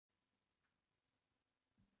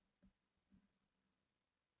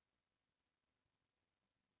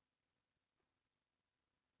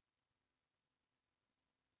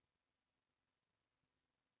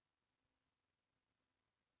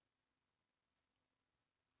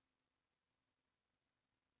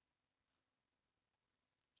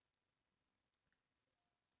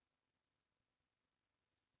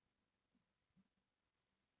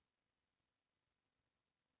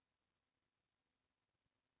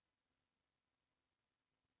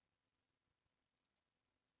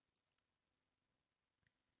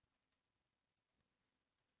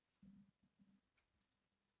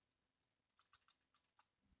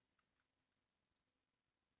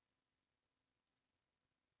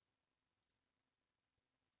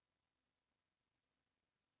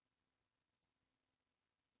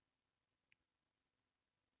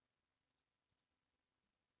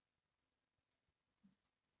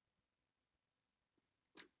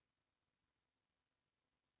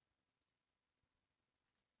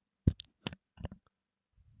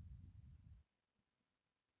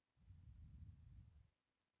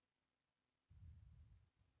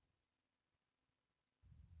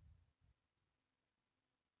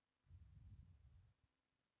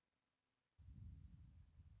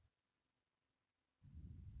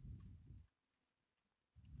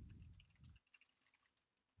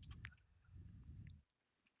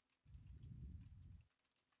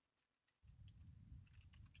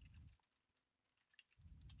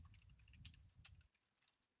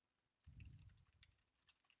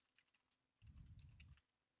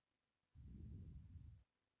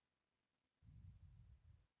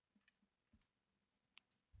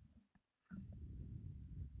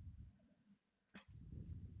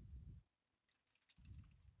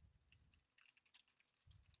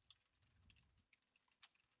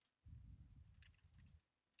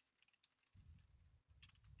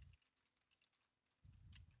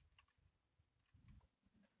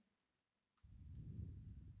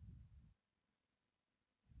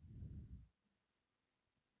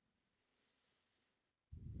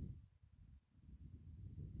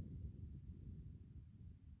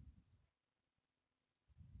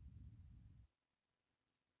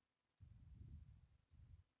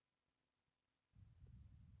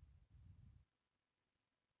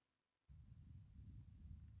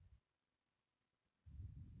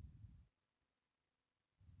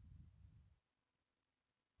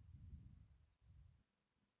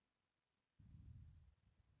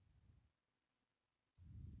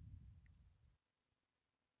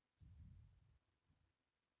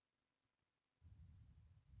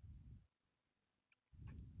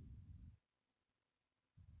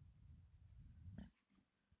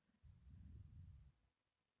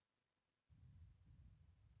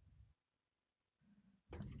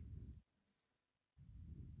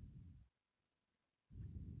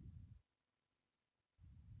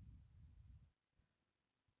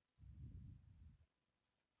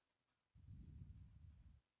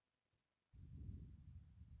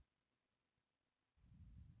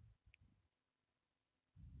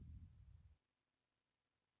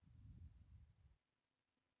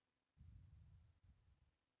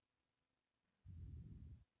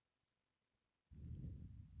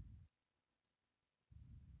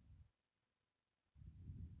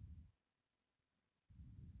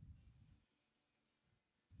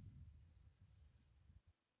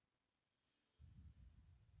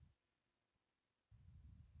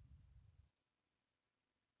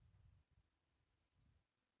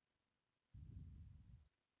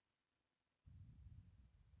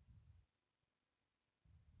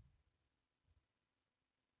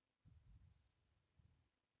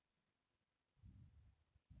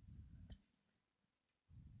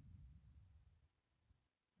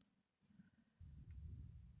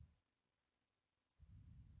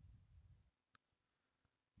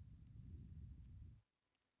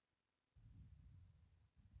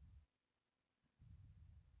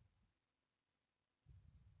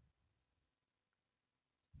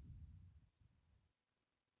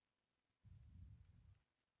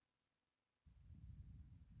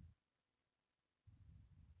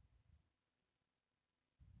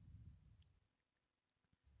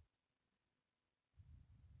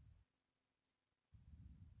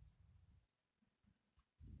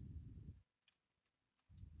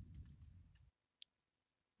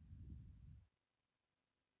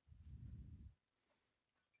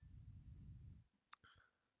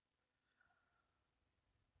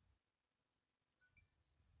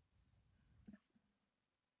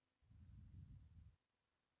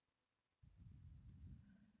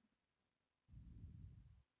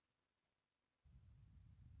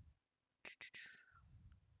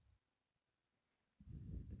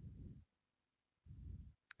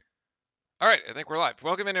All right, I think we're live.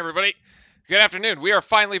 Welcome in, everybody. Good afternoon. We are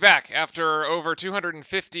finally back after over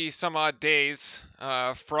 250 some odd days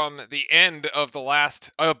from the end of the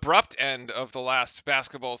last abrupt end of the last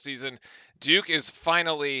basketball season. Duke is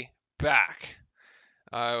finally back,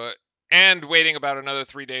 uh, and waiting about another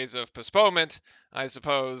 3 days of postponement, I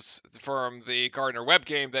suppose, from the Gardner-Webb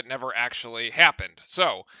game that never actually happened.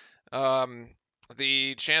 So. Um,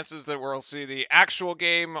 the chances that we'll see the actual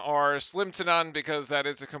game are slim to none because that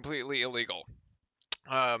is completely illegal.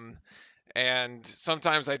 Um, and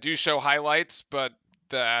sometimes I do show highlights, but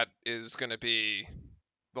that is going to be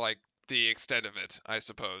like the extent of it, I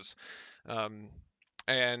suppose. Um,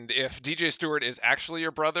 and if DJ Stewart is actually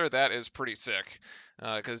your brother, that is pretty sick,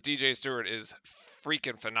 because DJ Stewart is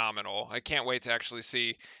freaking phenomenal. I can't wait to actually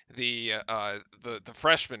see the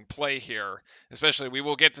freshman play here. Especially, we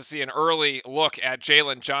will get to see an early look at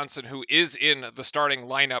Jalen Johnson, who is in the starting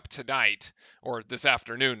lineup tonight, or this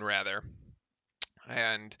afternoon rather,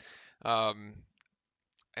 and um,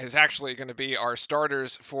 is actually going to be our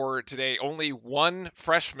starters for today. Only one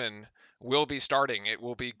freshman will be starting. It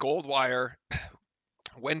will be Goldwire,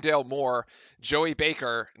 Wendell Moore, Joey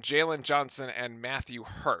Baker, Jalen Johnson, and Matthew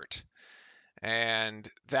Hurt. And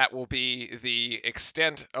that will be the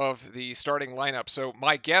extent of the starting lineup. So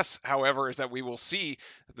my guess, however, is that we will see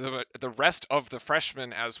the rest of the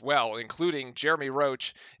freshmen as well, including Jeremy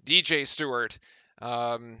Roach, DJ Stewart,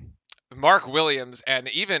 um, Mark Williams, and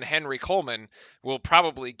even Henry Coleman will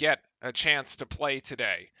probably get a chance to play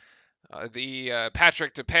today. The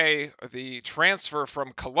Patrick DePay, the transfer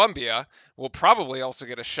from Columbia, will probably also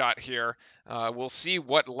get a shot here. We'll see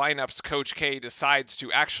what lineups Coach K decides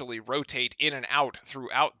to actually rotate in and out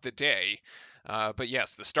throughout the day. But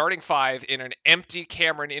yes, the starting five in an empty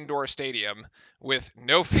Cameron Indoor Stadium with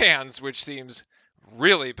no fans, which seems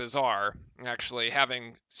really bizarre, actually,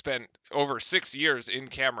 having spent over 6 years in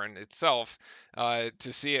Cameron itself.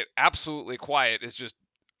 To see it absolutely quiet is just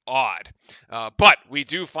odd. But we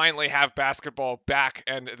do finally have basketball back,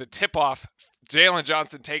 and the tip-off, Jalen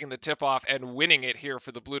Johnson taking the tip-off and winning it here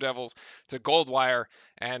for the Blue Devils to Goldwire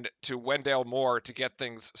and to Wendell Moore to get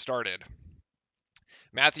things started.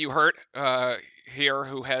 Matthew Hurt here,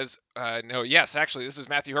 who has actually, this is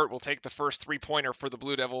Matthew Hurt will take the first three-pointer for the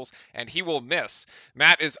Blue Devils, and he will miss.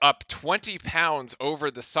 Matt is up 20 pounds over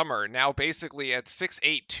the summer, now basically at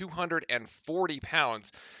 6'8", 240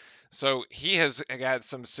 pounds. So he has had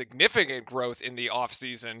some significant growth in the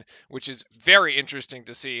offseason, which is very interesting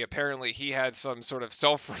to see. Apparently, he had some sort of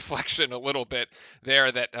self-reflection a little bit there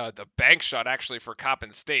that the bank shot actually for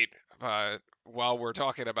Coppin State, while we're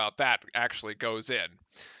talking about that, actually goes in.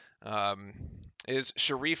 Is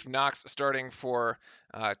Sharif Knox starting for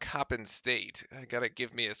Coppin State? I gotta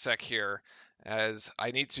give me a sec here, as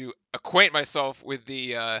I need to acquaint myself with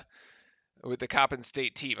the Coppin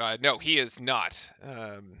State team. No, he is not.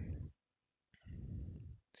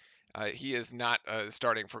 He is not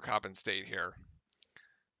starting for Coppin State here.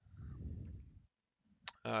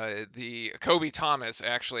 The Kobe Thomas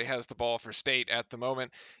actually has the ball for State at the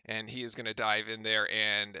moment, and he is going to dive in there.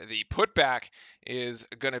 And the putback is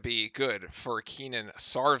going to be good for Keenan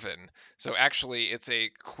Sarvin. So actually, it's a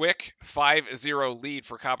quick 5-0 lead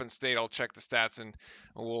for Coppin State. I'll check the stats, and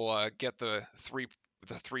we'll get the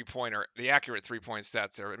three-pointer, the accurate three-point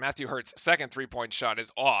stats there. But Matthew Hurt's second three-point shot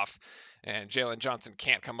is off, and Jalen Johnson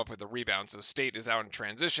can't come up with a rebound. So State is out in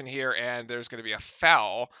transition here, and there's going to be a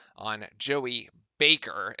foul on Joey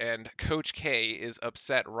Baker, and Coach K is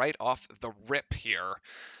upset right off the rip here.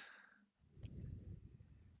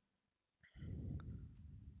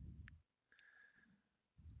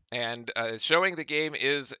 And showing the game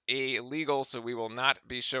is illegal, so we will not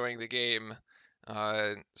be showing the game.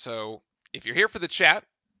 So if you're here for the chat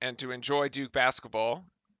and to enjoy Duke basketball,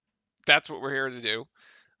 that's what we're here to do.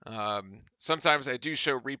 Sometimes I do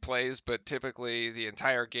show replays, but typically the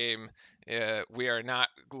entire game, we are not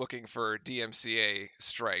looking for DMCA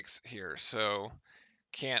strikes here, so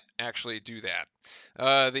can't actually do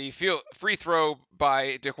that. The free throw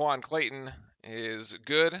by DeQuan Clayton is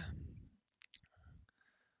good.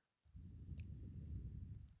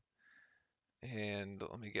 And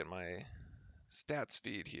let me get my stats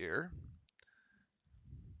feed here.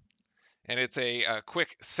 And it's a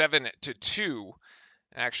quick 7-2,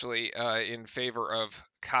 actually, in favor of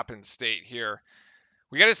Coppin State here.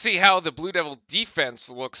 We got to see how the Blue Devil defense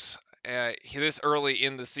looks this early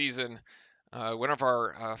in the season. One of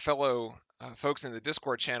our fellow folks in the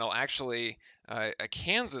Discord channel, actually, a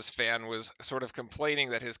Kansas fan was sort of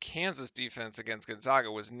complaining that his Kansas defense against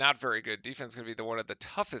Gonzaga was not very good. Defense is going to be one of the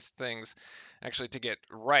toughest things actually to get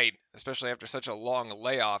right, especially after such a long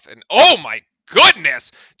layoff. And oh my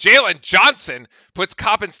goodness, Jalen Johnson puts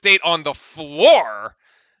Coppin State on the floor,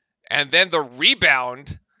 and then the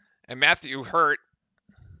rebound, and Matthew Hurt.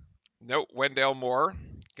 Nope, Wendell Moore.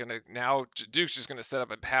 Duke's just gonna set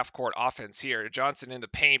up a half court offense here. Johnson in the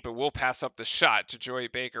paint, but we'll pass up the shot to Joey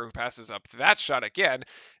Baker, who passes up that shot again,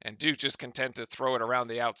 and Duke just content to throw it around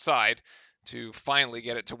the outside to finally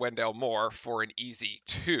get it to Wendell Moore for an easy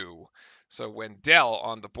 2. So Wendell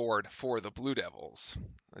on the board for the Blue Devils.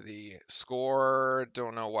 The score,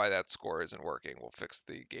 don't know why that score isn't working. We'll fix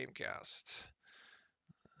the Gamecast.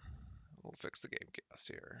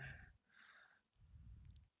 Here.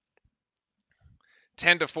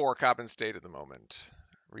 10-4 Coppin State at the moment.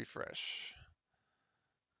 Refresh.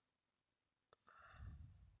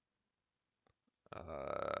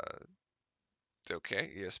 Okay,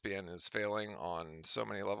 ESPN is failing on so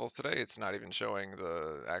many levels today. It's not even showing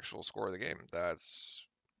the actual score of the game. That's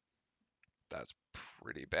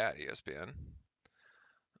pretty bad, ESPN.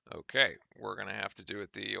 Okay, we're going to have to do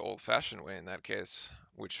it the old-fashioned way in that case,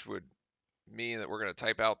 which would mean that we're going to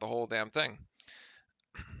type out the whole damn thing.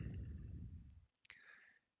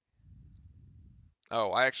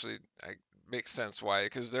 Oh, I makes sense why,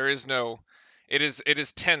 because there is no, it is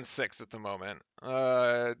 10-6 at the moment.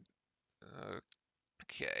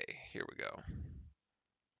 Okay, here we go.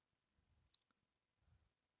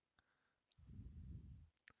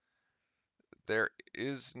 There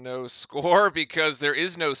is no score because there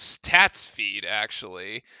is no stats feed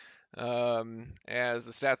actually, as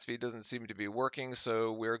the stats feed doesn't seem to be working.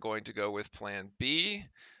 So we're going to go with plan B,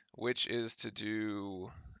 which is to do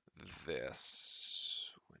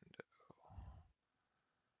this window.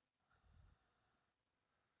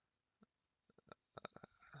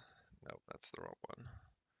 Nope, that's the wrong one.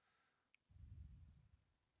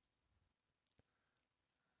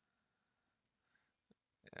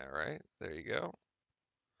 All right, there you go.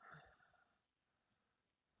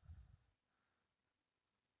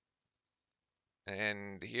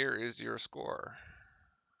 And here is your score.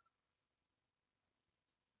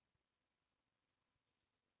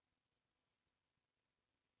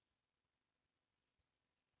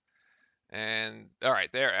 And all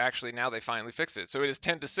right, there. Actually, now they finally fixed it. So it is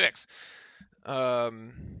 10-6.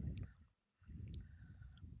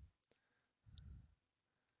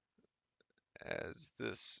 As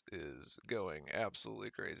this is going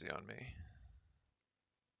absolutely crazy on me.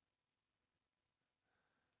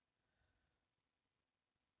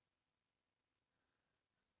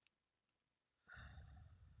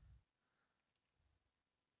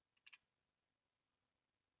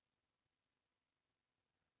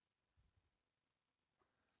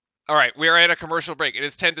 All right, we are at a commercial break. It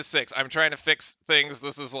is 10-6. I'm trying to fix things.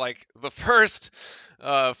 This is like the first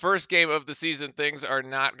game of the season. Things are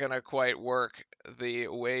not gonna quite work the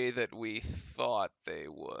way that we thought they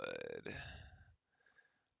would.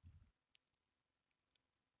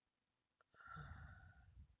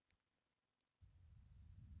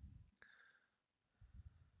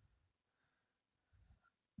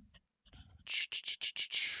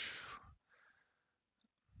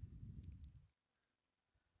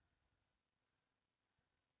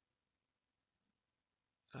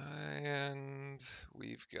 And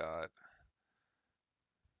we've got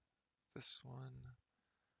this one.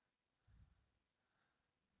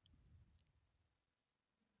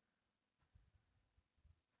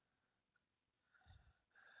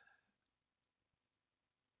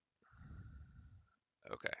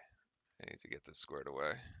 Okay, I need to get this squared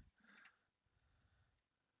away.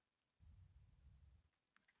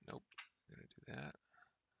 Nope, I'm gonna do that.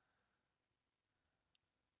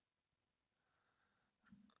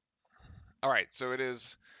 All right, so it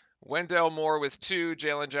is Wendell Moore with 2.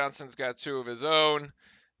 Jalen Johnson's got 2 of his own.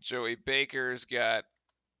 Joey Baker's got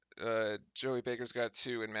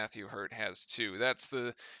 2, and Matthew Hurt has 2. That's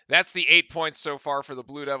the 8 points so far for the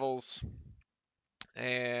Blue Devils.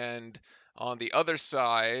 And on the other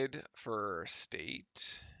side for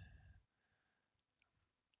State,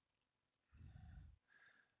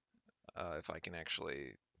 if I can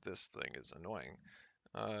actually, this thing is annoying.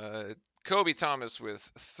 Kobe Thomas with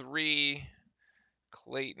 3,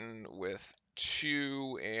 Clayton with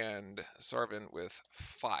 2, and Sarvin with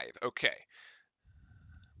 5. Okay.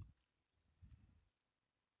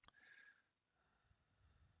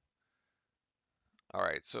 All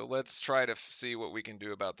right, so let's try to see what we can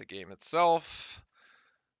do about the game itself.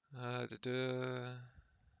 All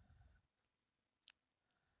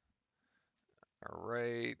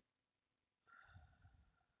right.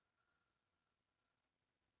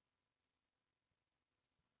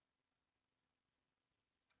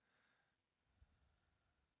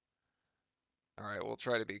 right, we'll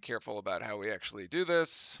try to be careful about how we actually do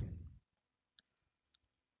this.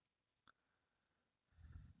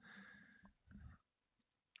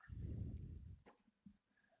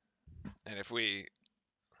 And if we,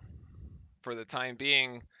 for the time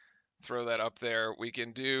being, throw that up there, we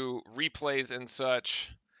can do replays and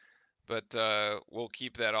such, but we'll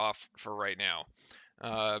keep that off for right now.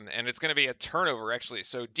 And it's going to be a turnover, actually.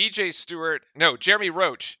 So Jeremy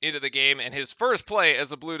Roach into the game, and his first play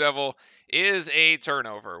as a Blue Devil is a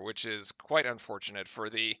turnover, which is quite unfortunate for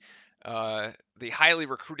the highly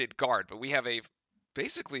recruited guard. But we have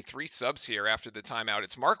basically 3 subs here after the timeout.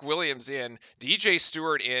 It's Mark Williams in, DJ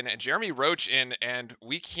Stewart in, and Jeremy Roach in, and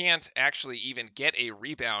we can't actually even get a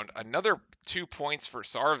rebound. Another 2 points for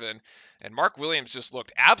Sarvin, and Mark Williams just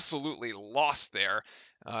looked absolutely lost there.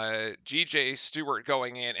 DJ Stewart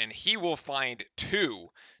going in, and he will find 2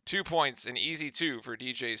 points, an easy 2 for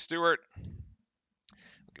DJ Stewart,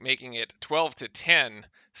 making it 12-10,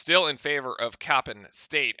 still in favor of Coppin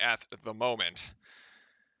State at the moment.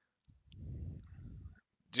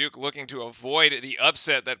 Duke looking to avoid the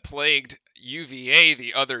upset that plagued UVA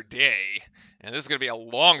the other day. And this is going to be a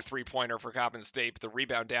long 3-pointer for Coppin State. The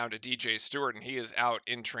rebound down to DJ Stewart, and he is out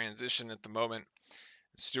in transition at the moment.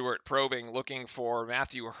 Stewart probing, looking for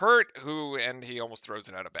Matthew Hurt, and he almost throws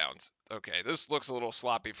it out of bounds. Okay, this looks a little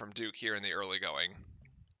sloppy from Duke here in the early going.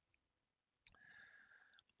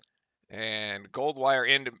 And Goldwire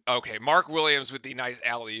into, okay, Mark Williams with the nice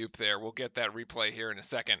alley-oop there. We'll get that replay here in a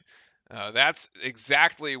second. That's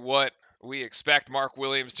exactly what we expect Mark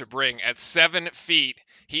Williams to bring. At 7 feet,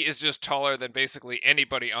 he is just taller than basically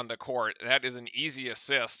anybody on the court. That is an easy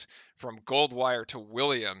assist from Goldwire to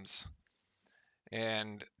Williams.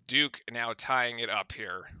 And Duke now tying it up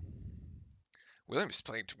here. Williams is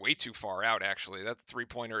playing way too far out, actually. That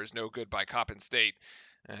 3-pointer is no good by Coppin State.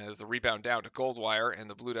 As the rebound down to Goldwire, and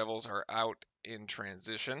the Blue Devils are out in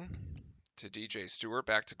transition to DJ Stewart,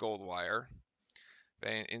 back to Goldwire.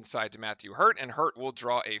 Inside to Matthew Hurt, and Hurt will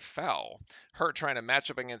draw a foul. Hurt trying to match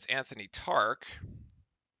up against Anthony Tark.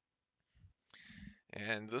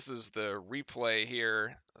 And this is the replay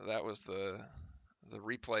here. That was the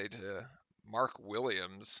replay to Mark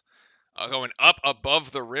Williams. Going up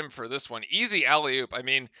above the rim for this one. Easy alley-oop. I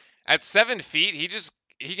mean, at 7 feet,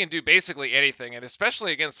 he can do basically anything, and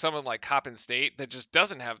especially against someone like Coppin State that just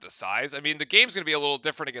doesn't have the size. I mean, the game's going to be a little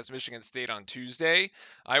different against Michigan State on Tuesday,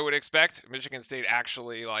 I would expect. Michigan State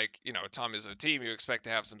actually, Tom is a team, you expect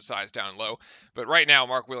to have some size down low. But right now,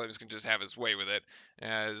 Mark Williams can just have his way with it,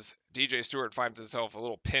 as DJ Stewart finds himself a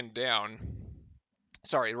little pinned down.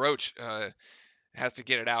 Sorry, Roach has to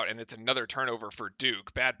get it out, and it's another turnover for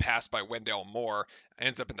Duke. Bad pass by Wendell Moore.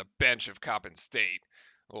 Ends up in the bench of Coppin State.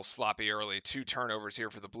 A little sloppy early. 2 turnovers here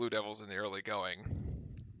for the Blue Devils in the early going.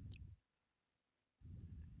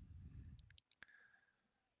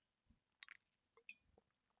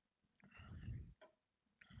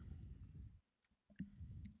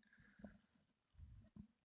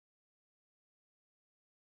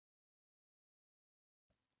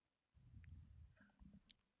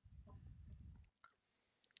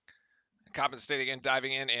 Coppin State again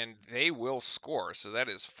diving in, and they will score. So that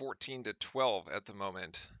is 14-12 at the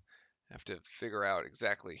moment. Have to figure out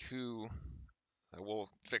exactly who. We'll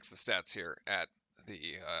fix the stats here at the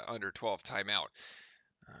under 12 timeout.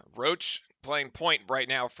 Roach playing point right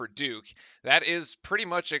now for Duke. That is pretty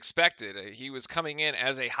much expected. He was coming in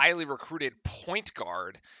as a highly recruited point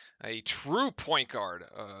guard, a true point guard.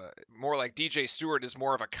 More like DJ Stewart is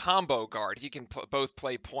more of a combo guard. He can both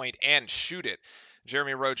play point and shoot it.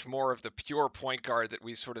 Jeremy Roach, more of the pure point guard that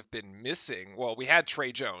we've sort of been missing. Well, we had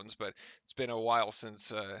Trey Jones, but it's been a while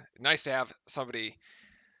since. Nice to have somebody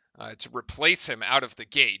to replace him out of the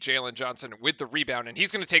gate. Jalen Johnson with the rebound, and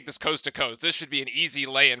he's going to take this coast to coast. This should be an easy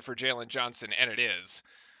lay-in for Jalen Johnson, and it is.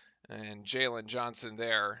 And Jalen Johnson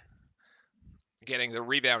there getting the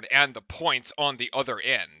rebound and the points on the other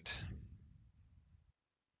end.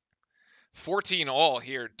 14 all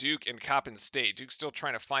here, Duke and Coppin State. Duke still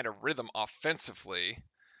trying to find a rhythm offensively.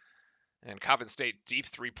 And Coppin State, deep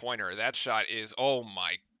 3-pointer. That shot is, oh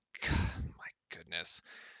my goodness.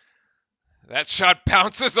 That shot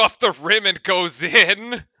bounces off the rim and goes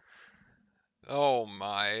in. Oh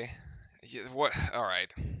my. What? All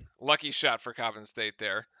right. Lucky shot for Coppin State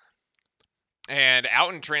there. And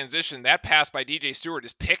out in transition, that pass by DJ Stewart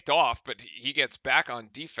is picked off, but he gets back on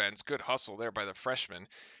defense. Good hustle there by the freshman.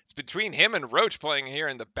 It's between him and Roach playing here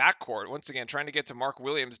in the backcourt. Once again, trying to get to Mark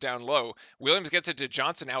Williams down low. Williams gets it to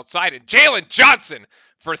Johnson outside, and Jalen Johnson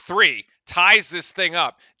for 3 ties this thing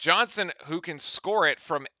up. Johnson, who can score it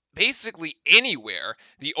from basically anywhere.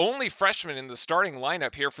 The only freshman in the starting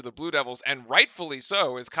lineup here for the Blue Devils, and rightfully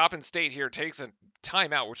so, as Coppin State here takes a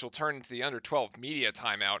timeout, which will turn into the under 12 media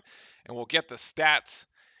timeout, and we'll get the stats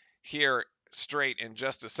here straight in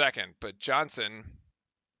just a second. But Johnson,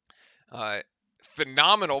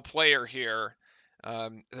 phenomenal player here.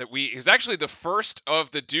 He's actually the first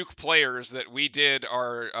of the Duke players that we did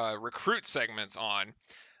our recruit segments on.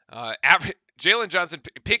 Jalen Johnson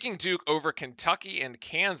picking Duke over Kentucky and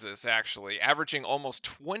Kansas, actually, averaging almost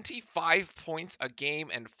 25 points a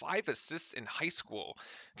game and 5 assists in high school.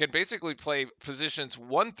 Can basically play positions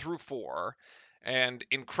 1 through 4 and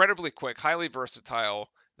incredibly quick, highly versatile.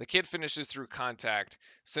 The kid finishes through contact.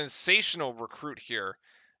 Sensational recruit here,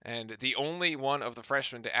 and the only one of the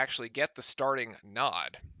freshmen to actually get the starting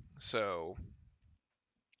nod. So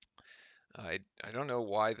I don't know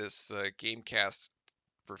why this Gamecast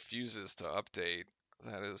refuses to update.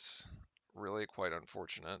 That is really quite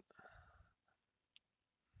unfortunate.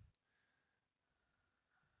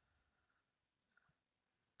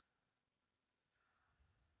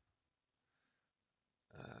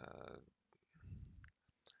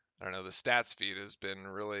 I don't know. The stats feed has been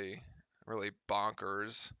really, really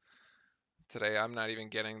bonkers today. I'm not even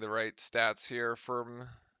getting the right stats here from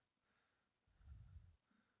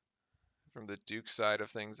the Duke side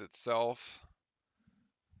of things itself.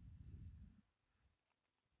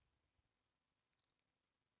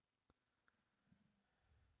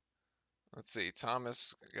 Let's see.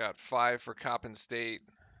 Thomas got 5 for Coppin State.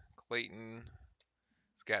 Clayton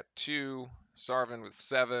has got 2. Sarvin with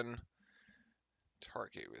 7.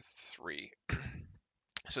 Target with 3.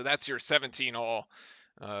 So that's your 17 all.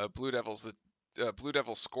 Blue Devils. The Blue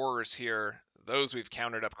Devil scorers here, those we've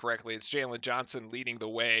counted up correctly. It's Jalen Johnson leading the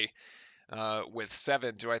way with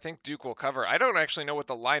 7. Do I think Duke will cover? I don't actually know what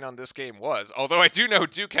the line on this game was, although I do know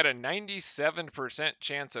Duke had a 97%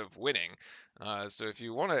 chance of winning. So if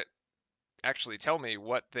you want to actually tell me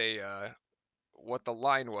what the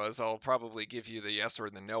line was, I'll probably give you the yes or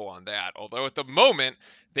the no on that. Although at the moment,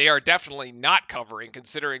 they are definitely not covering,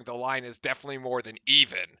 considering the line is definitely more than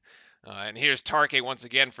even. And here's Tarke once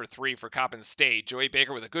again for 3 for Coppin State. Joey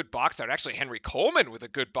Baker with a good box out. Actually, Henry Coleman with a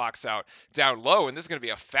good box out down low. And this is going to be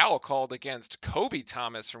a foul called against Kobe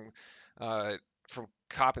Thomas from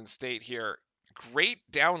Coppin State here. Great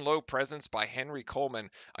down low presence by Henry Coleman.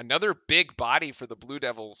 Another big body for the Blue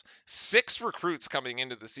Devils. 6 recruits coming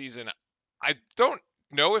into the season. I don't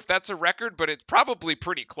know if that's a record, but it's probably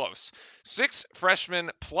pretty close. 6 freshmen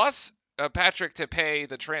plus Patrick Tepe,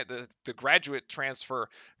 the graduate transfer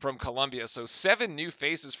from Columbia. So 7 new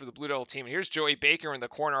faces for the Blue Devil team. Here's Joey Baker in the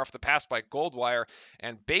corner off the pass by Goldwire,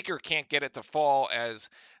 and Baker can't get it to fall as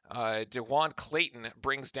DeJuan Clayton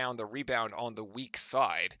brings down the rebound on the weak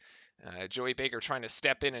side. Joey Baker trying to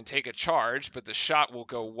step in and take a charge, but the shot will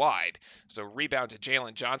go wide. So rebound to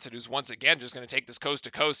Jalen Johnson, who's once again just going to take this coast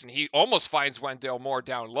to coast, and he almost finds Wendell Moore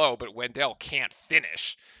down low, but Wendell can't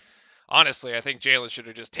finish. Honestly, I think Jalen should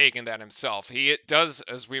have just taken that himself. He does,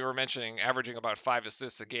 as we were mentioning, averaging about 5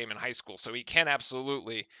 assists a game in high school, so he can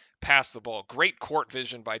absolutely pass the ball. Great court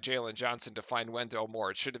vision by Jalen Johnson to find Wendell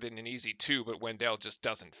Moore. It should have been an easy 2, but Wendell just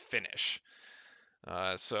doesn't finish.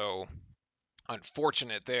 So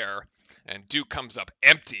unfortunate there, and Duke comes up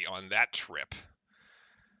empty on that trip.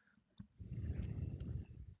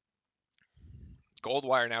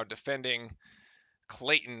 Goldwire now defending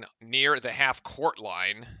Clayton near the half-court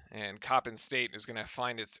line, and Coppin State is going to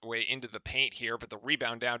find its way into the paint here, but the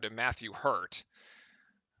rebound down to Matthew Hurt.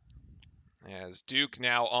 As Duke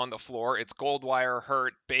now on the floor, it's Goldwire,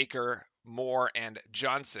 Hurt, Baker, Moore, and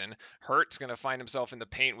Johnson. Hurt's going to find himself in the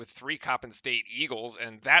paint with 3 Coppin State Eagles,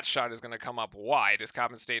 and that shot is going to come up wide as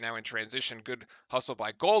Coppin State now in transition. Good hustle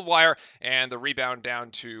by Goldwire, and the rebound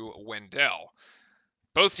down to Wendell.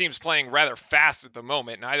 Both teams playing rather fast at the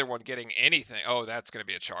moment, neither one getting anything. Oh, that's going to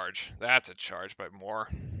be a charge. That's a charge by Moore.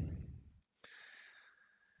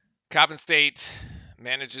 Coppin State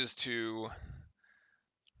manages to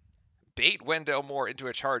bait Wendell Moore into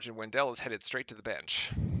a charge, and Wendell is headed straight to the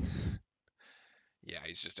bench. Yeah,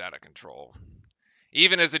 he's just out of control.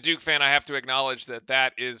 Even as a Duke fan, I have to acknowledge that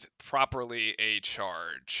that is properly a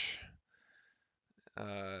charge.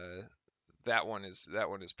 That one is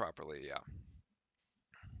properly, yeah.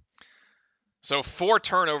 So 4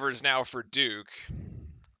 turnovers now for Duke,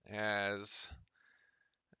 as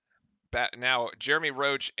now Jeremy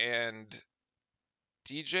Roach and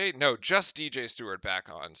just DJ Stewart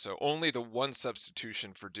back on. So only the 1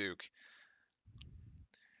 substitution for Duke.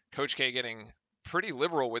 Coach K getting pretty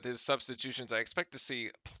liberal with his substitutions. I expect to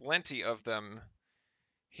see plenty of them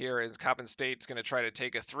here as Coppin State's going to try to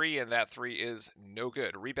take a 3, and that 3 is no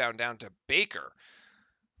good. Rebound down to Baker.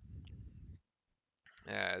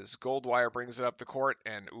 as Goldwire brings it up the court,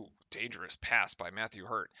 and ooh, dangerous pass by Matthew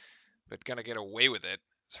Hurt, but gonna get away with it.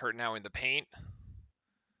 It's Hurt now in the paint.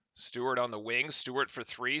 Stewart on the wing. Stewart for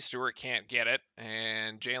three. Stewart can't get it.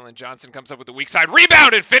 And Jalen Johnson comes up with the weak side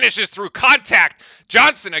rebound and finishes through contact.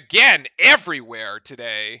 Johnson again everywhere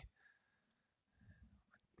today.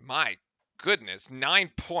 My goodness,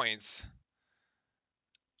 9 points.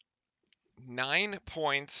 9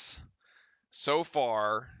 points so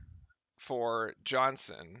far for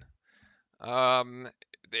Johnson.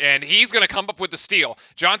 And he's going to come up with the steal.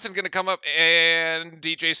 Johnson going to come up, and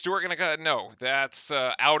DJ Stewart going to cut. No, that's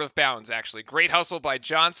out of bounds, actually. Great hustle by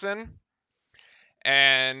Johnson.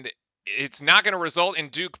 And it's not going to result in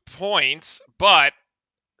Duke points, but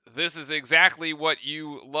this is exactly what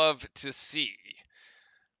you love to see.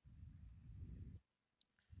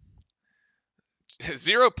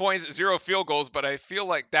 0 points, 0 field goals, but I feel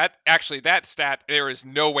like that stat, there is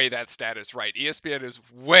no way that stat is right. ESPN is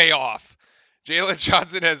way off. Jalen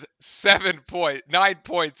Johnson has 9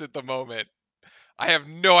 points at the moment. I have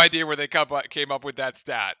no idea where they came up with that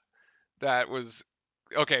stat. That was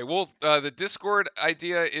okay. Well, the Discord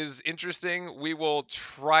idea is interesting. We will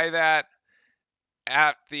try that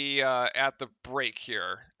at the break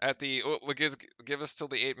here. Give us till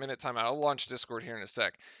the 8-minute timeout. I'll launch Discord here in a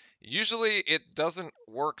sec. Usually it doesn't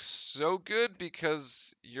work so good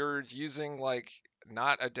because you're using like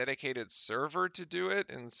not a dedicated server to do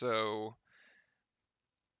it, and so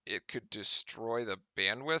it could destroy the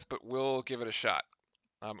bandwidth, but we'll give it a shot.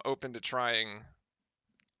 I'm open to trying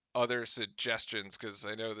other suggestions because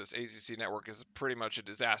I know this ACC network is pretty much a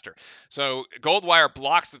disaster. So Goldwire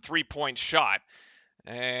blocks the 3-point shot,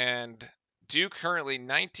 and Duke currently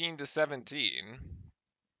 19-17.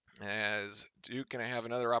 As Duke gonna have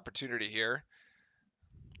another opportunity here,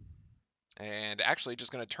 and actually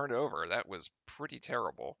just gonna turn it over. That was pretty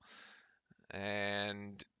terrible.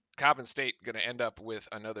 And Coppin State gonna end up with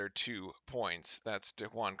another 2 points. That's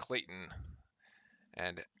DeJuan Clayton,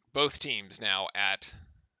 and both teams at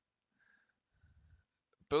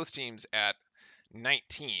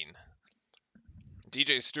 19.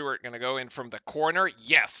 DJ Stewart going to go in from the corner.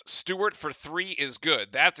 Yes, Stewart for 3 is good.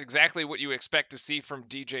 That's exactly what you expect to see from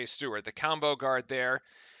DJ Stewart. The combo guard there,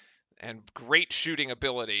 and great shooting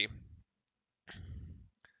ability.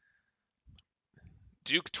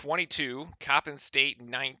 Duke 22, Coppin State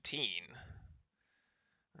 19.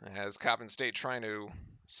 As Coppin State trying to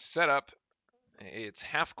set up its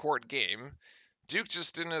half-court game. Duke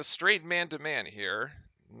just in a straight man-to-man here.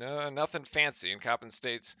 No, nothing fancy, and Coppin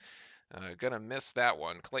State's gonna miss that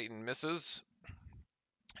one. Clayton misses.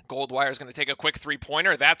 Goldwire's gonna take a quick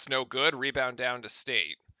 3-pointer. That's no good. Rebound down to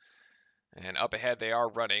State. And up ahead they are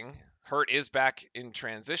running. Hurt is back in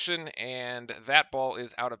transition, and that ball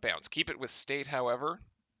is out of bounds. Keep it with State, however.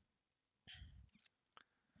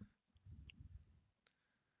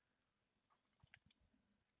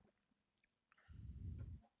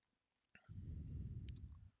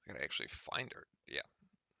 I gotta actually find her. Yeah.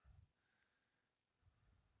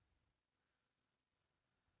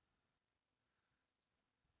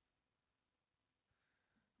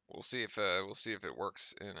 We'll see if it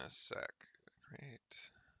works in a sec. Great.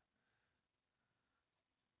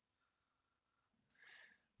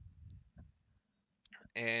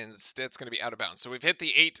 And State's going to be out of bounds. So we've hit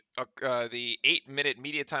the 8-minute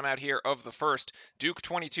media timeout here of the first. Duke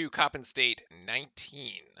 22, Coppin State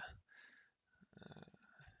 19.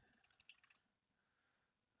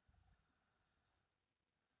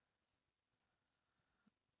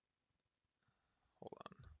 Hold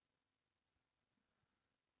on.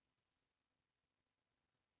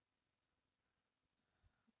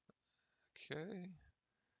 Okay.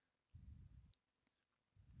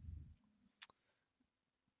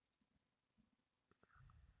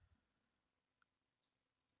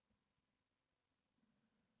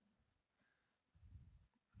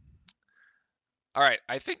 All right,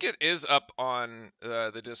 I think it is up on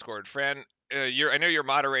the Discord. Fran, I know you're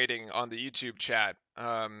moderating on the YouTube chat.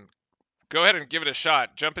 Go ahead and give it a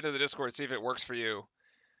shot. Jump into the Discord, see if it works for you.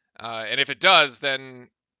 And if it does, then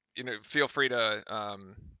feel free to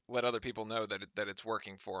let other people know that it's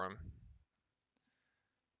working for them.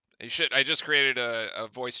 You should. I just created a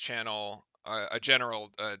voice channel, a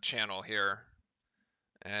general channel here,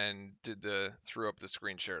 and threw up the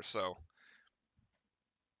screen share. So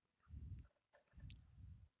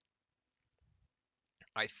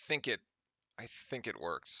I think it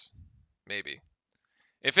works. Maybe.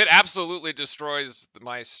 If it absolutely destroys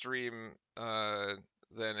my stream,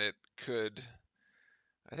 then it could.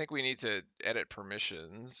 I think we need to edit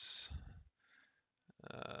permissions.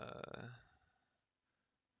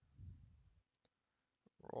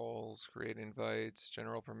 Roles, create invites,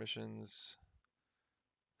 general permissions,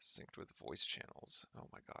 synced with voice channels. Oh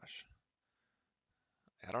my gosh.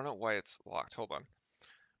 I don't know why it's locked. Hold on.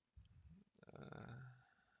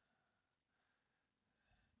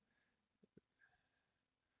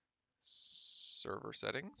 Server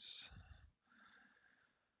settings.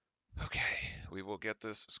 Okay, we will get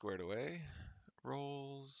this squared away.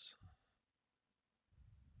 Roles.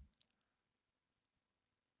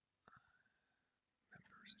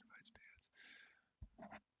 Members, invites, bands.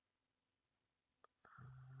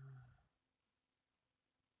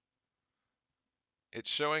 It's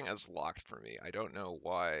showing as locked for me. I don't know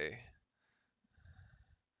why.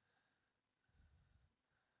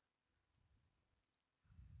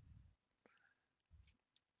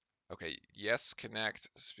 Okay, yes, connect,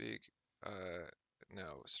 speak,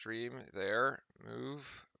 no, stream, there,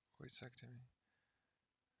 move, voice activity.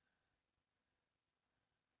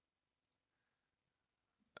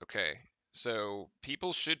 Okay, so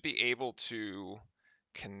people should be able to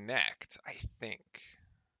connect, I think.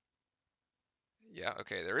 Yeah,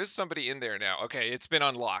 okay, there is somebody in there now. Okay, it's been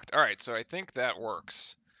unlocked. All right, so I think that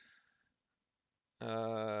works.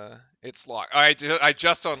 It's locked. I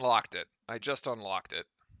just unlocked it. I just unlocked it.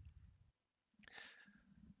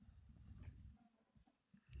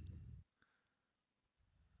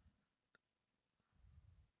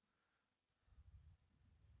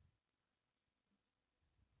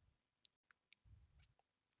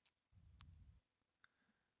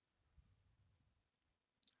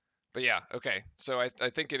 But yeah, okay. So I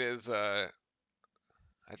think it is I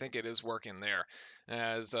think it is working there.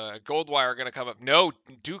 As Goldwire going to come up. No,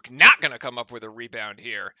 Duke not going to come up with a rebound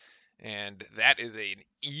here. And that is an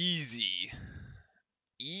easy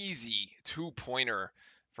two-pointer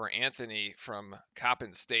for Anthony from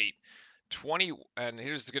Coppin State. 20, and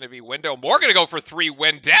here's going to be Wendell Moore going to go for three.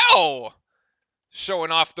 Wendell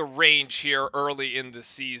showing off the range here early in the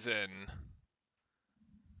season.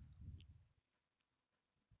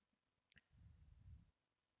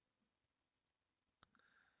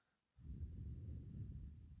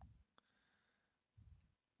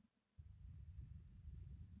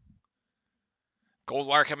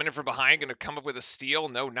 Goldwire coming in from behind, going to come up with a steal.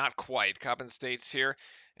 No, not quite. Coppin State's here,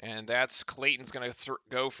 and that's Clayton's going to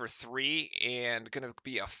go for three, and going to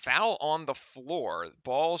be a foul on the floor.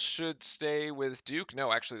 Ball should stay with Duke. No,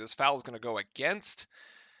 actually, this foul is going to go against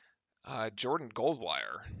Jordan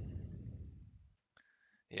Goldwire.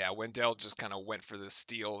 Yeah, Wendell just kind of went for the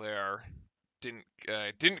steal there.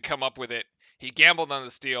 Didn't come up with it. He gambled on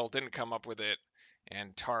the steal, didn't come up with it,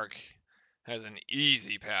 and Tark has an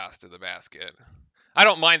easy path to the basket. I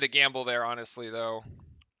don't mind the gamble there, honestly, though.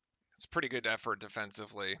 It's pretty good effort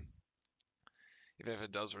defensively, even if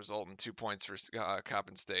it does result in 2 points for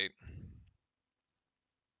Coppin State.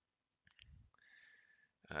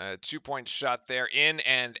 2 point shot there, in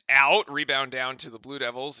and out. Rebound down to the Blue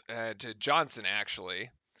Devils, to Johnson, actually.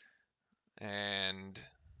 And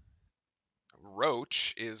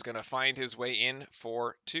Roach is going to find his way in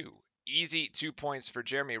for two. Easy 2 points for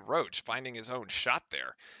Jeremy Roach, finding his own shot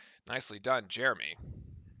there. Nicely done, Jeremy.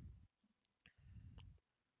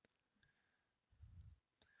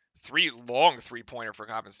 Long three-pointer for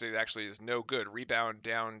Coppin State actually is no good. Rebound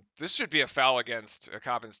down. This should be a foul against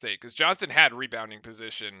Coppin State because Johnson had rebounding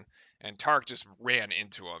position and Tark just ran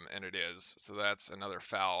into him, and it is. So that's another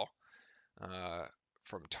foul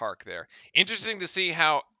from Tark there. Interesting to see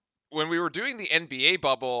how when we were doing the NBA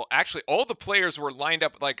bubble, actually all the players were lined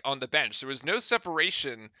up like on the bench. There was no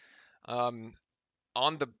separation on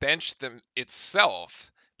the bench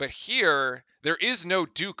itself. But here, there is no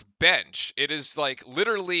Duke bench. It is like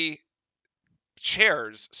literally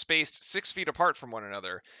chairs spaced 6 feet apart from one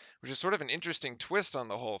another, which is sort of an interesting twist on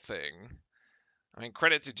the whole thing. I mean,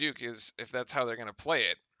 credit to Duke is if that's how they're going to play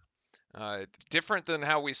it. Different than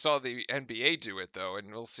how we saw the NBA do it, though, and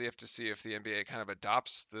we'll see if the NBA kind of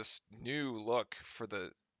adopts this new look for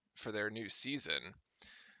their new season.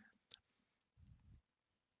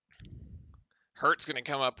 Hurt's going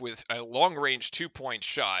to come up with a long-range 2-point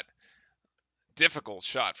shot. Difficult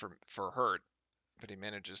shot for Hurt, but he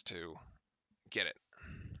manages to get it.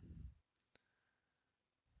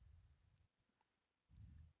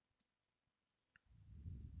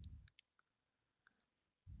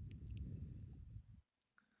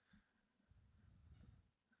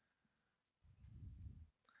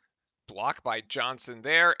 Block by Johnson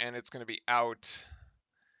there, and it's going to be out.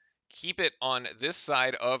 Keep it on this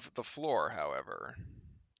side of the floor, however.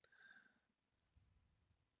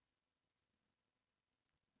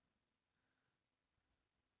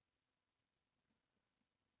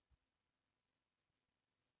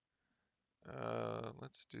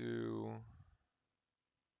 Let's do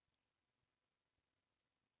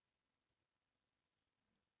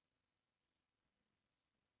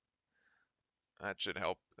That should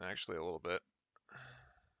help actually a little bit.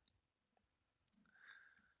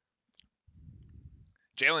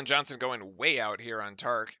 Jalen Johnson going way out here on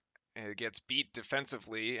Tark. It gets beat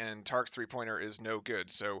defensively, and Tark's three-pointer is no good.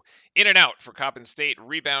 So in and out for Coppin State.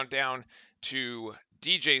 Rebound down to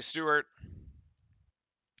DJ Stewart.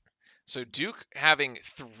 So Duke having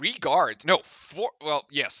three guards, no, four, well,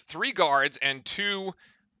 yes, three guards and two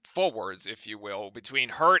forwards, if you will, between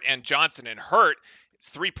Hurt and Johnson. And Hurt, his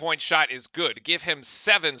three-point shot is good. Give him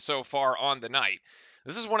 7 so far on the night.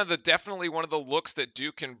 This is definitely one of the looks that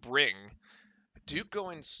Duke can bring. Duke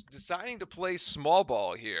deciding to play small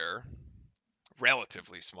ball here.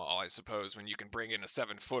 Relatively small, I suppose, when you can bring in a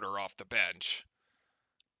 7-footer off the bench.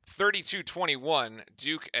 32-21,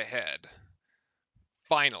 Duke ahead.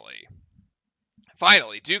 Finally,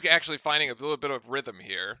 Duke actually finding a little bit of rhythm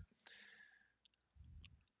here.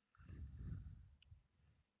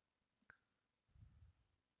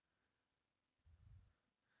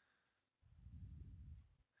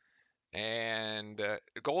 And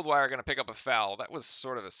Goldwire going to pick up a foul. That was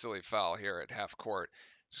sort of a silly foul here at half court.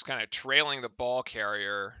 Just kind of trailing the ball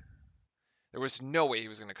carrier. There was no way he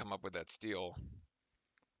was going to come up with that steal.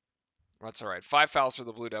 That's all right. 5 fouls for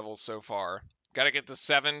the Blue Devils so far. Got to get to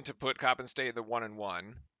 7 to put Coppin State in the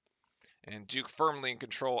 1-1. And Duke firmly in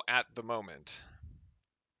control at the moment.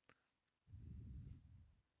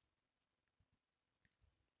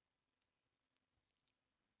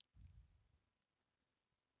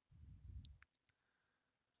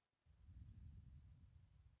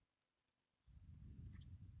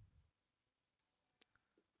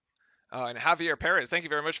 And Javier Perez, thank you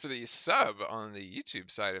very much for the sub on the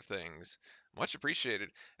YouTube side of things. Much appreciated.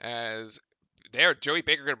 As there, Joey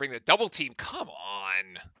Baker going to bring the double team. Come on.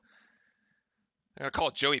 I'm going to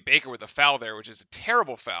call Joey Baker with a foul there, which is a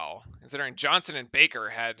terrible foul, considering Johnson and Baker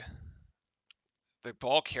had the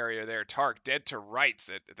ball carrier there, Tark, dead to rights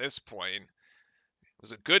at this point. It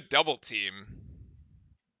was a good double team.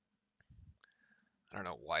 I don't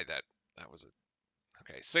know why that was a...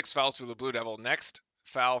 Okay, 6 fouls for the Blue Devil. Next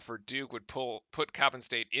foul for Duke would put Coppin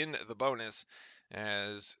State in the bonus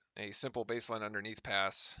as a simple baseline underneath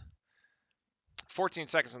pass. 14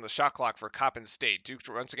 seconds on the shot clock for Coppin State. Duke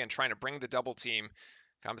once again trying to bring the double team.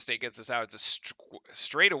 Coppin State gets this out. It's a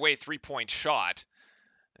straightaway 3-point shot.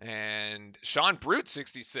 And Sean Brute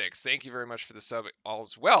 66. Thank you very much for the sub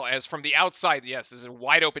as well. As from the outside, yes, this is a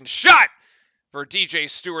wide open shot for DJ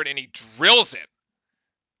Stewart, and he drills it.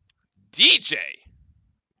 DJ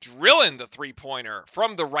drilling the 3-pointer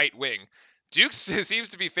from the right wing. Duke seems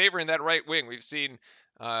to be favoring that right wing. We've seen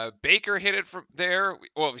Baker hit it from there.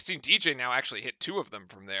 Well, we've seen DJ now actually hit 2 of them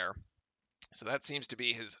from there. So that seems to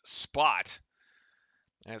be his spot.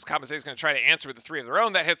 As Coppin State is going to try to answer with the 3 of their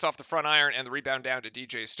own, that hits off the front iron, and the rebound down to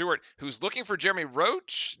DJ Stewart, who's looking for Jeremy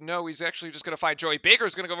Roach. No, he's actually just going to find Joey Baker.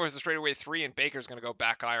 Is going to go for the straightaway 3, and Baker's going to go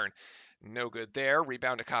back iron. No good there.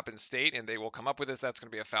 Rebound to Coppin State, and they will come up with this. That's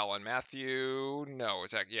going to be a foul on Matthew. No,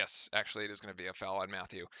 yes, actually it is going to be a foul on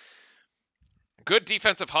Matthew. Good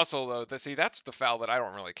defensive hustle, though. See, that's the foul that I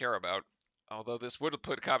don't really care about. Although this would have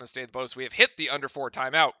put Coppin State in the bonus. We have hit the under 4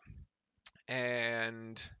 timeout.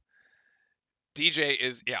 And DJ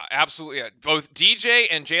is, yeah, absolutely. Both DJ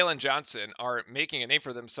and Jalen Johnson are making a name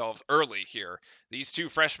for themselves early here. These 2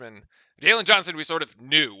 freshmen, Jalen Johnson, we sort of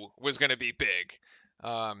knew was going to be big.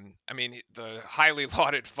 I mean, the highly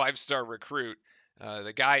lauded 5-star recruit,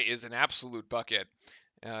 the guy is an absolute bucket.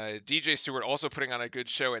 DJ Stewart also putting on a good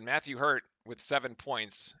show, and Matthew Hurt with 7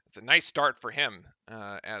 points. It's a nice start for him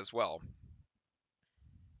as well.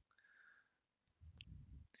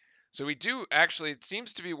 So we do actually, it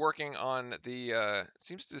seems to be working on the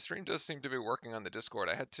stream does seem to be working on the Discord.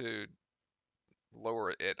 I had to lower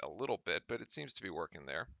it a little bit, but it seems to be working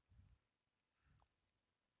there.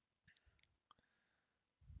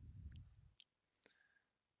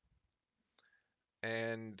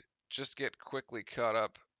 And just get quickly caught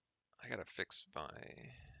up. I gotta fix my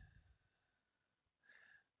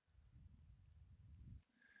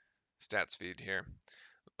stats feed here.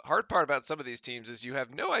 Hard part about some of these teams is you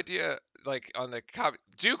have no idea, like on the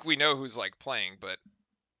Duke, we know who's like playing, but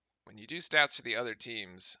when you do stats for the other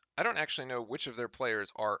teams, I don't actually know which of their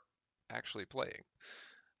players are actually playing.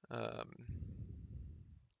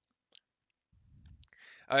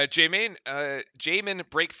 Jamin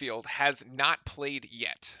Breakfield has not played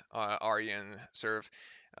yet, Aryan Serve.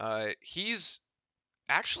 He's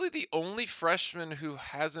actually the only freshman who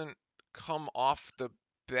hasn't come off the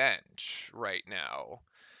bench right now.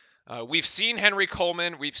 We've seen Henry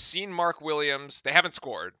Coleman. We've seen Mark Williams. They haven't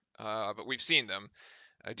scored, but we've seen them.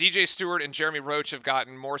 DJ Stewart and Jeremy Roach have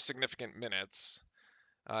gotten more significant minutes.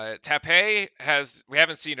 Tape we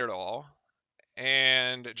haven't seen it at all.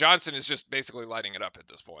 and Johnson is just basically lighting it up at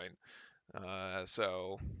this point.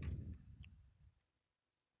 So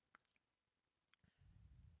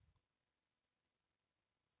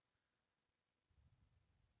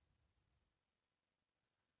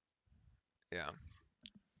yeah.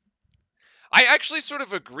 I actually sort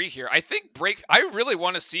of agree here. I think I really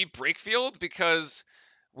want to see Brakefield because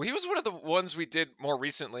he was one of the ones we did more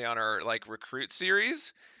recently on our like recruit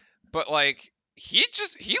series, but like he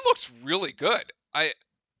looks really good. I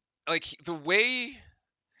like the way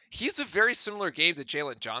he's a very similar game to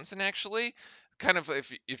Jalen Johnson, actually. Kind of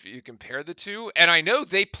if you compare the two, and I know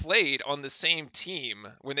they played on the same team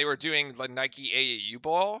when they were doing the Nike AAU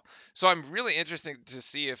ball, so I'm really interested to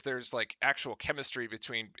see if there's like actual chemistry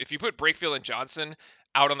between if you put Brakefield and Johnson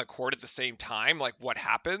out on the court at the same time, like what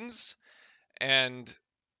happens. And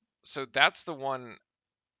so that's the one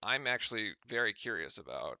I'm actually very curious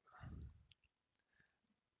about.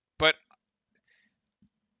 But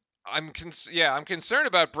I'm concerned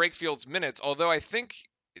about Brakefield's minutes, although I think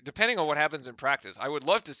depending on what happens in practice, I would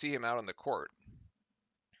love to see him out on the court.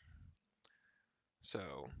 So,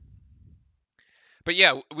 but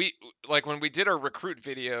yeah, we like when we did our recruit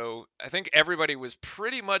video, I think everybody was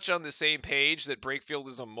pretty much on the same page that Brakefield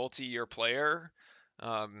is a multi-year player.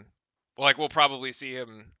 Um, like we'll probably see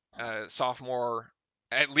him sophomore,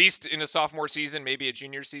 at least in a sophomore season, maybe a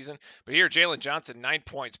junior season. But here, Jalen Johnson, 9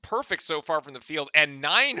 points, perfect so far from the field, and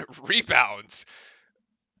 9 rebounds.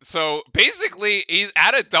 So basically, he's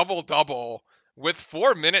at a double double with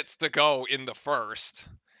 4 minutes to go in the first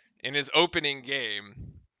in his opening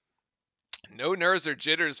game. No nerves or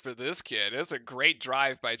jitters for this kid. It's a great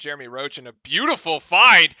drive by Jeremy Roach and a beautiful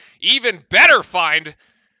find, even better find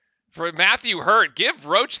for Matthew Hurt. Give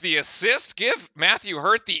Roach the assist. Give Matthew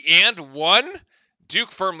Hurt the and one.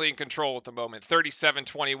 Duke firmly in control at the moment,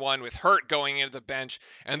 37-21 with Hurt going into the bench.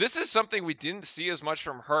 And this is something we didn't see as much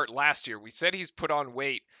from Hurt last year. We said he's put on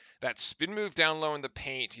weight. That spin move down low in the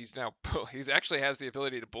paint. He's actually has the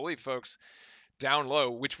ability to bully folks down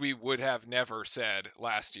low, which we would have never said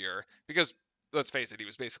last year because let's face it, he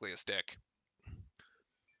was basically a stick.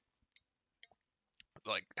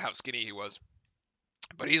 Like how skinny he was.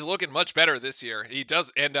 But he's looking much better this year. He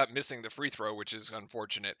does end up missing the free throw, which is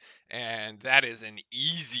unfortunate. And that is an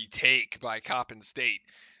easy take by Coppin State.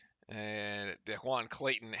 And DeJuan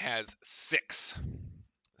Clayton has 6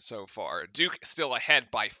 so far. Duke still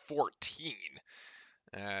ahead by 14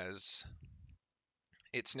 as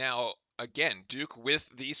it's now, again, Duke with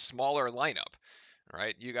the smaller lineup.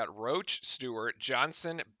 Right? You got Roach, Stewart,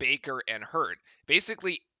 Johnson, Baker, and Hurt.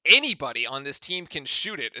 Basically, anybody on this team can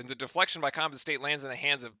shoot it, and the deflection by Coppin State lands in the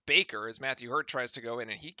hands of Baker as Matthew Hurt tries to go in,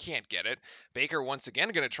 and he can't get it. Baker once again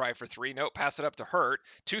going to try for 3. Nope, pass it up to Hurt.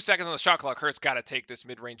 2 seconds on the shot clock. Hurt's got to take this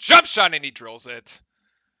mid-range jump shot, and he drills it.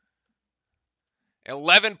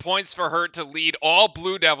 11 points for Hurt to lead all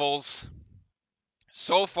Blue Devils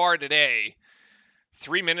so far today.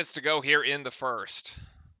 3 minutes to go here in the first.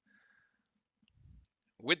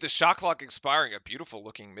 With the shot clock expiring, a beautiful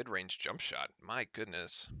looking mid-range jump shot. My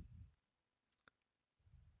goodness.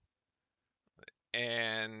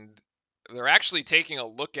 And they're actually taking a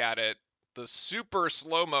look at it. The super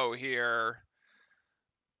slow-mo here.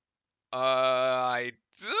 I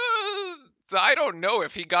don't know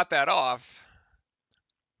if he got that off.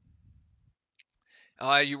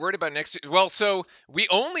 You worried about next year? Well, so we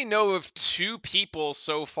only know of 2 people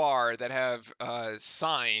so far that have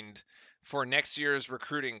signed for next year's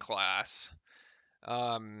recruiting class.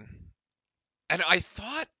 And I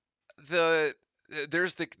thought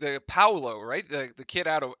there's the Paolo, right? The kid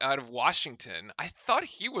out of Washington. I thought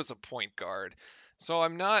he was a point guard. So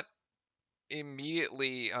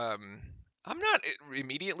immediately I'm not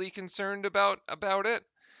immediately concerned about it.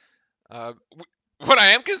 Uh, what I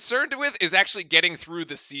am concerned with is actually getting through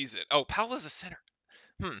the season. Oh, Paolo's a center.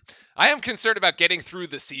 I am concerned about getting through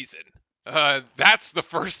the season. That's the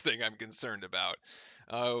first thing I'm concerned about.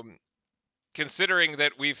 Considering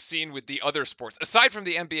that we've seen with the other sports, aside from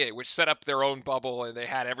the NBA, which set up their own bubble and they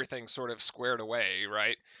had everything sort of squared away,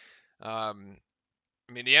 right? I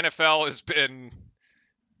mean, the NFL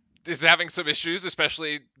is having some issues,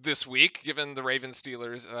 especially this week, given the Ravens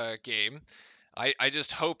Steelers game. I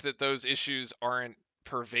just hope that those issues aren't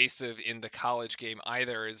pervasive in the college game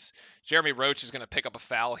either, as Jeremy Roach is going to pick up a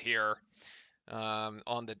foul here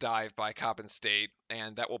on the dive by Coppin State,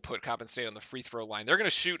 and that will put Coppin State on the free throw line. They're going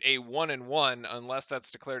to shoot a 1-and-1 unless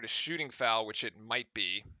that's declared a shooting foul, which it might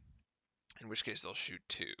be, in which case they'll shoot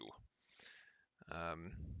 2.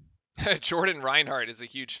 Jordan Reinhardt is a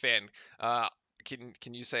huge fan.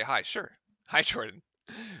 Can you say hi? Sure. Hi, Jordan.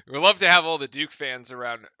 We love to have all the Duke fans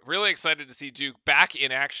around. Really excited to see Duke back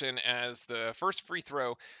in action as the first free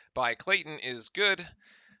throw by Clayton is good.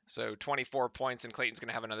 So 24 points, and Clayton's going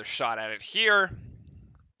to have another shot at it here.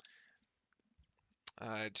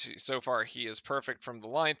 So far, he is perfect from the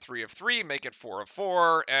line, 3 of 3, make it 4 of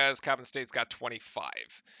 4, as Coppin State's got 25.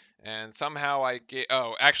 And somehow I get.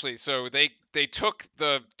 Oh, actually, so they took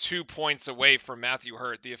the 2 points away from Matthew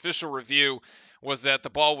Hurt. The official review was that the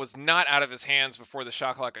ball was not out of his hands before the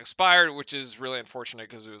shot clock expired, which is really unfortunate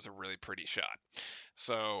because it was a really pretty shot.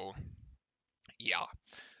 So, yeah.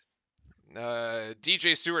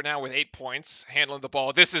 DJ Stewart now with 8 points, handling the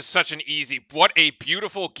ball. This is such an easy. What a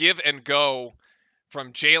beautiful give and go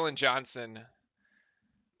from Jalen Johnson,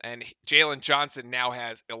 and Jalen Johnson now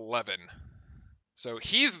has 11. So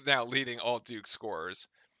he's now leading all Duke scorers.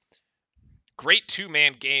 Great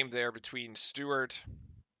two-man game there between Stewart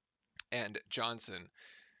and Johnson.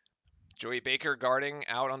 Joey Baker guarding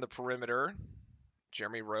out on the perimeter.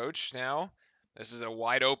 Jeremy Roach now. This is a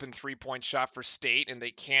wide open three-point shot for State, and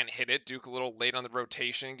they can't hit it. Duke a little late on the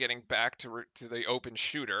rotation, getting back to the open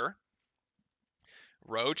shooter.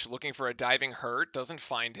 Roach looking for a diving Hurt, doesn't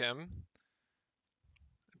find him.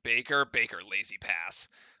 Baker, lazy pass.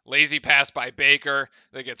 Lazy pass by Baker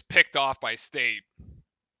that gets picked off by State.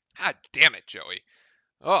 God damn it, Joey.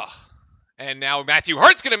 Ugh. And now Matthew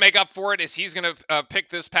Hurt's going to make up for it as he's going to pick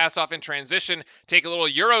this pass off in transition, take a little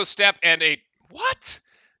Euro step, and a... What?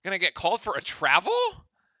 Going to get called for a travel?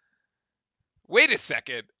 Wait a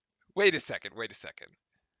second.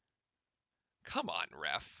 Come on,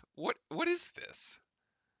 ref. What is this?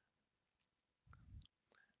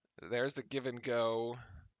 There's the give and go.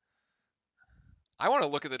 I want to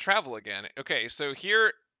look at the travel again. Okay, so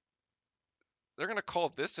here they're going to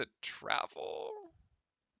call this a travel.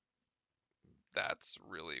 That's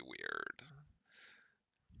really weird.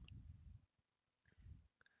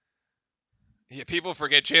 Yeah, people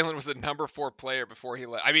forget Jalen was a number 4 player before he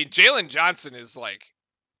left. I mean, Jalen Johnson is like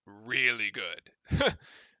really good.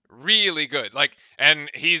 Really good. Like, and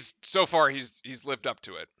he's so far he's lived up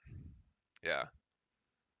to it. Yeah.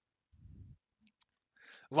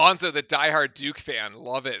 Lonzo, the diehard Duke fan,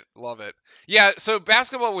 love it. Yeah, so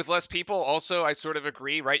basketball with less people, also, I sort of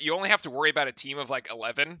agree, right? You only have to worry about a team of like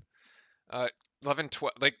 11. 11,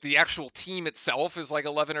 12, like the actual team itself is like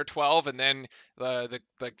 11 or 12, and then the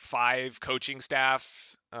like 5 coaching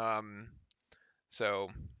staff. So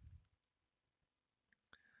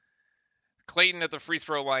Clayton at the free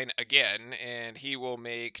throw line again, and he will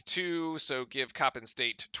make 2, so give Coppin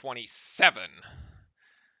State 27.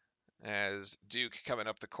 As Duke coming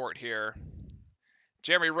up the court here.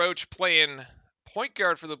 Jeremy Roach playing point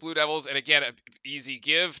guard for the Blue Devils, and again, an easy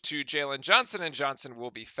give to Jalen Johnson, and Johnson will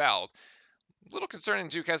be fouled. A little concerning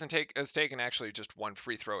Duke has taken actually just 1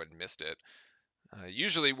 free throw and missed it.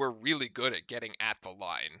 Usually we're really good at getting at the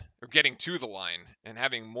line, or getting to the line, and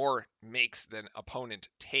having more makes than opponent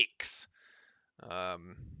takes.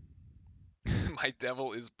 My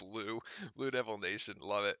devil is blue. Blue Devil Nation.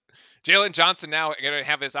 Love it. Jalen Johnson now going to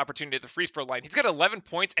have his opportunity at the free throw line. He's got 11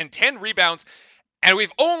 points and 10 rebounds, and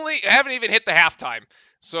haven't even hit the halftime.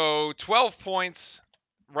 So 12 points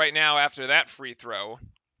right now after that free throw.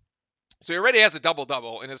 So he already has a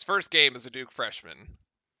double-double in his first game as a Duke freshman.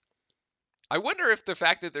 I wonder if the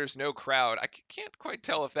fact that there's no crowd, I can't quite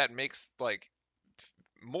tell if that makes like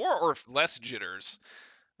more or less jitters,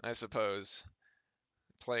 I suppose,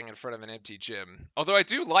 playing in front of an empty gym. Although I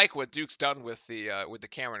do like what Duke's done with the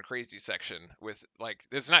Cameron Crazy section, with like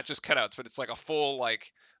it's not just cutouts, but it's like a full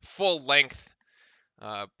length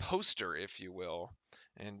poster, if you will.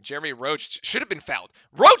 And Jeremy Roach should have been fouled.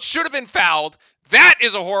 That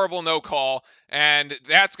is a horrible no call, and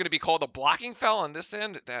that's going to be called a blocking foul on this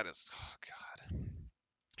end. That is, oh god.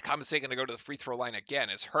 Coppin State going to go to the free throw line again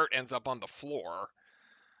as Hurt ends up on the floor.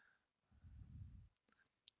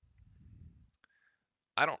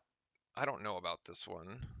 I don't know about this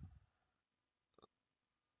one.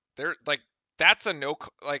 They're like, that's a no,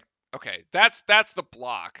 like, okay, that's the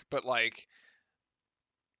block, but like,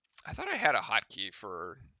 I thought I had a hotkey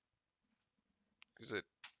for, is it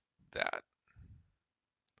that?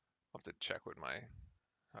 I'll have to check what my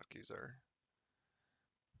hotkeys are.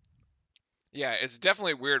 Yeah, it's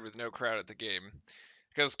definitely weird with no crowd at the game.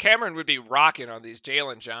 Because Cameron would be rocking on these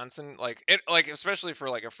Jalen Johnson, like especially for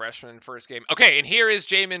like a freshman first game. Okay, and here is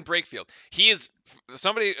Jamin Brakefield. He is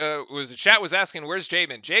somebody chat was asking where's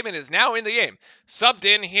Jamin. Jamin is now in the game, subbed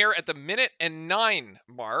in here at the 1:09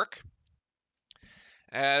 mark,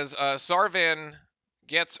 as Sarvan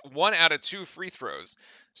gets 1 out of 2 free throws.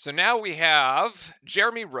 So now we have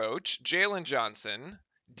Jeremy Roach, Jalen Johnson,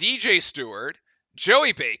 DJ Stewart,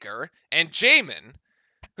 Joey Baker, and Jamin.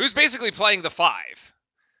 who's basically playing the 5.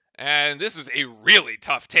 And this is a really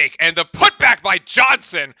tough take. And the putback by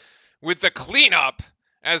Johnson with the cleanup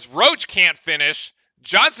as Roach can't finish.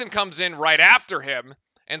 Johnson comes in right after him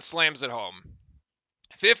and slams it home.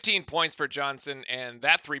 15 points for Johnson, and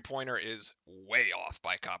that three-pointer is way off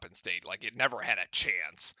by Coppin State. Like, it never had a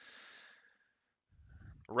chance.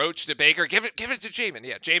 Roach to Baker. Give it to Jamin.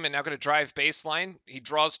 Yeah, Jamin now going to drive baseline. He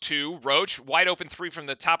draws 2. Roach, wide open 3 from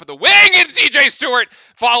the top of the wing, and DJ Stewart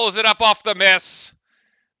follows it up off the miss.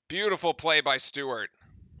 Beautiful play by Stewart.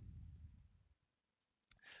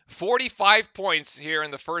 45 points here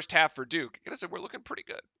in the first half for Duke. Like I said, we're looking pretty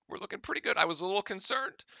good. We're looking pretty good. I was a little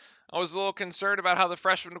concerned. About how the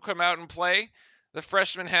freshmen would come out and play. The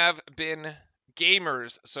freshmen have been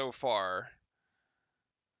gamers so far.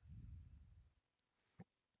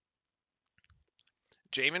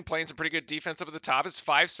 Jamin playing some pretty good defense up at the top. It's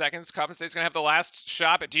 5 seconds. Coppin State's going to have the last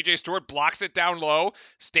shot, but DJ Stewart blocks it down low.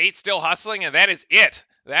 State still hustling, and that is it.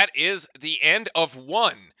 That is the end of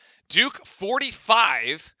 1. Duke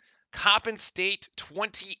 45, Coppin State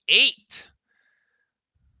 28.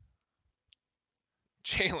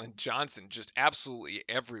 Jalen Johnson just absolutely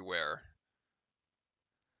everywhere.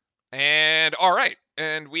 And all right,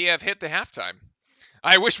 and we have hit the halftime.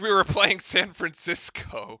 I wish we were playing San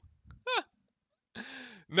Francisco.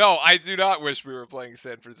 No, I do not wish we were playing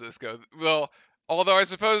San Francisco. Well, although I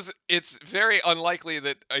suppose it's very unlikely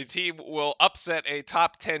that a team will upset a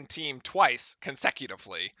top 10 team twice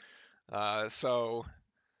consecutively. So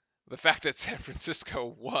the fact that San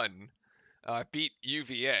Francisco won, beat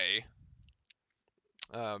UVA.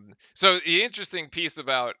 So the interesting piece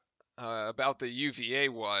about the UVA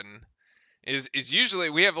one is usually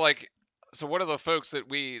we have like, so one of the folks that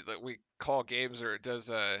we call games or does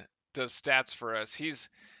stats for us. He's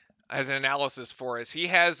has an analysis for us. He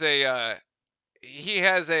has a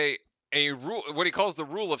rule, what he calls the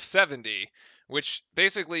rule of 70, which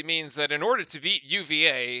basically means that in order to beat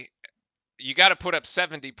UVA, you got to put up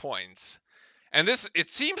 70 points. And this, it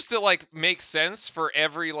seems to like make sense for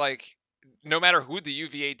every, like, no matter who the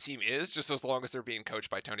UVA team is, just as long as they're being coached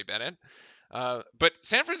by Tony Bennett. But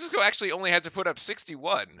San Francisco actually only had to put up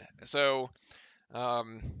 61. So,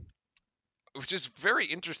 which is very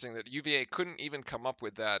interesting that UVA couldn't even come up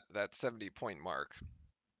with that 70-point mark.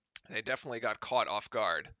 They definitely got caught off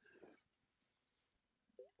guard.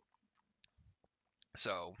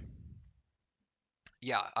 So,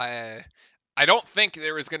 yeah, I don't think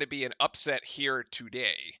there is going to be an upset here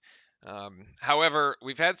today. However,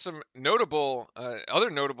 we've had some notable, other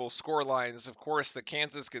notable score lines. Of course, the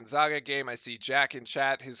Kansas-Gonzaga game. I see Jack in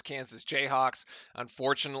chat, his Kansas Jayhawks,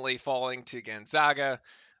 unfortunately falling to Gonzaga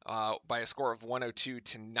by a score of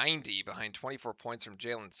 102-90 behind 24 points from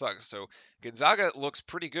Jalen Suggs. So Gonzaga looks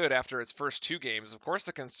pretty good after its first 2 games. Of course,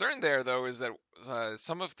 the concern there, though, is that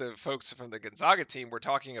some of the folks from the Gonzaga team were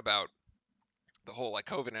talking about the whole like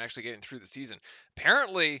COVID and actually getting through the season.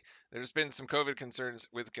 Apparently, there's been some COVID concerns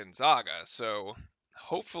with Gonzaga, so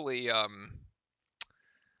hopefully the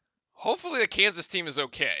Kansas team is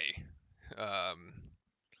okay.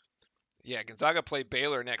 Yeah, Gonzaga play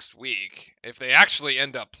Baylor next week if they actually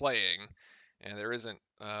end up playing, and there isn't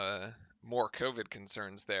more COVID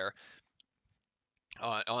concerns there.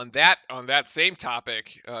 On that same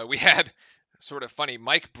topic, we had sort of funny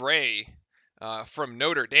Mike Bray from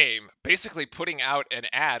Notre Dame basically putting out an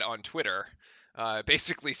ad on Twitter,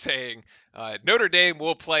 basically saying, Notre Dame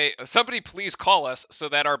will play, somebody please call us so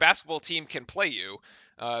that our basketball team can play you,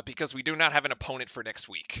 because we do not have an opponent for next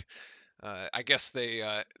week. I guess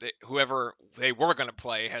whoever they were going to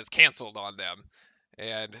play has canceled on them,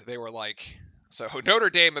 and they were like, so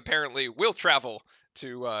Notre Dame apparently will travel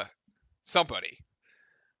to somebody.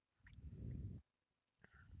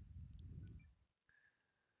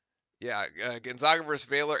 Yeah, Gonzaga versus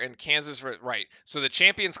Baylor and Kansas, right. So the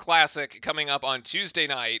Champions Classic coming up on Tuesday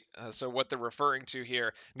night. So what they're referring to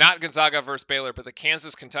here, not Gonzaga versus Baylor, but the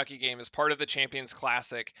Kansas-Kentucky game is part of the Champions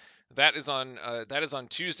Classic. That is on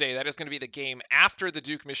Tuesday. That is going to be the game after the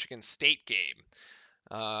Duke-Michigan State game.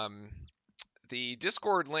 The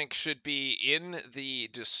Discord link should be in the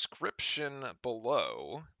description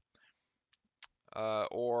below,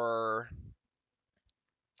 or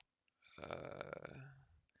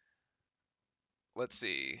let's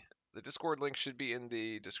see. The Discord link should be in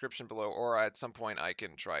the description below, or at some point I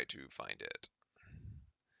can try to find it.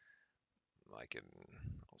 I can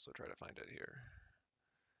also try to find it here.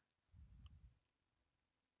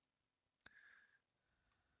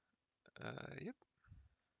 Yep.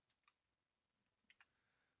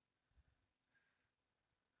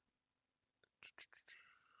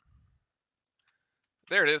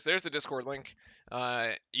 there it is. There's the Discord link.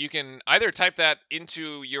 You can either type that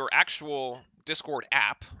into your actual Discord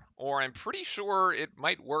app, or I'm pretty sure it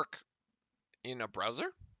might work in a browser.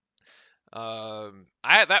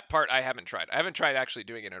 That part I haven't tried. I haven't tried actually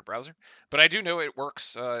doing it in a browser, but I do know it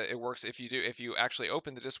works. It works if you actually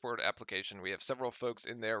open the Discord application. We have several folks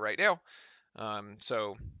in there right now,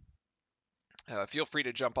 so feel free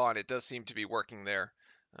to jump on. It does seem to be working there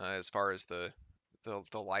as far as the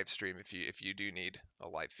live stream if you do need a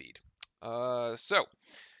live feed.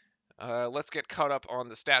 Let's get caught up on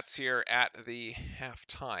the stats here at the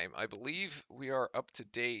halftime. I believe we are up to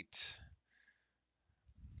date.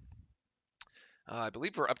 I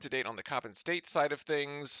believe we're up to date on the Coppin State side of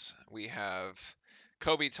things. We have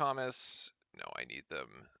Kobe Thomas. No, I need them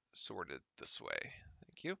sorted this way.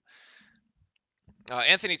 Thank you.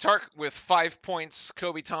 Anthony Tark with 5 points.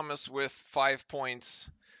 Kobe Thomas with 5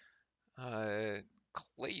 points.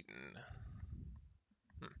 Clayton.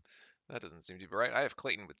 That doesn't seem to be right. I have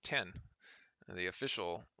Clayton with 10. The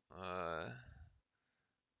official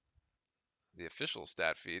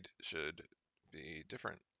stat feed should be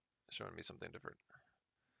different, showing me something different.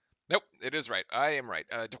 Nope, it is right. I am right.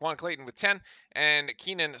 DeQuan Clayton with 10 and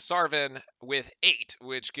Keenan Sarvin with 8,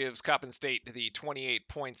 which gives Coppin State the 28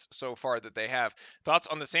 points so far that they have. Thoughts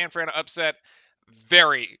on the San Fran upset?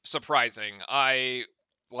 Very surprising.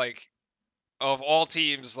 Of all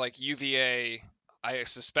teams like UVA, I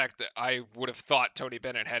suspect that I would have thought Tony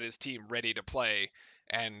Bennett had his team ready to play,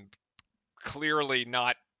 and clearly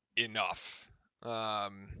not enough.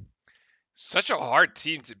 Such a hard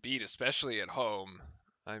team to beat, especially at home.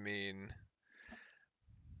 I mean,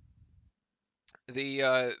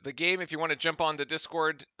 the game. If you want to jump on the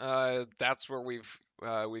Discord, that's where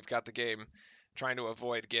we've got the game. Trying to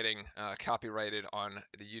avoid getting copyrighted on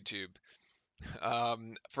the YouTube.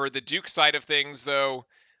 For the Duke side of things, though,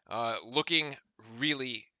 looking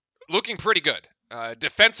pretty good.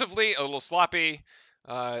 Defensively, a little sloppy.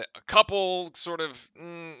 A couple sort of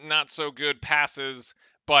not so good passes,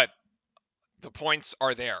 but the points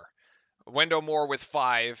are there. Wendell Moore with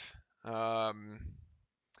 5.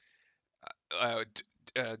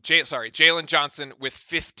 Jalen Johnson with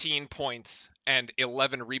 15 points and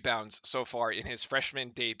 11 rebounds so far in his freshman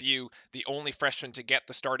debut. The only freshman to get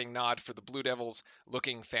the starting nod for the Blue Devils,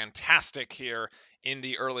 looking fantastic here in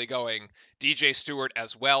the early going. DJ Stewart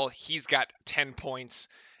as well. He's got 10 points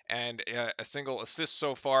and a single assist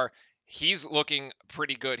so far. He's looking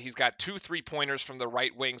pretty good. He's got 2 3-pointers from the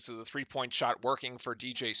right wing, so the 3-point shot working for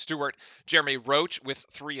DJ Stewart. Jeremy Roach with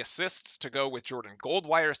 3 assists to go with Jordan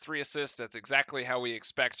Goldwire's 3 assists. That's exactly how we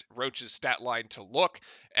expect Roach's stat line to look,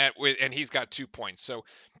 and he's got 2 points. So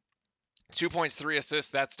 2 points, 3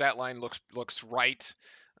 assists. That stat line looks right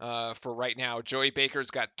for right now. Joey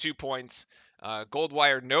Baker's got 2 points.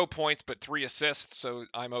 Goldwire, no points, but 3 assists, so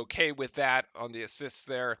I'm okay with that on the assists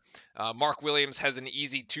there. Mark Williams has an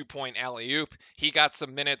easy 2-point alley-oop. He got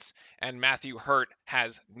some minutes, and Matthew Hurt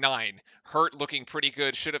has 9. Hurt looking pretty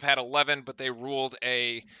good. Should have had 11, but they ruled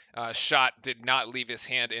a shot did not leave his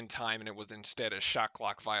hand in time, and it was instead a shot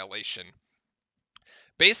clock violation.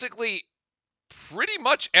 Basically, pretty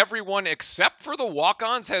much everyone except for the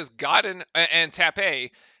walk-ons has gotten, and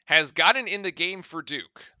Tape, has gotten in the game for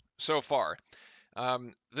Duke so far.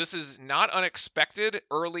 This is not unexpected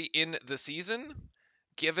early in the season,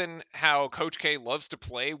 given how Coach K loves to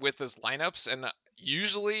play with his lineups. And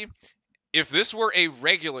usually, if this were a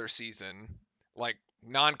regular season, like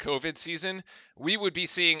non-COVID season, we would be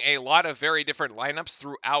seeing a lot of very different lineups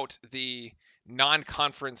throughout the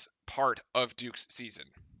non-conference part of Duke's season.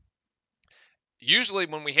 Usually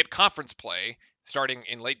when we hit conference play, starting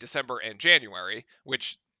in late December and January,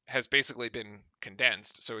 which has basically been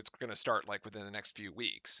condensed, so it's going to start like within the next few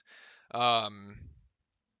weeks. And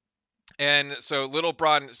so Little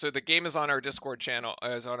Braun, so the game is on our Discord channel,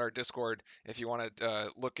 if you want to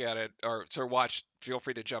look at it or to watch, feel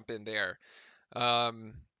free to jump in there.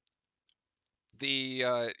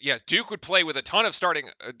 Duke would play with a ton of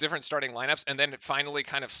different starting lineups, and then finally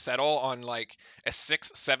kind of settle on like a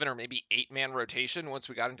 6, 7, or maybe 8-man rotation once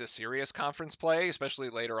we got into serious conference play, especially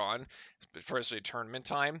later on, especially tournament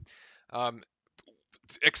time.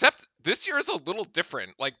 Except this year is a little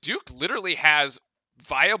different. Like Duke literally has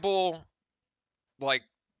viable like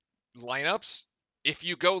lineups if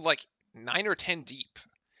you go like 9 or 10 deep.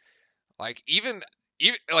 Like even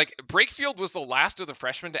like Brakefield was the last of the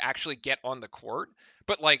freshmen to actually get on the court,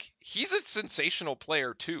 but like he's a sensational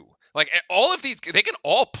player too. Like all of these, they can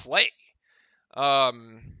all play.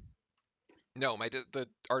 No,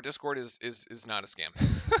 our Discord is not a scam.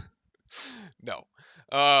 No.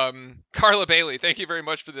 Carla Bailey, thank you very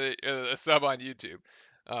much for the sub on YouTube.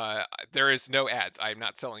 Uh, there is no ads. I am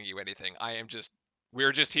not selling you anything.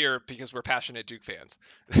 We're just here because we're passionate Duke fans.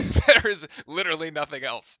 There is literally nothing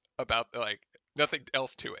else about nothing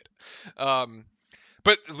else to it. Um,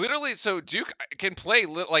 but literally, so Duke can play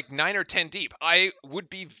like 9 or 10 deep. I would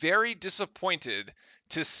be very disappointed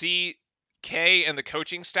to see K and the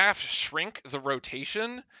coaching staff shrink the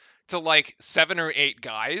rotation to like 7 or 8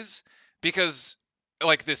 guys because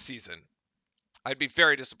like this season. I'd be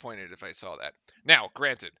very disappointed if I saw that. Now,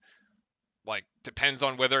 granted, like depends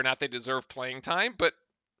on whether or not they deserve playing time, but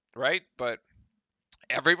right, but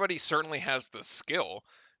everybody certainly has the skill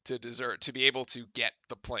to be able to get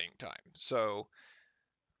the playing time. So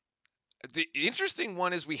the interesting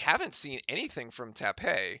one is we haven't seen anything from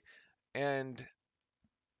Tape, and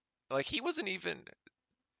like he wasn't even.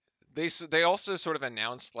 They also sort of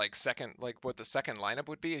announced like second like what the second lineup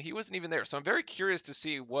would be, and he wasn't even there. So I'm very curious to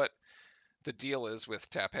see what the deal is with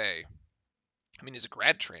Tape. I mean, he's a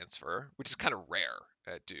grad transfer, which is kind of rare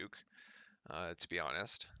at Duke, to be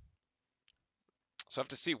honest. So I have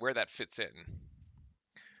to see where that fits in.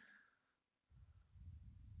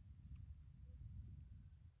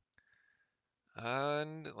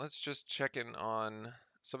 And let's just check in on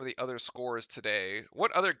some of the other scores today.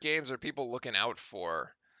 What other games are people looking out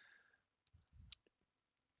for?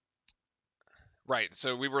 Right.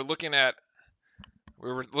 So we were looking ahead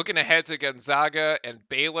to Gonzaga and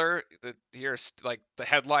Baylor. Here's like the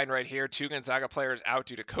headline right here: 2 Gonzaga players out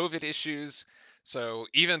due to COVID issues. So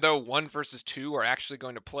even though 1 versus 2 are actually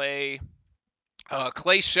going to play,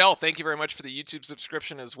 Clay Shell, thank you very much for the YouTube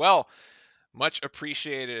subscription as well. Much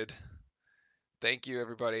appreciated. Thank you,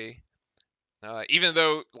 everybody. Even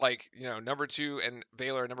though, like, number 2 and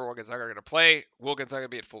Baylor, number 1 Gonzaga are going to play, will Gonzaga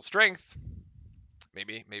be at full strength?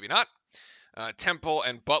 Maybe, maybe not. Temple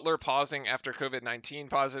and Butler pausing after COVID-19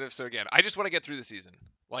 positive. So, again, I just want to get through the season.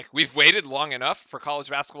 Like, we've waited long enough for college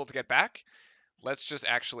basketball to get back. Let's just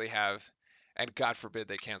actually have, and God forbid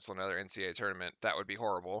they cancel another NCAA tournament. That would be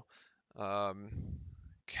horrible.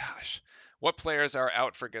 Gosh. What players are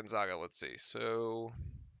out for Gonzaga? Let's see. So,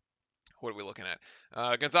 what are we looking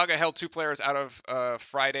at? Gonzaga held 2 players out of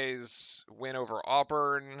Friday's win over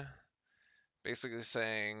Auburn. Basically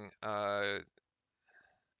saying,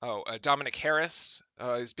 Dominic Harris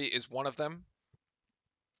is one of them.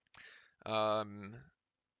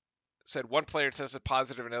 Said 1 player tested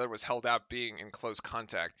positive, another was held out being in close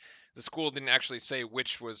contact. The school didn't actually say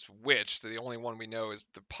which was which, so the only one we know is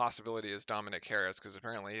the possibility is Dominic Harris because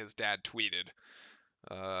apparently his dad tweeted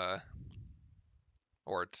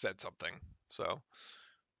or said something. So,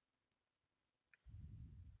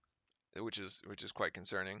 which is quite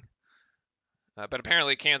concerning. But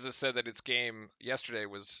apparently Kansas said that its game yesterday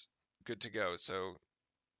was good to go, so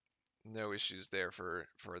no issues there for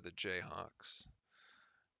the Jayhawks.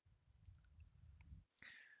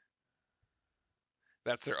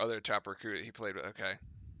 That's their other top recruit he played with. Okay.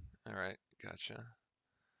 All right. Gotcha.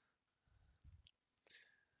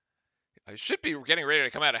 I should be getting ready to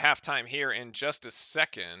come out of halftime here in just a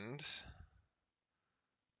second.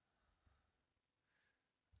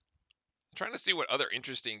 I'm trying to see what other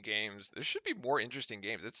interesting games. There should be more interesting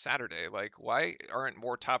games. It's Saturday. Like, why aren't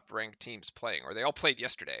more top ranked teams playing? Or they all played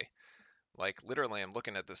yesterday. Like, literally, I'm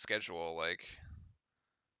looking at the schedule. Like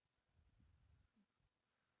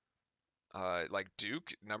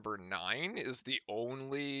Duke, number 9, is the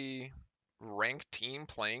only ranked team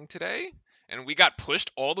playing today, and we got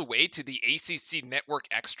pushed all the way to the ACC Network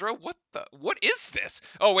Extra. What is this?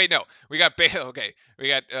 Oh wait, no, we got Baylor. Okay, we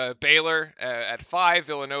got Baylor at 5,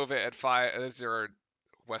 Villanova at 5. These are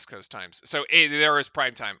West Coast times. So there is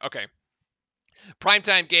prime time. Okay.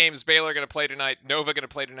 Primetime games, Baylor going to play tonight, Nova going to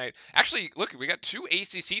play tonight. Actually, look, we got 2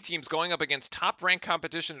 ACC teams going up against top-ranked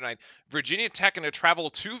competition tonight. Virginia Tech going to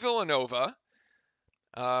travel to Villanova.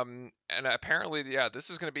 And apparently, yeah, this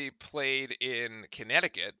is going to be played in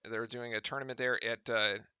Connecticut. They're doing a tournament there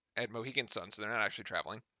at Mohegan Sun, so they're not actually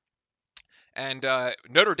traveling. And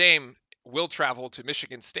Notre Dame will travel to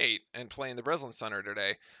Michigan State and play in the Breslin Center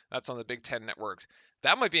today. That's on the Big Ten Network.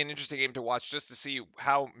 That might be an interesting game to watch just to see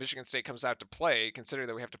how Michigan State comes out to play, considering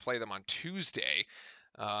that we have to play them on Tuesday.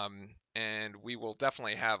 And I will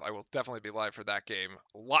definitely be live for that game.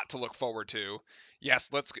 A lot to look forward to.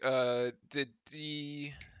 Yes, let's, the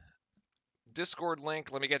Discord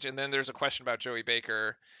link, let me get you, and then there's a question about Joey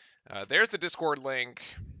Baker. There's the Discord link.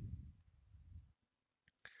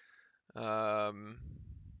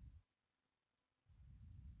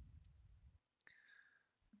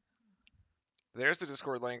 There's the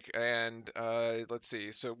Discord link, and let's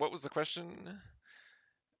see. So, what was the question?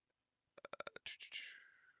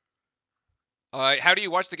 How do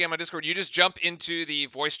you watch the game on Discord? You just jump into the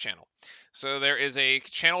voice channel. So there is a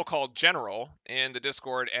channel called General in the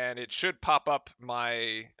Discord, and it should pop up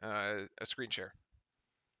my a screen share.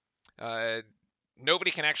 Uh,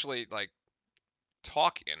 Nobody can actually like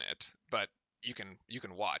talk in it, but you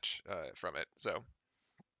can watch from it. So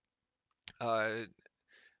uh,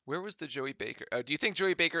 where was the Joey Baker? Do you think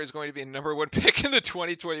Joey Baker is going to be a number one pick in the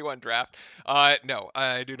 2021 draft? No,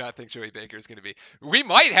 I do not think Joey Baker is going to be. We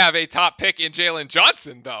might have a top pick in Jalen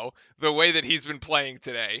Johnson, though, the way that he's been playing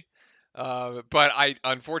today. But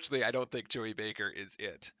unfortunately, I don't think Joey Baker is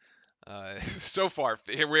it. So far,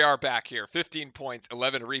 here we are back here, 15 points,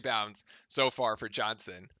 11 rebounds so far for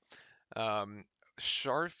Johnson. Um,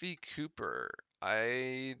 Sharfie Cooper,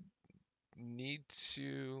 I need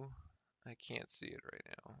to. I can't see it right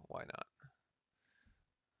now. Why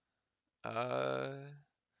not? Uh,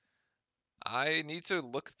 I need to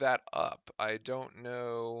look that up. I don't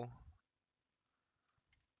know.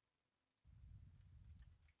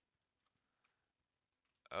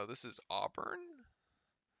 Oh, this is Auburn?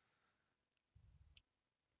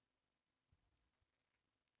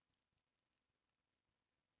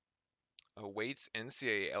 Awaits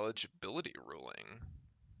NCAA eligibility ruling.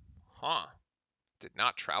 Huh. Did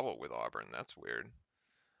not travel with Auburn. That's weird.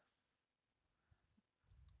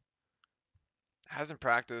 Hasn't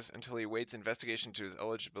practiced until he waits investigation to his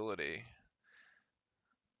eligibility.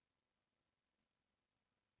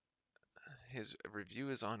 His review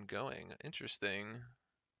is ongoing. Interesting.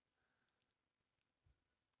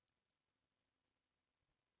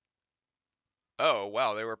 Oh,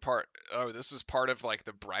 wow, they were part. Oh, this was part of like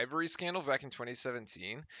the bribery scandal back in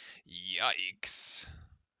 2017. Yikes.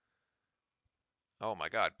 Oh my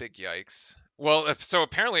God, big yikes. Well, so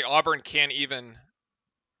apparently Auburn can't even.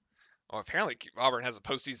 Well, apparently Auburn has a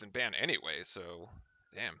postseason ban anyway, so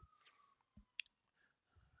damn.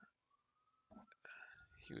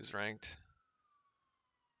 He was ranked.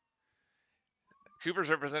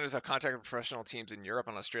 Cooper's representatives have contacted professional teams in Europe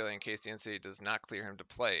and Australia in case the NCAA does not clear him to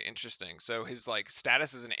play. Interesting. So his like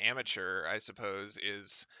status as an amateur, I suppose,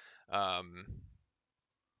 is um,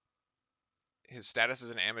 his status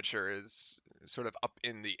as an amateur is sort of up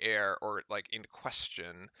in the air or like in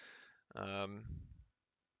question. Um,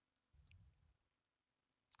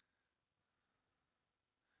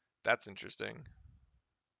 that's interesting.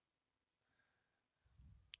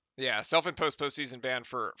 Yeah, self-imposed postseason ban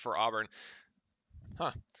for Auburn.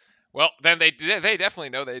 Huh. Well, then they definitely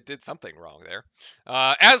know they did something wrong there.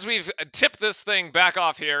 As we've tipped this thing back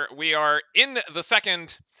off here, we are in the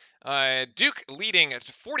second. Duke leading at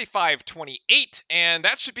 45-28, and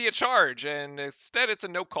that should be a charge, and instead it's a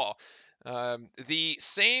no call. The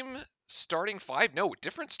same starting five, no,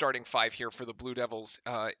 different starting five here for the Blue Devils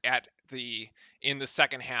at the in the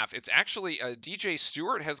second half. It's actually DJ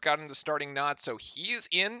Stewart has gotten the starting nod, so he is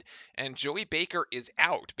in, and Joey Baker is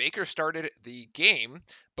out. Baker started the game,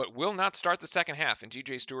 but will not start the second half, and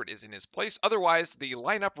DJ Stewart is in his place. Otherwise, the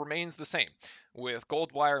lineup remains the same with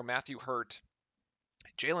Goldwire, Matthew Hurt,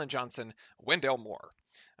 Jalen Johnson, Wendell Moore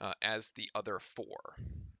as the other four.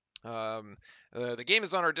 The game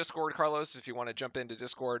is on our Discord, Carlos. If you want to jump into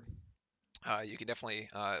Discord, you can definitely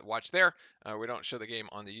watch there. We don't show the game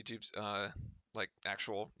on the YouTube's like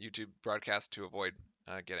actual YouTube broadcast to avoid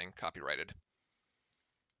getting copyrighted.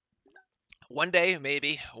 One day,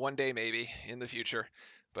 maybe in the future,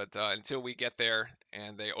 but until we get there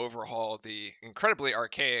and they overhaul the incredibly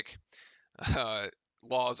archaic uh,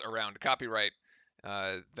 laws around copyright,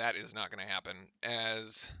 that is not going to happen.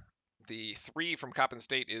 As the three from Coppin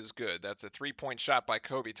State is good. That's a 3-point shot by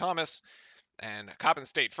Kobe Thomas. And Coppin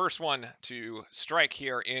State, first one to strike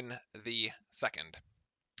here in the second.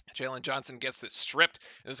 Jalen Johnson gets this stripped.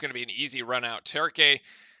 This is going to be an easy run out. Terke,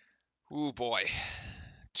 ooh boy.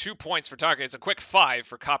 2 points for Target. It's a quick 5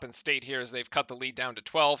 for Coppin State here as they've cut the lead down to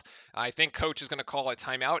 12. I think Coach is going to call a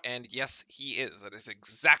timeout, and yes, he is. That is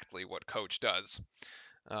exactly what Coach does.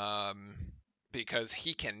 Because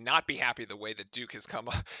he cannot be happy the way that Duke has come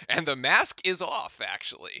up. And the mask is off,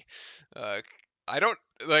 actually. I don't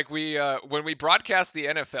like when we broadcast the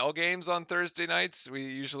NFL games on Thursday nights, we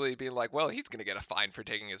usually be like, well, he's going to get a fine for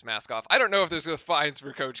taking his mask off. I don't know if there's fines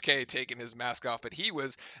for Coach K taking his mask off, but he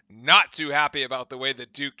was not too happy about the way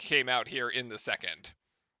that Duke came out here in the second.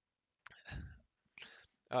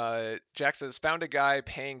 Jack says, found a guy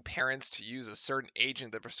paying parents to use a certain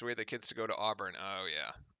agent that persuade the kids to go to Auburn. Oh,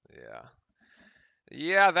 yeah.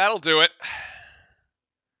 Yeah, that'll do it.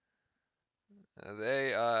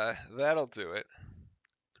 That'll do it.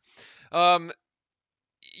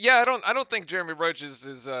 Yeah, I don't think Jeremy Roach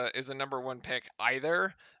is a number one pick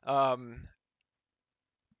either.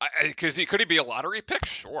 Could he be a lottery pick?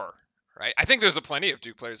 Sure. right? I think there's a plenty of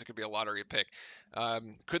Duke players that could be a lottery pick.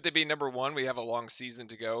 Could they be number one? We have a long season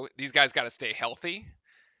to go. These guys got to stay healthy,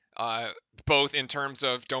 uh, both in terms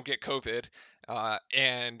of don't get COVID,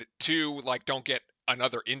 and two, like don't get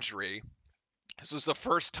another injury. This was the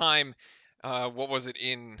first time, what was it,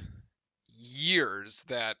 in years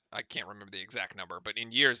that I can't remember the exact number, but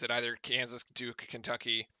in years that either Kansas, Duke,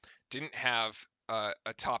 Kentucky didn't have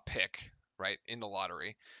a top pick, right, in the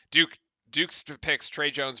lottery. Duke's picks,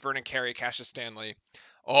 Trey Jones, Vernon Carey, Cassius Stanley,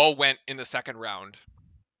 all went in the second round,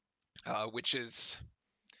 which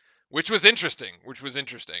was interesting.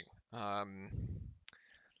 Um,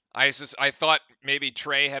 I thought maybe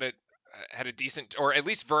Trey had a decent, or at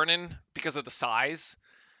least Vernon, because of the size,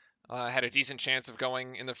 had a decent chance of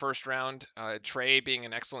going in the first round. Trey being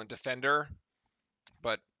an excellent defender,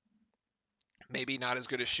 but maybe not as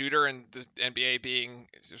good a shooter, and the NBA being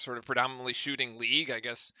sort of predominantly shooting league, I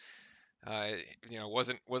guess, uh,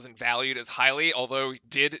 wasn't valued as highly. Although he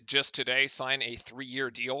did just today sign a 3-year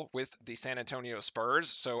deal with the San Antonio Spurs,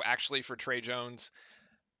 so actually for Trey Jones,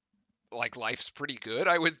 like life's pretty good.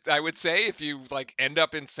 I would say if you like end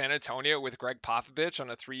up in San Antonio with Greg Popovich on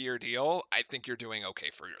a 3-year deal, I think you're doing okay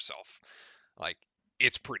for yourself. Like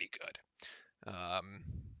it's pretty good.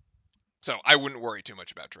 So I wouldn't worry too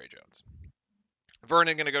much about Trey Jones.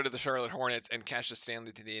 Vernon going to go to the Charlotte Hornets and Cassius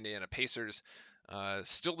Stanley to the Indiana Pacers.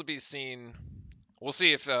 Still to be seen. We'll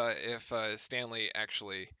see if Stanley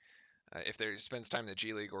actually if there spends time in the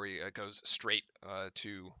G League or he goes straight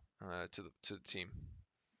to the team.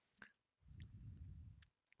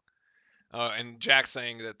 And Jack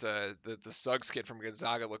saying that the Suggs kid from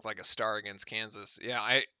Gonzaga looked like a star against Kansas.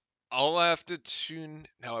 Yeah, I'll have to tune.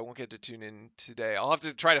 No, I won't get to tune in today. I'll have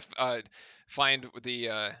to try to find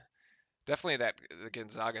the definitely the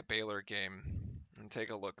Gonzaga Baylor game and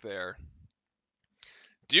take a look there.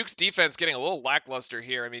 Duke's defense getting a little lackluster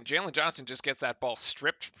here. I mean, Jalen Johnson just gets that ball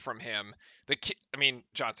stripped from him.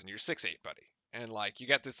 Johnson, you're 6'8", buddy, and like you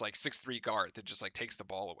got this like 6'3" guard that just like takes the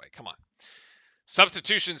ball away. Come on.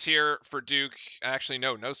 Substitutions here for Duke. Actually,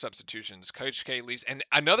 no substitutions. Coach K leaves. And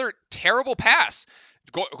another terrible pass.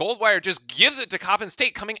 Goldwire just gives it to Coppin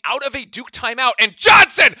State coming out of a Duke timeout. And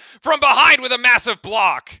Johnson from behind with a massive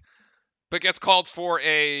block. But gets called for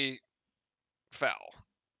a foul.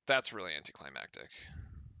 That's really anticlimactic.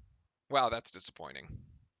 Wow, that's disappointing.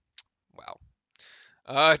 Wow.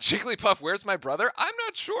 Jigglypuff, where's my brother? I'm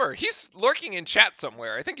not sure. He's lurking in chat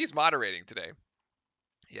somewhere. I think he's moderating today.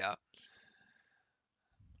 Yeah.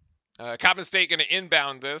 Coppin State going to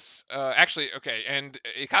inbound this. And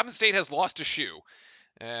Coppin State has lost a shoe,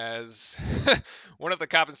 as one of the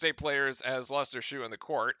Coppin State players has lost their shoe on the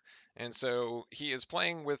court, and so he is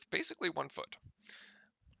playing with basically 1 foot.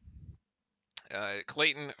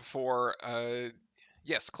 Clayton for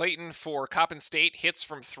Coppin State hits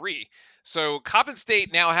from 3. So Coppin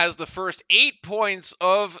State now has the first 8 points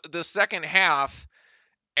of the second half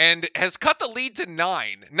and has cut the lead to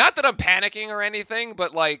 9. Not that I'm panicking or anything,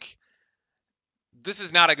 but like, this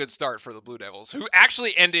is not a good start for the Blue Devils, who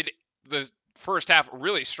actually ended the first half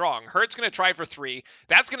really strong. Hurt's going to try for 3.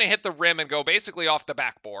 That's going to hit the rim and go basically off the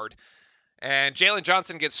backboard. And Jalen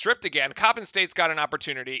Johnson gets stripped again. Coppin State's got an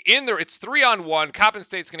opportunity. It's 3-on-1. Coppin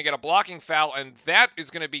State's going to get a blocking foul, and that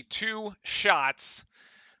is going to be 2 shots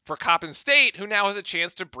for Coppin State, who now has a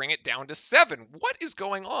chance to bring it down to 7. What is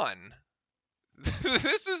going on?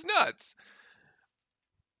 This is nuts.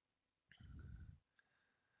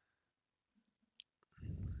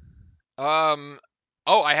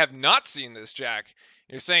 I have not seen this, Jack.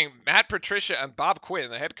 You're saying Matt Patricia and Bob Quinn,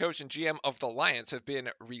 the head coach and GM of the Lions, have been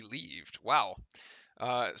relieved. Wow.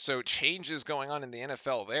 So changes going on in the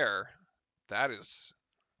NFL there. That is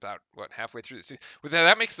about, halfway through the season.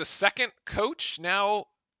 That makes the second coach now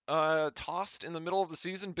tossed in the middle of the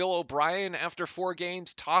season. Bill O'Brien, after 4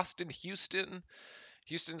 games, tossed in Houston.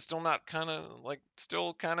 Houston's still not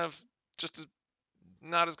just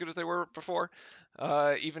not as good as they were before,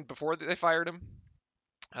 even before they fired him.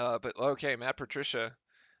 But okay, Matt Patricia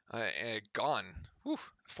gone. Whew.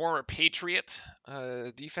 Former Patriot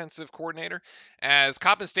defensive coordinator. As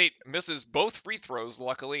Coppin State misses both free throws,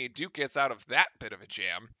 luckily, Duke gets out of that bit of a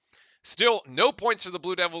jam. Still, no points for the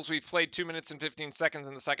Blue Devils. We've played 2 minutes and 15 seconds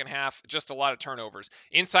in the second half. Just a lot of turnovers.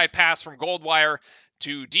 Inside pass from Goldwire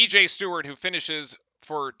to DJ Stewart, who finishes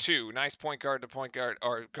for 2. Nice point guard to point guard,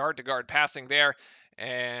 or guard to guard passing there.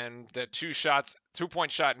 And the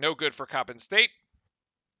 2-point shot, no good for Coppin State.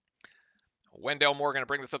 Wendell Moore going to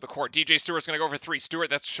bring this up the court. DJ Stewart's going to go for 3. Stewart,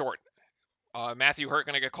 that's short. Matthew Hurt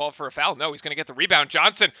going to get called for a foul. No, he's going to get the rebound.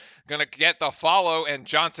 Johnson going to get the follow, and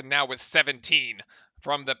Johnson now with 17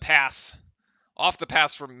 from the pass off the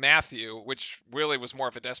pass from Matthew, which really was more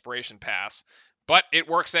of a desperation pass. But it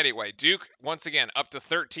works anyway. Duke, once again, up to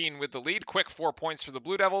 13 with the lead. Quick 4 points for the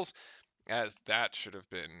Blue Devils, as that should have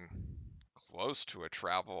been close to a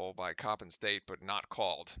travel by Coppin State, but not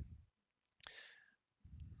called.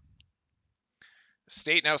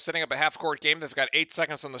 State now setting up a half-court game. They've got 8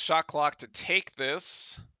 seconds on the shot clock to take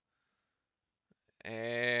this.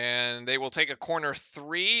 And they will take a corner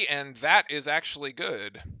 3, and that is actually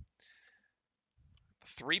good.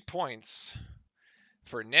 3 points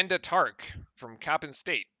for Nenda Tark from Coppin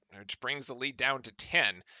State, which brings the lead down to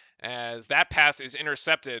 10. As that pass is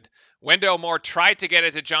intercepted, Wendell Moore tried to get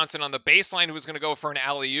it to Johnson on the baseline, who was going to go for an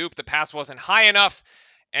alley-oop. The pass wasn't high enough,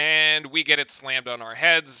 and we get it slammed on our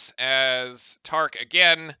heads as Tark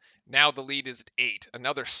again. Now the lead is 8.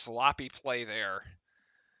 Another sloppy play there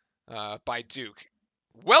by Duke.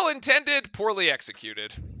 Well intended, poorly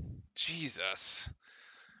executed. Jesus.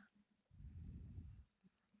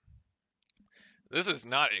 This is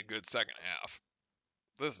not a good second half.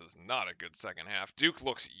 This is not a good second half. Duke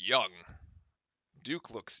looks young.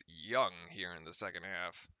 Duke looks young here in the second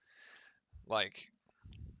half. Like,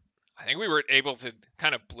 I think we were able to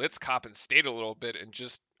kind of blitz Coppin State a little bit and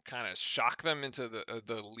just kind of shock them into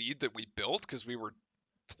the lead that we built because we were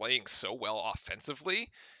playing so well offensively.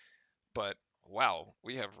 But wow,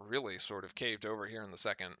 we have really sort of caved over here in the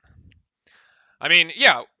second. I mean,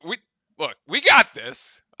 yeah, we got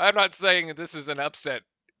this. I'm not saying this is an upset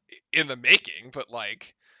in the making, but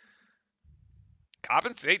like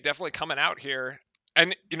Coppin State definitely coming out here.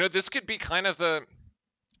 And this could be kind of the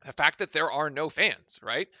fact that there are no fans,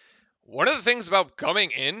 right? One of the things about coming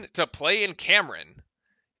in to play in Cameron,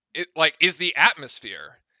 is the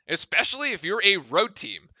atmosphere, especially if you're a road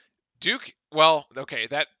team. Duke, well, okay,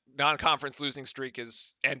 that non-conference losing streak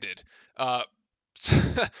is ended.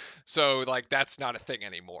 So like that's not a thing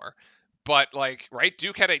anymore. But like, right,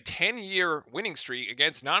 Duke had a 10-year winning streak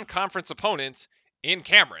against non-conference opponents in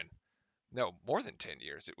Cameron. No, more than 10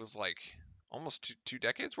 years. It was like almost two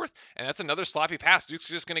decades worth. And that's another sloppy pass. Duke's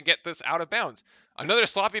just going to get this out of bounds. Another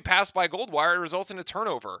sloppy pass by Goldwire results in a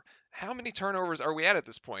turnover. How many turnovers are we at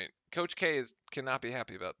this point? Coach K cannot be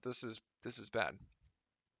happy about this. This is bad.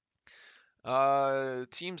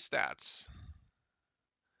 Team stats.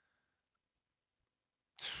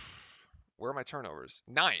 Where are my turnovers?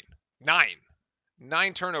 9.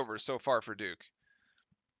 9 turnovers so far for Duke.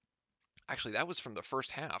 Actually, that was from the first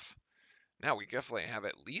half. Now we definitely have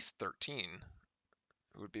at least 13,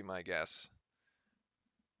 would be my guess.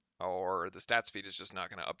 Or the stats feed is just not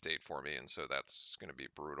going to update for me, and so that's going to be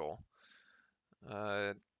brutal.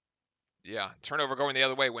 Yeah, turnover going the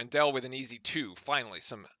other way. Wendell with an easy 2. Finally,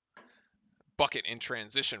 some bucket in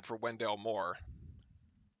transition for Wendell Moore.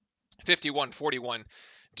 51-41.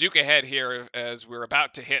 Duke ahead here as we're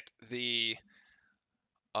about to hit the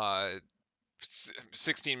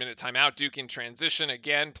 16-minute timeout. Duke in transition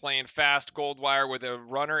again, playing fast. Goldwire with a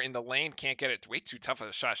runner in the lane. Can't get it. Way too tough of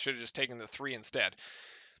a shot. Should have just taken the 3 instead.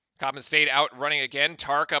 Coppin State out running again.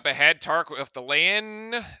 Tark up ahead. Tark with the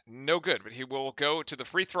lay-in. No good, but he will go to the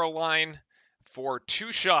free throw line for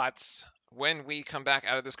 2 shots when we come back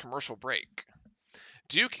out of this commercial break.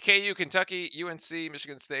 Duke, KU, Kentucky, UNC,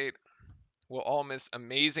 Michigan State will all miss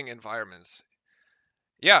amazing environments.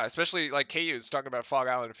 Yeah, especially like KU is talking about Fog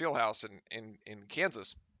Island Fieldhouse in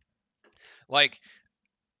Kansas. Like,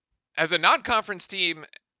 as a non-conference team,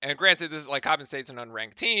 and granted, this is like Coppin State's an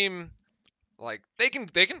unranked team, like they can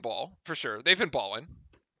ball for sure. They've been balling.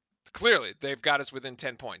 Clearly, they've got us within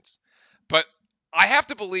 10 points. But I have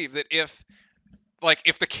to believe that if the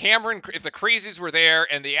crazies were there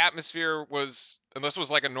and the atmosphere was, and this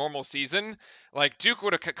was like a normal season, like Duke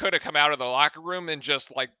could have come out of the locker room and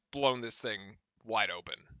just like blown this thing wide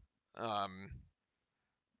open.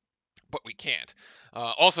 But we can't.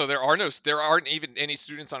 Also, there aren't even any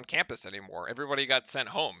students on campus anymore. Everybody got sent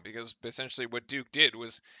home because essentially what Duke did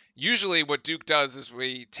was, usually what Duke does is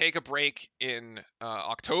we take a break in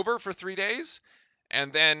October for 3 days,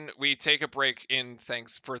 and then we take a break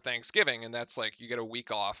for Thanksgiving, and that's like you get a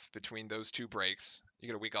week off between those 2 breaks. You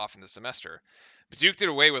get a week off in the semester. But Duke did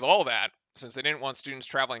away with all that since they didn't want students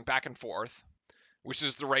traveling back and forth, which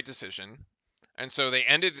is the right decision. And so they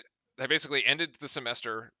basically ended the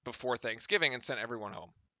semester before Thanksgiving and sent everyone home.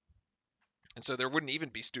 And so there wouldn't even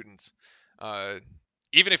be students.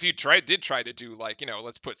 Even if you did try to do like,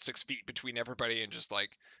 let's put 6 feet between everybody and just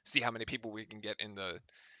like see how many people we can get in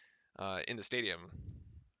the stadium.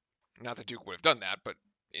 Not that Duke would have done that, but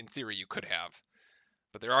in theory you could have.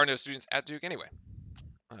 But there are no students at Duke anyway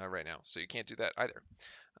right now, so you can't do that either.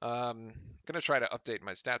 I'm going to try to update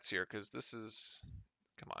my stats here because this is,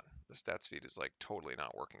 come on, the stats feed is like totally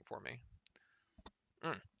not working for me.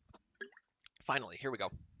 Mm, finally, here we go.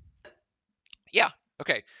 Yeah.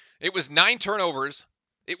 Okay. It was 9 turnovers.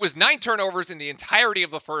 It was 9 turnovers in the entirety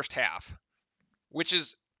of the first half, which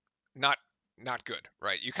is not not good,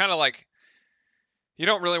 right? You kind of like you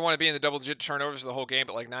don't really want to be in the double-digit turnovers the whole game,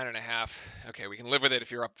 but like 9.5. Okay, we can live with it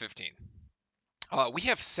if you're up 15. We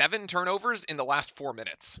have 7 turnovers in the last 4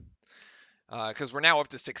 minutes because we're now up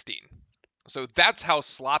to 16. So that's how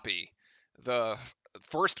sloppy the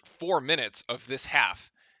first 4 minutes of this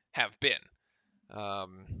half have been.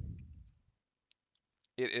 Um,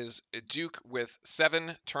 it is Duke with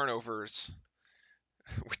 7 turnovers,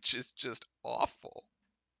 which is just awful.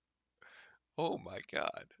 Oh my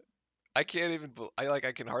god, I can't even. I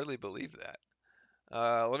can hardly believe that.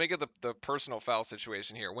 Let me get the personal foul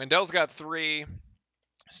situation here. Wendell's got 3.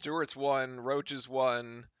 Stewart's 1. Roach's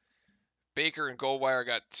 1. Baker and Goldwire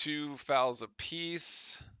got 2 fouls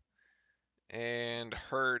apiece. And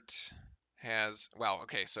Hurt has, wow,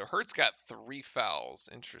 okay, so Hurt's got 3 fouls.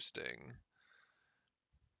 Interesting.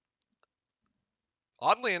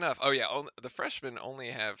 Oddly enough, oh yeah, the freshmen only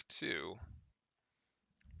have 2.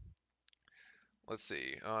 Let's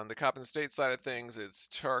see. On the Coppin State side of things, it's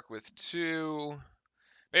Tark with 2.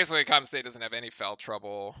 Basically, Coppin State doesn't have any foul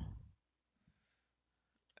trouble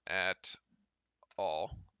at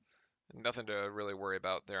all. Nothing to really worry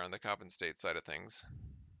about there on the Coppin State side of things.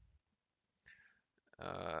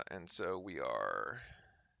 And so we are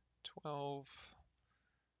 12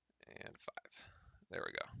 and 5. There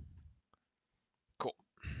we go. Cool.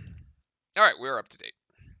 All right, we're up to date.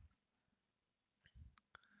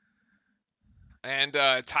 And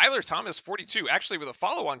Tyler Thomas 42, actually with a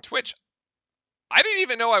follow on Twitch. I didn't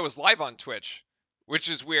even know I was live on Twitch, which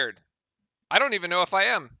is weird. I don't even know if I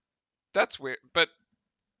am. That's weird, but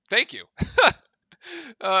thank you.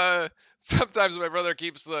 Sometimes my brother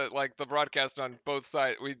keeps the broadcast on both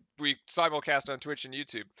sides. We simulcast on Twitch and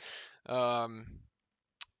YouTube.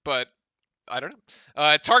 But I don't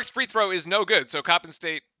know. Tark's free throw is no good, so Coppin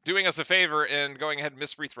State doing us a favor and going ahead and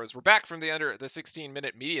miss free throws. We're back from the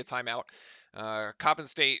 16-minute media timeout. Coppin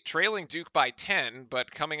State trailing Duke by 10,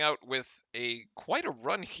 but coming out with quite a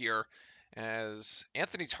run here as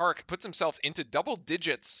Anthony Tark puts himself into double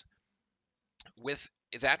digits with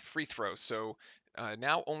that free throw. So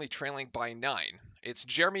now only trailing by 9. It's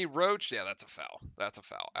Jeremy Roach. Yeah, that's a foul. That's a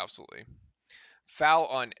foul. Absolutely. Foul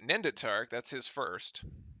on Nenda Tark. That's his first.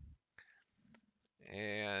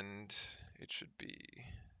 And it should be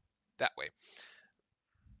that way.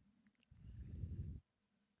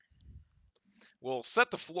 We'll set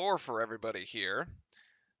the floor for everybody here.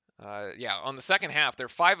 Yeah, on the second half, they're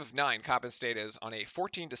 5 of 9. Coppin State is on a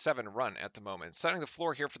 14-7 run at the moment. Setting the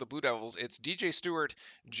floor here for the Blue Devils, it's DJ Stewart,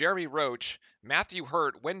 Jeremy Roach, Matthew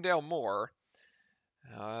Hurt, Wendell Moore,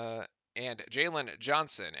 and Jalen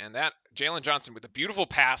Johnson. And that Jalen Johnson with a beautiful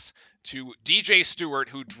pass to DJ Stewart,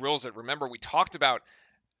 who drills it. Remember, we talked about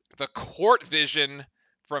the court vision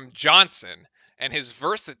from Johnson and his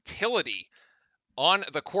versatility on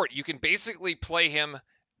the court. You can basically play him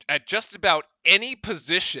at just about any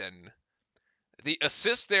position. The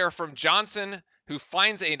assist there from Johnson, who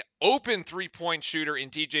finds an open three-point shooter in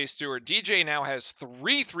DJ Stewart. DJ now has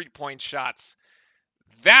 3 3-point shots.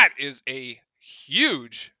 That is a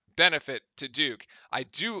huge benefit to Duke.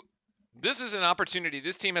 This is an opportunity.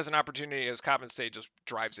 This team has an opportunity as Coppin State just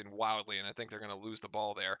drives in wildly, and I think they're going to lose the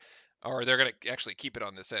ball there, or they're going to actually keep it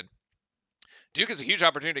on this end. Duke has a huge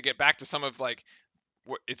opportunity to get back to some of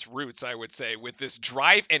its roots, I would say, with this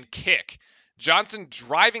drive and kick. Johnson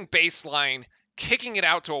driving baseline, kicking it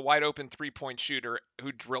out to a wide open 3-point shooter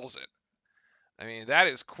who drills it. I mean, that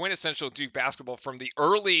is quintessential Duke basketball from the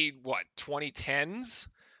early 2010s.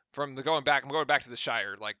 I'm going back to the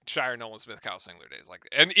Shire, like Shire, Nolan Smith, Kyle Singler days,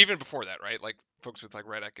 and even before that, right? Like folks with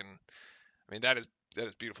Redick, and I mean that is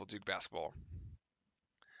beautiful Duke basketball.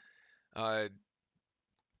 I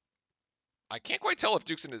can't quite tell if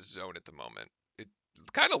Duke's in his zone at the moment. It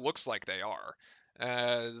kind of looks like they are,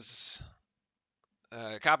 as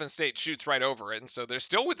Coppin State shoots right over it, and so they're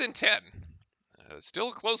still within 10. Still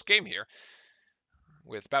a close game here.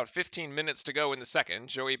 With about 15 minutes to go in the second,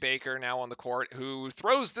 Joey Baker now on the court, who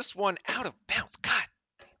throws this one out of bounds. God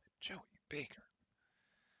damn it, Joey Baker.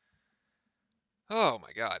 Oh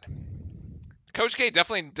my God. Coach K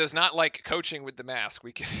definitely does not like coaching with the mask.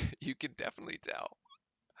 You can definitely tell.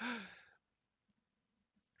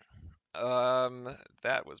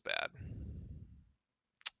 That was bad.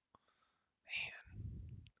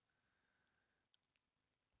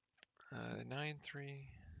 Man. 9-3.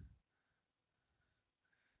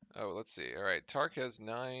 Oh, let's see. All right, Tark has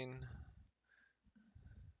 9,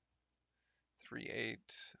 3, 8,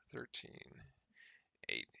 13,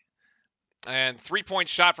 8. And 3-point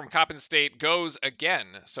shot from Coppin State goes again.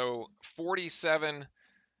 So 47.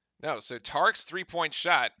 No, so Tark's 3-point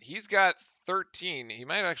shot, he's got 13. He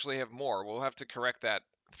might actually have more. We'll have to correct that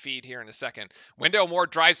feed here in a second. Wendell Moore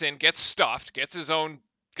drives in, gets stuffed, gets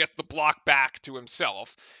the block back to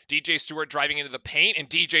himself. DJ Stewart driving into the paint, and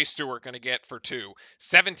DJ Stewart going to get for 2.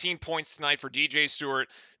 17 points tonight for DJ Stewart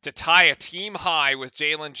to tie a team high with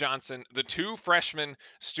Jalen Johnson. The two freshmen,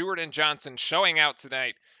 Stewart and Johnson, showing out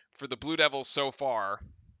tonight for the Blue Devils so far.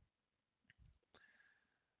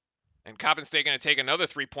 And Coppin State going to take another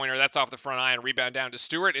 3-pointer. That's off the front iron. Rebound down to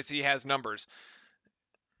Stewart as he has numbers.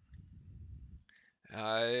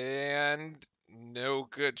 And no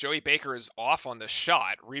good. Joey Baker is off on the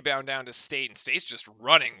shot. Rebound down to State, and State's just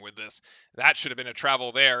running with this. That should have been a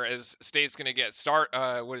travel there, as State's going to get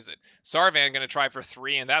Sarvan going to try for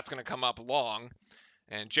 3, and that's going to come up long.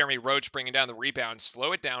 And Jeremy Roach bringing down the rebound.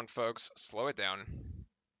 Slow it down, folks. Slow it down.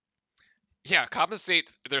 Yeah, Coppin State,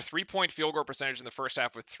 their 3-point field goal percentage in the first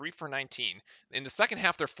half was 3 for 19. In the second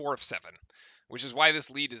half, they're 4 of 7, which is why this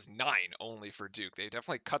lead is 9 only for Duke. They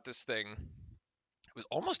definitely cut this thing. It was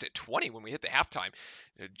almost at 20 when we hit the halftime.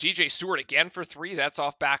 G.J. Stewart again for 3. That's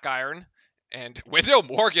off back iron. And Wendell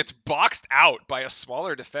Moore gets boxed out by a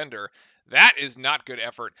smaller defender. That is not good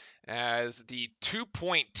effort, as the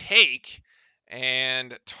 2-point take,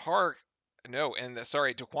 and Daquan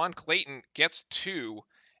Clayton gets 2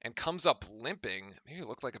 and comes up limping. Maybe it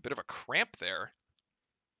looked like a bit of a cramp there.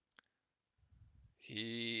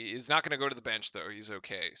 He is not going to go to the bench, though. He's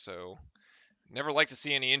okay. So never like to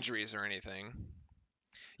see any injuries or anything.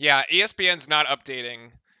 Yeah, ESPN's not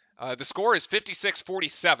updating. The score is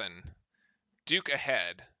 56-47. Duke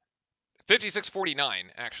ahead. 56-49,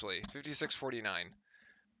 actually. 56-49.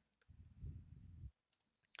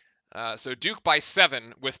 So Duke by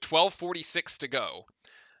 7 with 12:46 to go.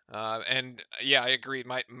 And yeah, I agree.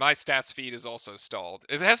 My stats feed is also stalled.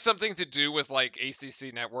 It has something to do with like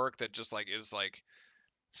ACC Network that just like is like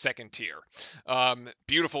second tier.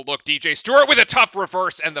 Beautiful look, DJ Stewart with a tough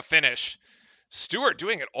reverse and the finish. Stewart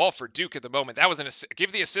doing it all for Duke at the moment. That was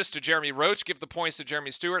give the assist to Jeremy Roach, give the points to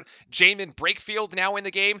Jeremy Stewart. Jamin Brakefield now in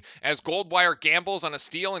the game as Goldwire gambles on a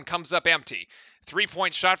steal and comes up empty.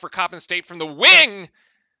 3-point shot for Coppin State from the wing.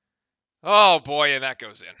 Oh boy, and that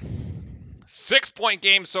goes in. 6-point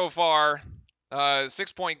game so far.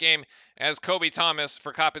 6-point game as Kobe Thomas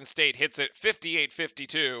for Coppin State hits it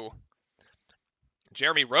 58-52.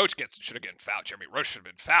 Jeremy Roach should have gotten fouled. Jeremy Roach should have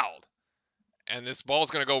been fouled. And this ball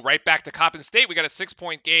is going to go right back to Coppin State. We got a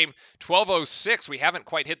 6-point game, 12:06. We haven't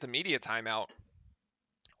quite hit the media timeout.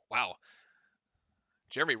 Wow.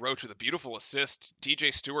 Jeremy Roach with a beautiful assist.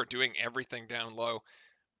 DJ Stewart doing everything down low.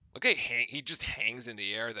 Look at he just hangs in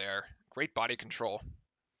the air there. Great body control.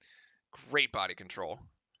 Great body control.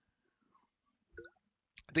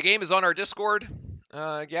 The game is on our Discord,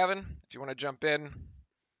 Gavin. If you want to jump in,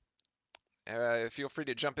 feel free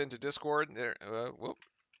to jump into Discord. There,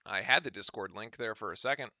 I had the Discord link there for a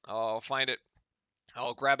second. I'll find it.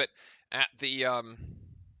 I'll grab it at the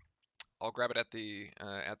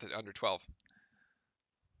under 12.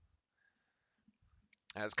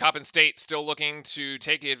 As Coppin State still looking to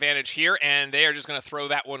take the advantage here, and they are just going to throw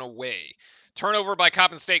that one away. Turnover by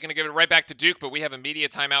Coppin State, going to give it right back to Duke, but we have a media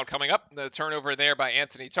timeout coming up. The turnover there by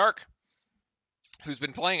Anthony Tark, who's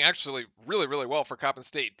been playing actually really, really well for Coppin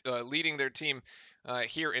State, leading their team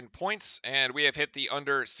here in points, and we have hit the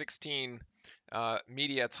under 16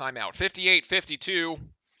 media timeout. 58-52,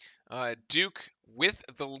 Duke with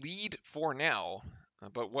the lead for now,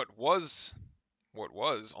 but what was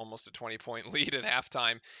almost a 20-point lead at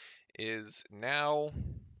halftime is now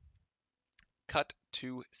cut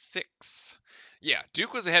to 6. Yeah,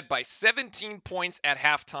 Duke was ahead by 17 points at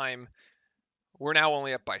halftime. We're now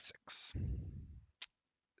only up by 6.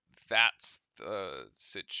 That's the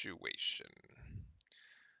situation.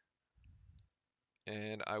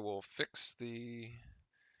 And I will fix the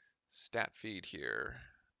stat feed here.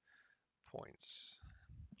 Points.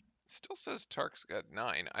 It still says Tark's got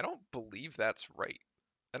 9. I don't believe that's right.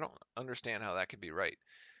 I don't understand how that could be right,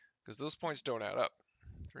 because those points don't add up.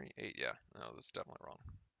 3, 8, yeah. No, this is definitely wrong.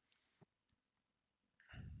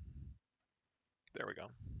 There we go.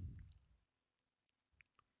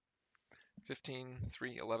 15,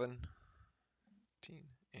 3, 11, 15,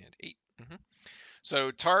 and 8.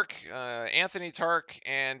 So Tark, Anthony Tark,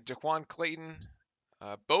 and Daquan Clayton,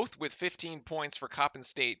 both with 15 points for Coppin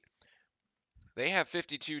State. They have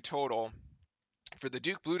 52 total. For the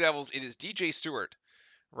Duke Blue Devils, it is DJ Stewart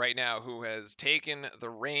right now who has taken the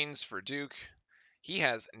reins for Duke. He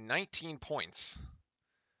has 19 points.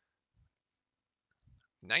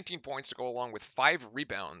 19 points to go along with 5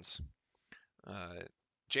 rebounds.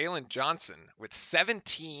 Jalen Johnson with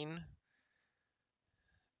 17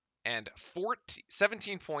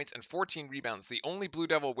 points and 14 rebounds. The only Blue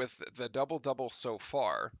Devil with the double-double so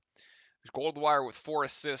far. Goldwire with 4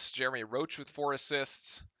 assists. Jeremy Roach with 4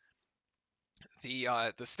 assists. The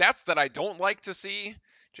stats that I don't like to see,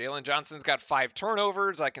 Jalen Johnson's got 5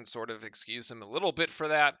 turnovers. I can sort of excuse him a little bit for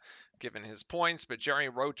that, given his points. But Jeremy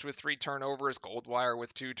Roach with 3 turnovers. Goldwire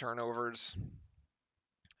with 2 turnovers.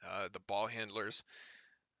 The ball handlers.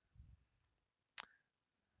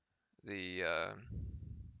 The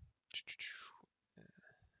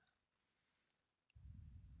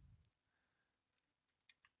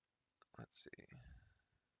let's see.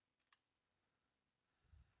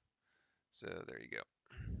 So there you go.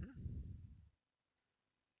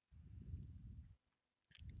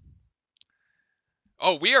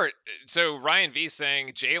 Oh, so Ryan V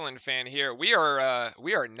saying Jalen fan here. We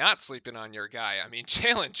are not sleeping on your guy. I mean,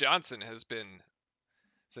 Jalen Johnson has been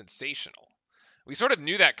sensational. We sort of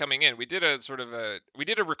knew that coming in. We did a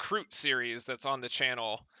recruit series that's on the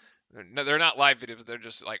channel. They're not live videos, they're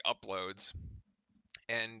just like uploads.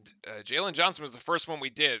 And Jalen Johnson was the first one we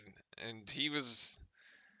did, and he was,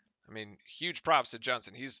 I mean, huge props to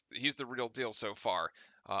Johnson. He's the real deal so far.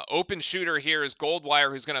 Open shooter here is Goldwire,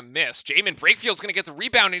 who's going to miss. Jamin Breakfield's going to get the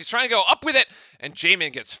rebound, and he's trying to go up with it, and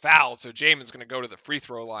Jamin gets fouled, so Jamin's going to go to the free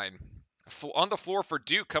throw line. On the floor for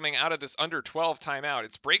Duke coming out of this under 12 timeout,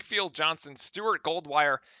 it's Breakfield, Johnson, Stewart,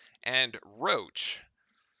 Goldwire, and Roach.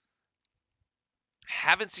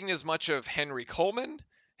 Haven't seen as much of Henry Coleman.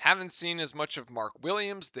 Haven't seen as much of Mark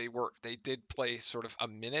Williams. They did play sort of a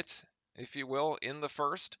minute, if you will, in the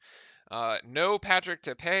first. No Patrick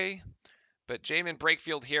Tepe, but Jamin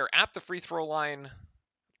Breakfield here at the free throw line.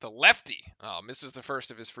 The lefty misses the first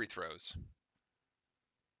of his free throws.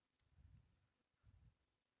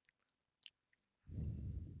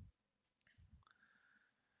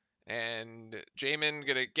 And Jamin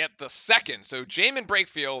going to get the second. So Jamin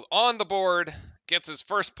Breakfield on the board, gets his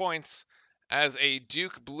first points as a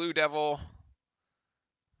Duke Blue Devil.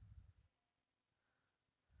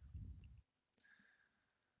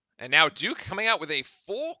 And now Duke coming out with a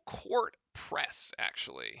full court press,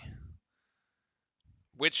 actually.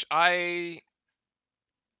 Which I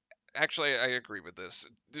agree with this.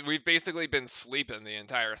 We've basically been sleeping the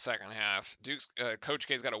entire second half. Duke's Coach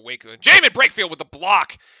K's got to wake up. Jamin Breakfield with the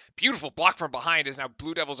block. Beautiful block from behind as now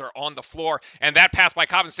Blue Devils are on the floor. And that pass by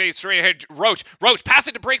Coppin stays straight ahead. Roach, pass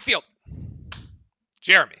it to Breakfield.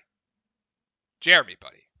 Jeremy,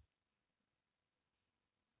 buddy.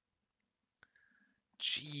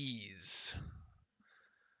 Jeez.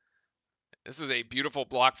 This is a beautiful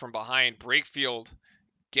block from behind. Breakfield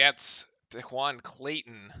gets DeJuan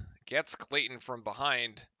Clayton. Gets Clayton from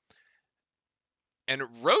behind. And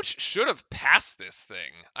Roach should have passed this thing.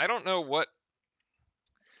 I don't know what.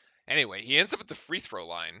 Anyway, he ends up at the free throw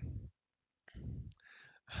line.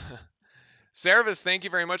 Servis, thank you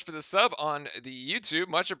very much for the sub on the YouTube.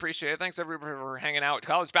 Much appreciated. Thanks everybody for hanging out.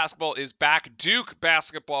 College basketball is back. Duke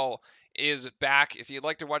basketball is back. If you'd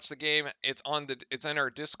like to watch the game, it's in our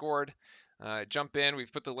Discord. Jump in.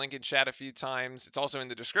 We've put the link in chat a few times. It's also in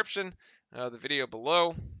the description, the video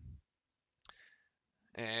below.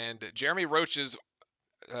 And Jeremy Roach's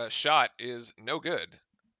shot is no good.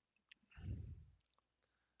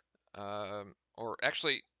 Or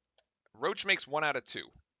actually, Roach makes 1 out of 2.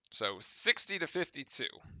 So 60-52.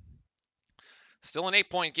 Still an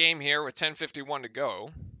 8-point game here with 10:51 to go.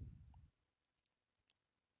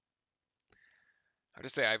 I have to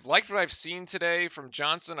say, I've liked what I've seen today from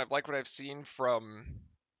Johnson. I've liked what I've seen from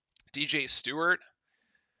DJ Stewart.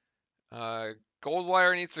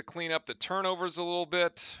 Goldwire needs to clean up the turnovers a little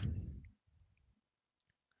bit.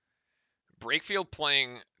 Breakfield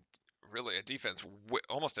playing really a defense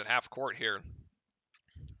almost at half court here.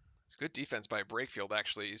 It's good defense by Breakfield,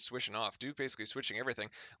 actually. He's switching off. Duke basically switching everything.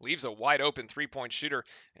 Leaves a wide open 3-point shooter,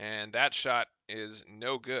 and that shot is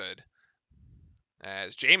no good.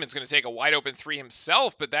 As Jamin's going to take a wide open 3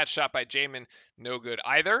 himself, but that shot by Jamin no good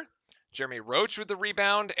either. Jeremy Roach with the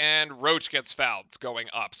rebound, and Roach gets fouled. It's going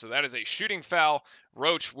up. So that is a shooting foul.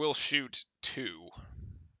 Roach will shoot 2.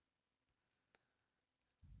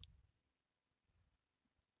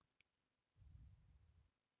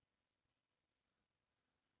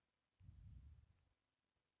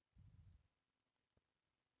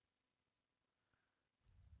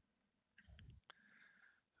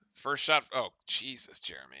 First shot. Oh, Jesus,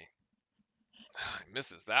 Jeremy. He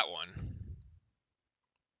misses that one.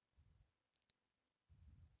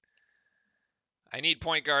 I need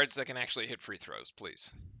point guards that can actually hit free throws,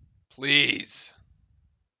 please. Please.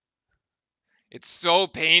 It's so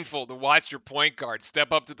painful to watch your point guard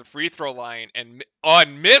step up to the free throw line and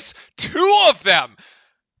miss two of them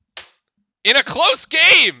in a close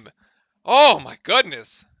game. Oh my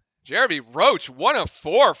goodness. Jeremy Roach, 1 of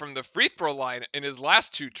 4 from the free throw line in his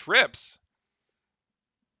last 2 trips.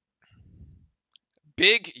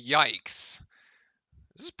 Big yikes.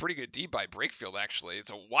 This is pretty good D by Brakefield, actually.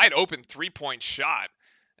 It's a wide open 3-point shot,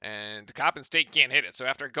 and Coppin State can't hit it. So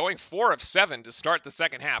after going 4 of 7 to start the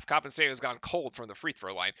second half, Coppin State has gone cold from the free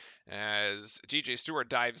throw line as DJ Stewart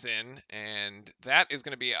dives in, and that is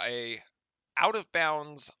going to be a out of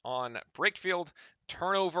bounds on Brakefield.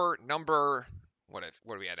 Turnover number, what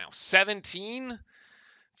are we at now? 17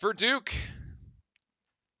 for Duke.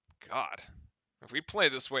 God, if we play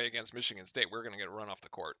this way against Michigan State, we're going to get run off the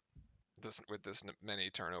court with this many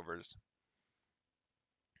turnovers.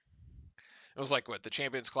 It was like what, the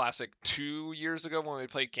Champions Classic 2 years ago when we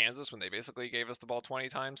played Kansas, when they basically gave us the ball 20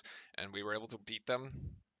 times and we were able to beat them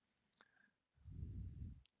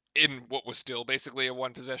in what was still basically a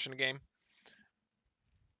 1-possession game.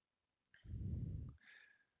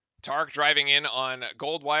 Tark driving in on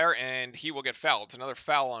Goldwire, and he will get fouled. It's another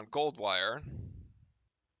foul on Goldwire,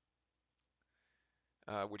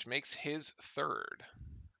 which makes his third.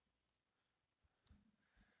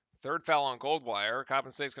 Third foul on Goldwire.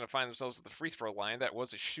 Coppin State's going to find themselves at the free throw line. That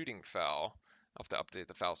was a shooting foul. I'll have to update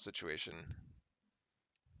the foul situation.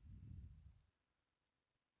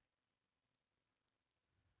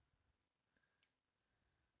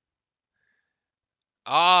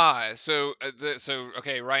 So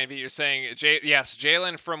okay, Ryan V, you're saying yes,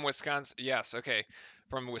 Jalen from Wisconsin. Yes, okay,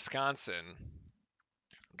 from Wisconsin.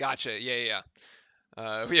 Gotcha. Yeah.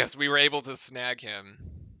 Yes, we were able to snag him.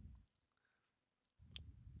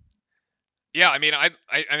 Yeah, I mean, I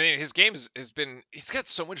mean, his game has been. He's got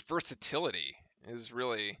so much versatility. Is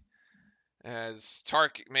really, as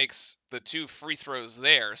Tark makes the 2 free throws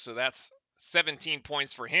there, so that's 17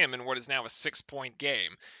 points for him in what is now a 6-point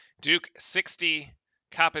game. Duke 60,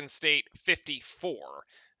 Coppin State 54.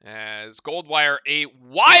 As Goldwire, a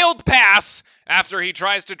wild pass after he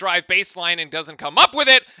tries to drive baseline and doesn't come up with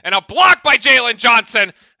it, and a block by Jalen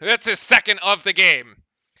Johnson. That's his second of the game.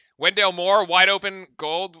 Wendell Moore, wide open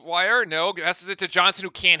Goldwire. No, passes it to Johnson,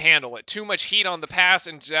 who can't handle it. Too much heat on the pass,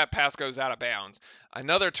 and that pass goes out of bounds.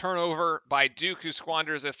 Another turnover by Duke, who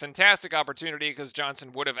squanders a fantastic opportunity because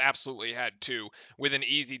Johnson would have absolutely had 2 with an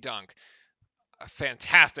easy dunk. A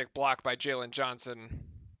fantastic block by Jalen Johnson.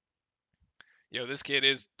 This kid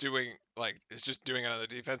is just doing it on the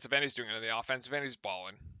defensive end. He's doing it on the offensive end. He's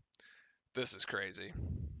balling. This is crazy.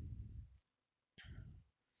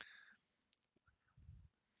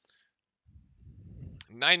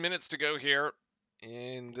 Nine minutes to go here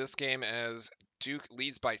in this game as Duke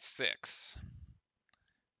leads by 6.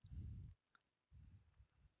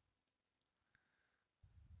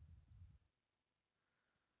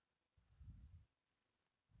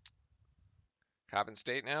 Coppin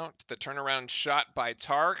State now. The turnaround shot by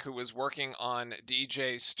Tark, who was working on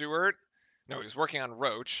DJ Stewart. No, he was working on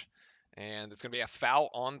Roach. And it's going to be a foul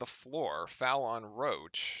on the floor. Foul on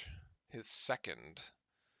Roach. His second.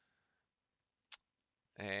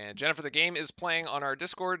 And Jennifer, the game is playing on our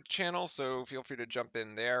Discord channel, so feel free to jump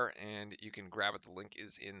in there and you can grab it. The link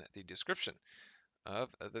is in the description of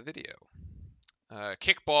the video.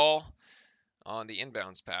 Kickball on the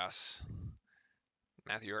inbounds pass.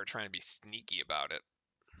 Matthew Hart trying to be sneaky about it.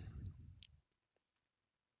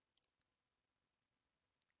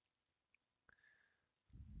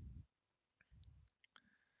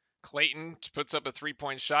 Clayton puts up a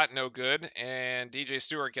 3-point shot, no good, and DJ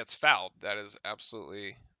Stewart gets fouled. That is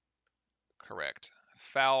absolutely correct.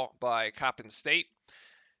 Foul by Coppin State.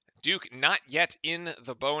 Duke not yet in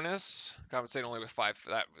the bonus. Coppin State only with 5.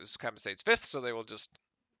 That was Coppin State's 5th, so they will just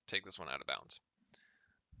take this one out of bounds.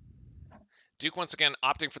 Duke once again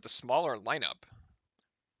opting for the smaller lineup.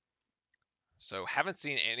 So haven't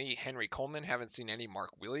seen any Henry Coleman, haven't seen any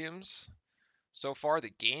Mark Williams. So far,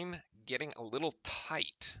 the game getting a little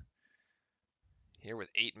tight. Here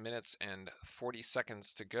with 8 minutes and 40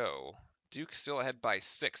 seconds to go. Duke still ahead by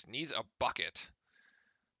 6. Needs a bucket.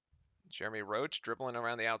 Jeremy Roach dribbling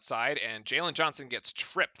around the outside, and Jalen Johnson gets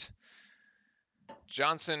tripped.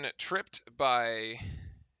 Johnson tripped by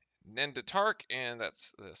Nenda Tark, and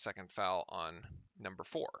that's the second foul on number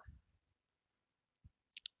 4.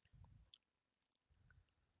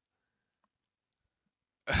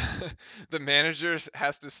 The manager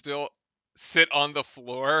has to still sit on the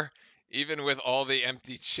floor, even with all the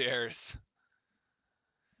empty chairs.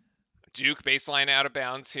 Duke baseline out of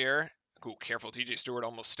bounds here. Ooh, careful. TJ Stewart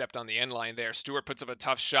almost stepped on the end line there. Stewart puts up a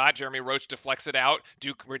tough shot. Jeremy Roach deflects it out.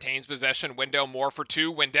 Duke retains possession. Wendell Moore for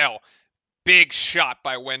 2. Wendell Big shot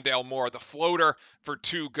by Wendell Moore. The floater for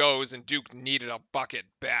 2 goes, and Duke needed a bucket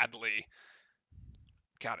badly.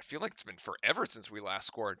 God, I feel like it's been forever since we last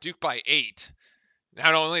scored. Duke by 8.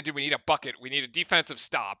 Not only do we need a bucket, we need a defensive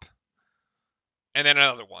stop. And then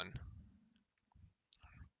another one.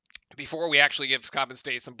 Before we actually give Coppin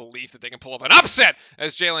State some belief that they can pull up an upset,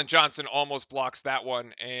 as Jalen Johnson almost blocks that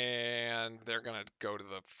one, and they're going to go to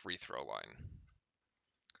the free throw line.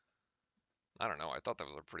 I don't know. I thought that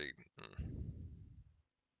was a pretty...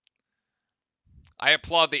 I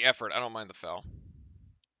applaud the effort. I don't mind the foul.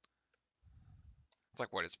 It's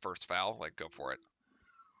like, what, his first foul? Like, go for it.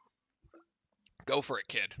 Go for it,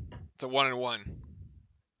 kid. It's a 1-and-1.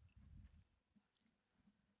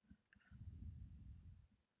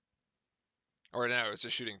 Or no, it's a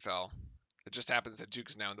shooting foul. It just happens that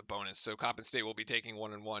Duke's now in the bonus, so Coppin State will be taking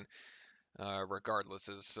 1-and-1 regardless,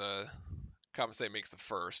 as Coppin State makes the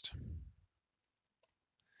first.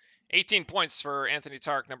 18 points for Anthony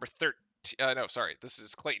Tark, number 13. No, sorry, this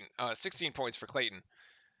is Clayton. 16 points for Clayton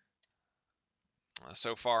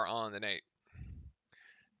so far on the night.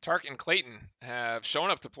 Tark and Clayton have shown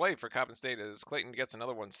up to play for Coppin State as Clayton gets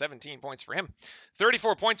another one. 17 points for him.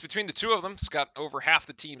 34 points between the two of them. It's got over half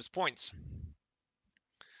the team's points.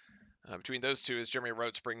 Between those two as Jeremy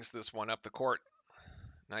Rhodes brings this one up the court.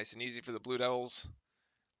 Nice and easy for the Blue Devils.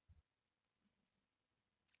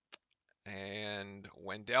 And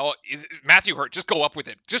Wendell is Matthew Hurt. Just go up with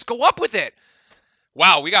it. Just go up with it.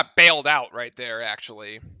 Wow, we got bailed out right there,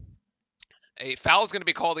 actually. A foul is going to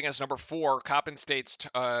be called against number 4, Coppin State's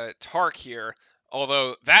Tark here.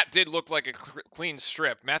 Although that did look like a clean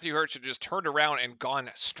strip. Matthew Hurt should have just turned around and gone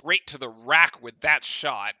straight to the rack with that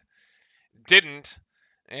shot. Didn't.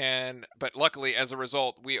 But luckily, as a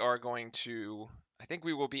result, we are going to... I think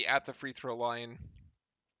we will be at the free throw line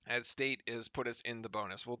as State is put us in the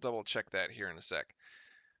bonus. We'll double check that here in a sec.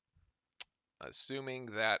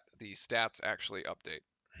 Assuming that the stats actually update.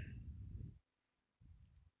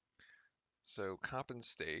 So Coppin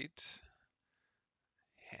State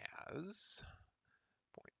has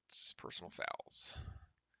points, personal fouls.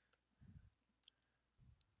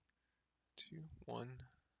 2, 1.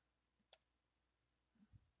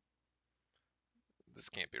 This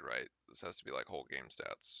can't be right. This has to be like whole game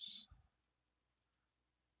stats.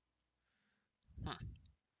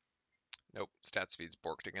 Nope, stats feed's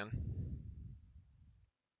borked again.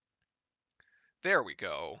 There we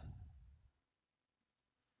go.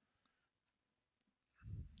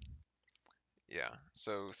 Yeah,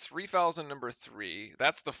 so 3 fouls on number 3.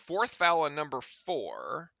 That's the 4th foul on number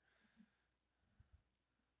 4.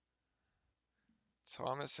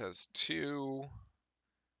 Thomas has 2.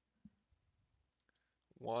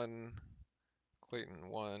 1. Clayton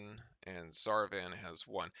 1. And Sarvan has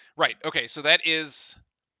 1. Right, okay, so that is...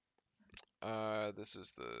 this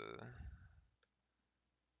is the...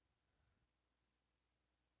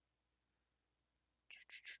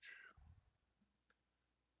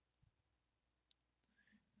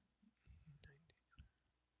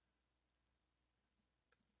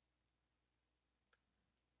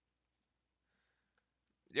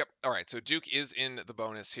 Yep. All right. So Duke is in the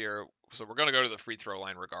bonus here. So we're going to go to the free throw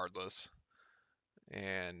line regardless.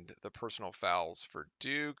 And the personal fouls for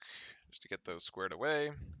Duke, just to get those squared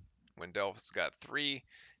away. Wendell's got 3.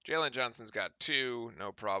 Jalen Johnson's got 2.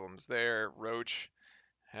 No problems there. Roach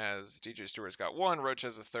has... DJ Stewart's got 1. Roach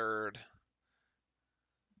has a 3rd.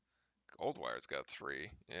 Goldwire's got 3.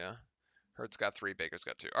 Yeah. Hurt's got 3. Baker's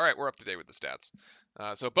got 2. All right. We're up to date with the stats.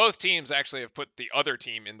 So both teams actually have put the other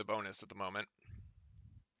team in the bonus at the moment.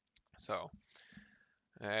 So,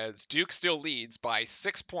 as Duke still leads by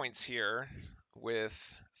 6 points here with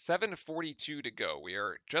 7:42 to go. We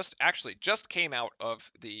are just came out of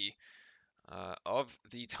the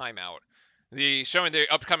timeout. Showing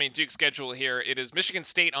the upcoming Duke schedule here. It is Michigan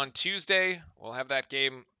State on Tuesday. We'll have that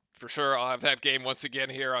game for sure. I'll have that game once again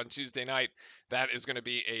here on Tuesday night. That is going to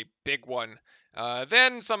be a big one.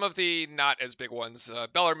 Then some of the not as big ones.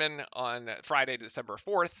 Bellarmine on Friday, December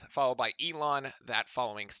 4th, followed by Elon that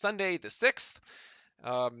following Sunday, the 6th.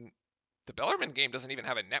 The Bellarmine game doesn't even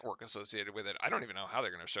have a network associated with it. I don't even know how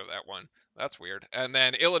they're going to show that one. That's weird. And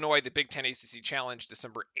then Illinois, the Big Ten ACC Challenge,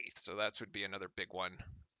 December 8th. So that would be another big one.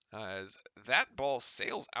 As that ball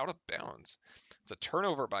sails out of bounds. It's a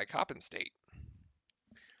turnover by Coppin State.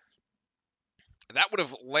 That would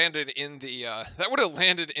have landed in the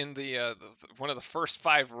one of the first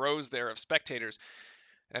 5 rows there of spectators.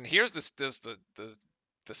 And here's the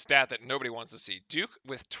stat that nobody wants to see. Duke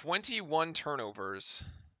with 21 turnovers.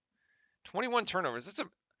 21 turnovers.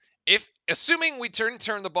 Assuming we turn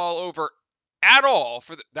the ball over at all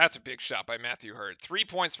that's a big shot by Matthew Hurt. 3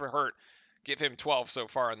 points for Hurt. give him 12 so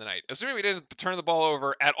far in the night. Assuming we didn't turn the ball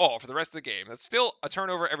over at all for the rest of the game, that's still a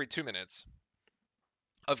turnover every 2 minutes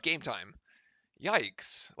of game time.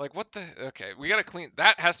 Yikes. Like, what the? Okay, we got to clean.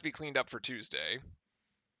 That has to be cleaned up for Tuesday.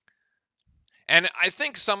 And I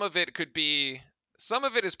think some of it could be. Some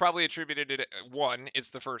of it is probably attributed to one,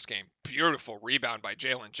 it's the first game. Beautiful rebound by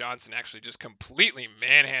Jalen Johnson, actually just completely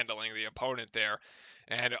manhandling the opponent there.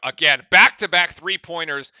 And again, back-to-back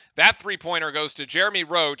three-pointers. That three-pointer goes to Jeremy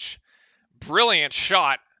Roach. Brilliant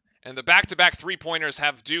shot. And the back-to-back three-pointers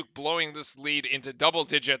have Duke blowing this lead into double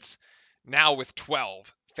digits now with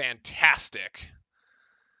 12. Fantastic.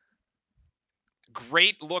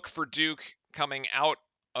 Great look for Duke coming out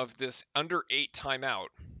of this under 8 timeout.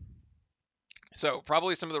 So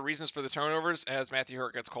probably some of the reasons for the turnovers as Matthew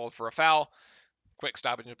Hurt gets called for a foul. Quick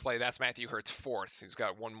stoppage and play. That's Matthew Hurt's fourth. He's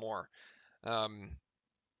got one more.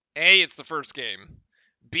 A, it's the first game.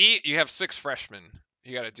 B, you have 6 freshmen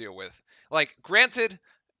you got to deal with. Like, granted,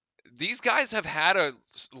 these guys have had a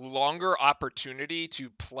longer opportunity to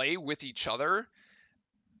play with each other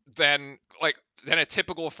than a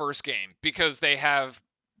typical first game because they have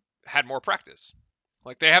had more practice.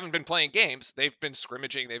 Like, they haven't been playing games. They've been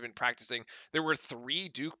scrimmaging. They've been practicing. There were 3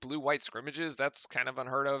 Duke blue-white scrimmages. That's kind of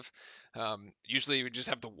unheard of. Usually we just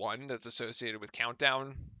have the one that's associated with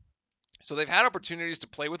countdown. So they've had opportunities to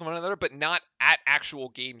play with one another, but not at actual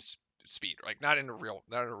game speed. Like, not in a real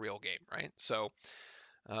game, right? So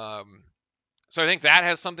I think that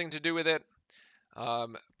has something to do with it.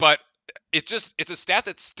 But it's a stat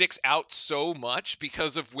that sticks out so much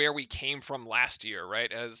because of where we came from last year,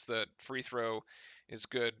 right? As the free throw is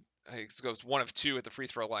good. It goes 1 of 2 at the free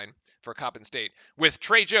throw line for Coppin State. With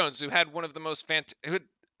Trey Jones, who had one of the most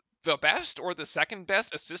the best or the second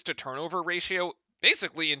best assist to turnover ratio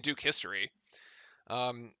basically in Duke history.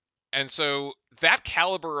 And so that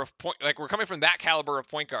caliber of point, like, we're coming from that caliber of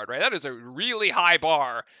point guard, right? That is a really high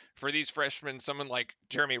bar for these freshmen, someone like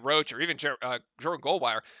Jeremy Roach or even Jordan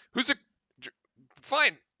Goldwire, who's a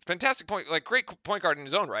fine, fantastic great point guard in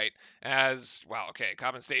his own right. As, wow, okay,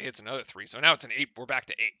 Coppin State hits another 3, so now it's an 8. We're back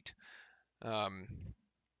to 8.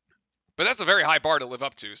 But that's a very high bar to live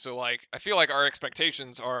up to. So, like, I feel like our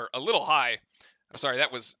expectations are a little high. I'm sorry,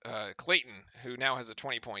 that was Clayton, who now has a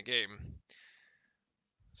 20-point game.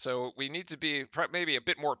 So we need to be maybe a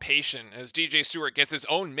bit more patient as DJ Stewart gets his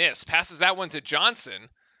own miss, passes that one to Johnson.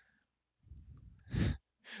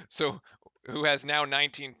 So, who has now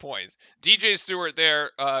 19 points. DJ Stewart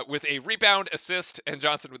there with a rebound, assist, and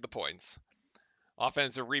Johnson with the points.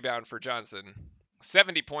 Offensive rebound for Johnson.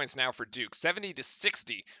 70 points now for Duke.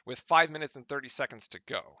 70-60 with 5 minutes and 30 seconds to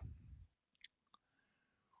go.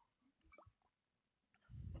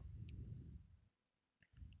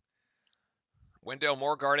 Wendell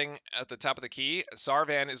Moore guarding at the top of the key.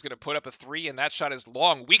 Sarvan is going to put up a 3, and that shot is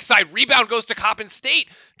long. Weak side rebound goes to Coppin State.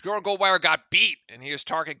 Jordan Goldwire got beat, and here's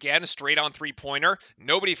Tark again, straight on three-pointer.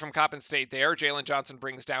 Nobody from Coppin State there. Jalen Johnson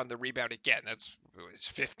brings down the rebound again. That's his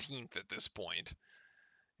 15th at this point.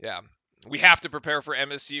 Yeah, we have to prepare for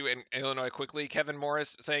MSU and Illinois quickly. Kevin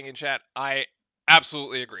Morris saying in chat, I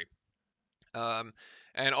absolutely agree.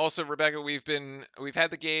 And also, Rebecca, we've had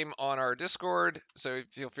the game on our Discord, so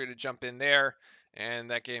feel free to jump in there.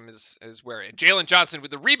 And that game is where Jalen Johnson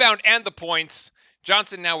with the rebound and the points.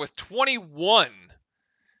 Johnson now with 21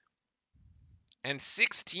 and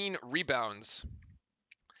 16 rebounds.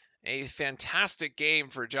 A fantastic game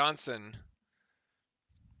for Johnson.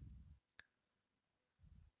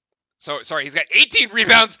 So, sorry, he's got 18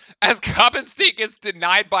 rebounds as Coppin State gets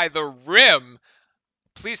denied by the rim.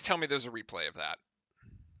 Please tell me there's a replay of that.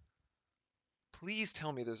 Please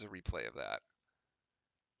tell me there's a replay of that.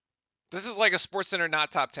 This is like a SportsCenter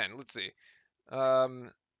not top 10. Let's see. No.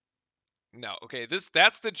 Okay,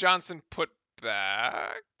 that's the Johnson putback.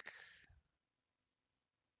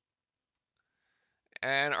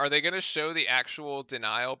 And are they going to show the actual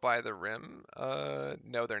denial by the rim?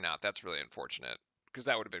 No, they're not. That's really unfortunate because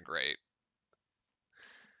that would have been great.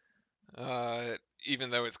 Even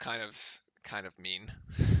though it's kind of mean.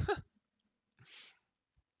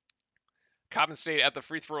 Coppin State at the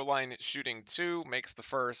free throw line shooting 2, makes the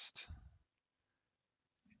first,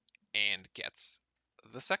 and gets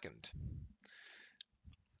the second.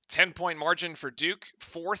 10-point margin for Duke,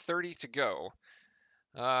 4:30 to go.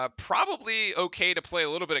 Probably okay to play a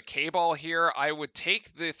little bit of K-ball here. I would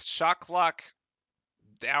take the shot clock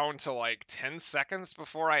down to like 10 seconds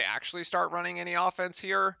before I actually start running any offense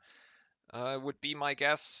here, would be my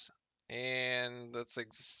guess. And that's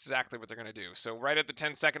exactly what they're going to do. So right at the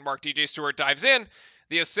 10-second mark, DJ Stewart dives in.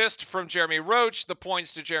 The assist from Jeremy Roach. The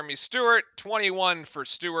points to Jeremy Stewart. 21 for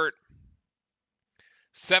Stewart.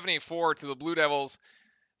 74 to the Blue Devils.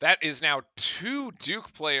 That is now two Duke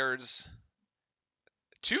freshmen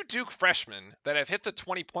that have hit the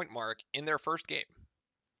 20-point mark in their first game.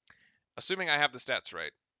 Assuming I have the stats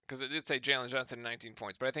right, because it did say Jalen Johnson 19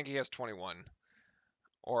 points, but I think he has 21.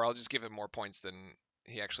 Or I'll just give him more points than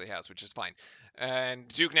he actually has, which is fine. And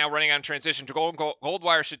Duke now running on transition to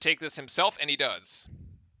Goldwire should take this himself, and he does.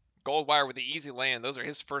 Goldwire with the easy lay-in. Those are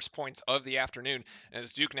his first points of the afternoon.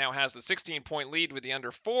 As Duke now has the 16-point lead with the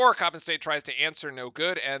under 4. Coppin State tries to answer, no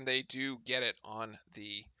good, and they do get it on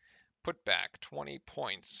the putback. 20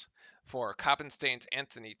 points for Coppin State's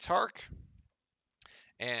Anthony Tark.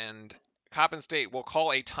 And Coppin State will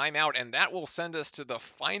call a timeout, and that will send us to the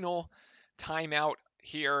final timeout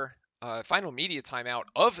here, final media timeout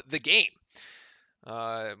of the game.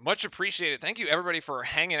 Much appreciated. Thank you everybody for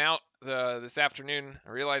hanging out this afternoon.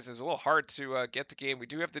 I realize it's a little hard to get the game. We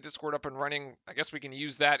do have the Discord up and running. I guess we can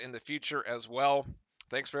use that in the future as well.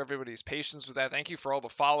 Thanks for everybody's patience with that. Thank you for all the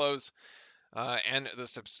follows and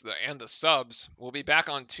the subs. We'll be back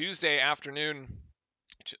on Tuesday afternoon.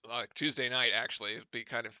 Tuesday night, actually. It'll be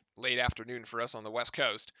kind of late afternoon for us on the West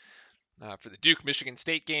Coast. For the Duke-Michigan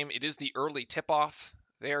State game, it is the early tip-off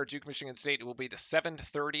there. Duke-Michigan State, it will be the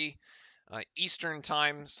 7:30 Eastern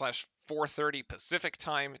time / 4:30 Pacific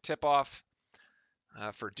time tip-off.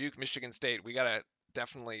 For Duke-Michigan State, we got to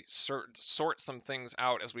definitely sort some things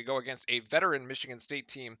out as we go against a veteran Michigan State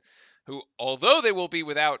team who, although they will be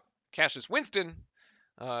without Cassius Winston,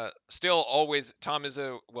 still always Tom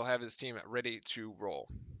Izzo will have his team ready to roll.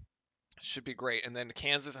 Should be great. And then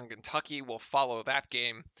Kansas and Kentucky will follow that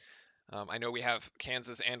game. I know we have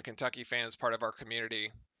Kansas and Kentucky fans part of our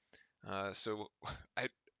community, so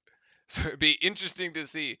it'd be interesting to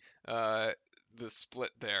see the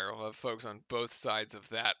split there of folks on both sides of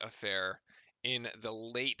that affair in the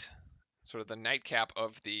late, sort of the nightcap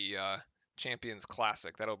of the Champions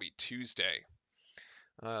Classic. That'll be Tuesday.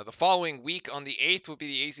 The following week on the 8th will be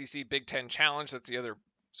the ACC Big Ten Challenge. That's the other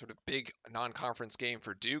sort of big non-conference game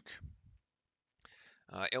for Duke.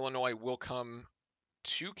 Illinois will come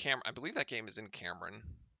to Cameron. I believe that game is in Cameron.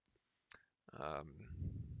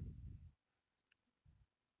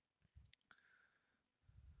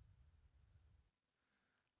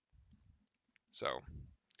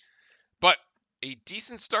 But a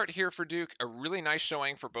decent start here for Duke. A really nice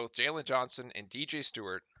showing for both Jalen Johnson and DJ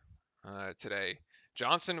Stewart today.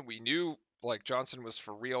 Johnson, we knew Johnson was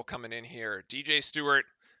for real coming in here. DJ Stewart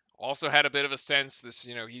also had a bit of a sense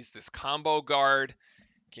he's this combo guard,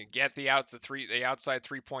 can get the outside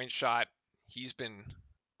 3-point shot. He's been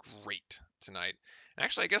great tonight. And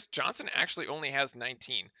actually, I guess Johnson actually only has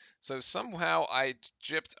 19. So somehow I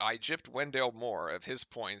gypped Wendell Moore of his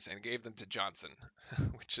points and gave them to Johnson,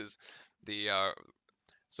 which is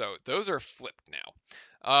so those are flipped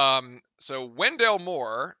now. So Wendell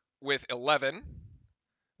Moore with 11.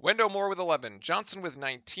 Johnson with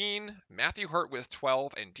 19, Matthew Hurt with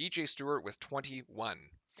 12, and DJ Stewart with 21.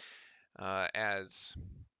 As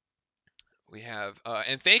we have,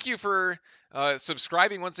 and thank you for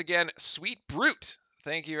subscribing once again, Sweet Brute.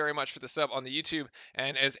 Thank you very much for the sub on the YouTube.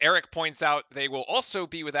 And as Eric points out, they will also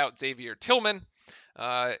be without Xavier Tillman.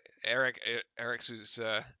 Eric who's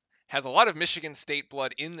has a lot of Michigan State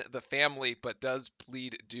blood in the family, but does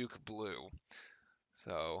bleed Duke blue.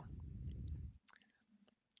 So,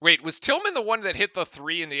 wait, was Tillman the one that hit the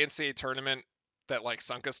 3 in the NCAA tournament that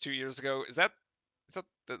sunk us 2 years ago? That's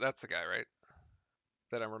the guy, right?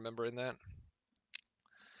 That I'm remembering that.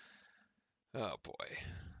 Oh boy.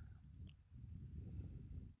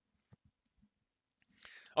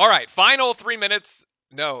 All right, final 3 minutes.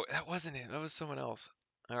 No, that wasn't him. That was someone else.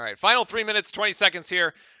 All right, final 3 minutes, 20 seconds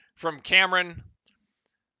here from Cameron.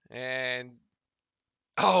 And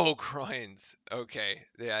Groins. Okay.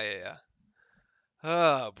 Yeah.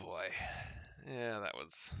 Oh boy. Yeah, that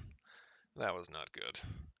was not good.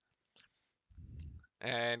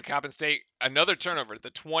 And Coppin State, another turnover,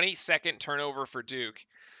 the 22nd turnover for Duke.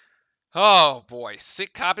 Oh boy,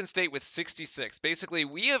 Coppin State with 66. Basically,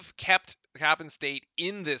 we have kept Coppin State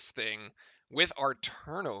in this thing with our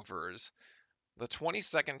turnovers. The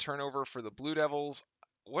 22nd turnover for the Blue Devils.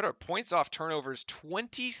 What are points off turnovers?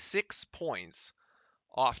 26 points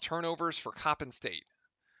off turnovers for Coppin State.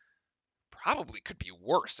 Probably could be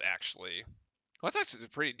worse, actually. Well, that's actually a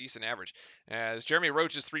pretty decent average. As Jeremy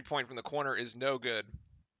Roach's 3-point from the corner is no good.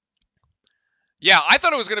 Yeah, I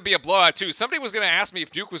thought it was going to be a blowout, too. Somebody was going to ask me if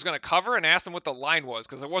Duke was going to cover and ask them what the line was,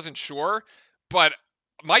 because I wasn't sure. But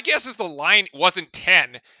my guess is the line wasn't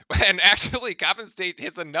 10. And actually, Coppin State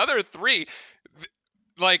hits another 3.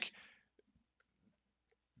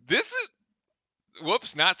 This is...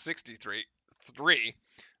 Whoops, not 63. 3.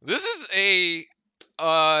 This is a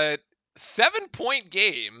 7-point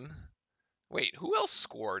game. Wait, who else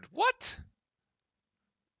scored? What?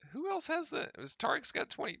 Who else has the? Was Tarek's got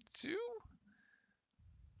 22?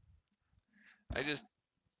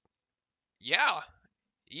 Yeah,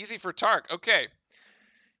 easy for Tarek. Okay,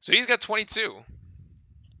 so he's got 22.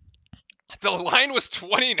 The line was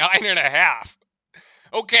 29 and a half.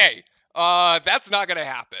 Okay, that's not gonna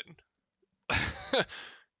happen.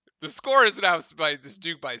 The score is now by this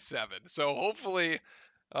Duke by 7. So hopefully,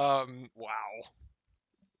 wow,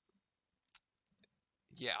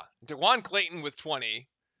 yeah, DeJuan Clayton with 20.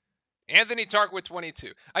 Anthony Tark with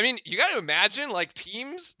 22. I mean, you got to imagine like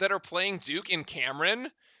teams that are playing Duke in Cameron,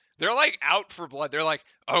 they're like out for blood. They're like,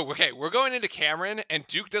 oh, okay, we're going into Cameron and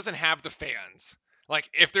Duke doesn't have the fans. Like,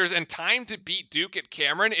 if there's in time to beat Duke at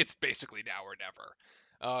Cameron, it's basically now or never.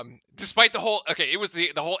 Despite the whole, okay, it was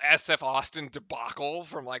the whole SF Austin debacle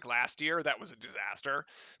from like last year. That was a disaster.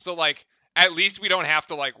 So like, at least we don't have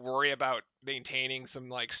to like worry about maintaining some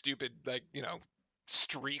like stupid like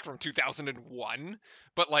streak from 2001,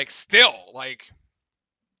 but like still like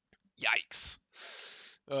yikes.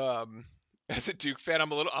 As a Duke fan,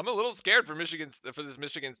 I'm a little scared for this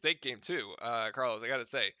Michigan State game too, Carlos. I gotta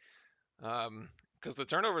say, because the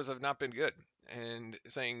turnovers have not been good, and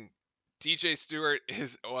saying DJ Stewart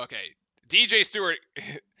is okay. DJ Stewart,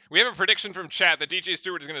 we have a prediction from chat that DJ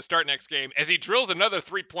Stewart is going to start next game as he drills another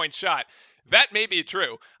 3-point shot. That may be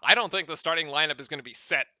true. I don't think the starting lineup is going to be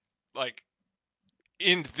set like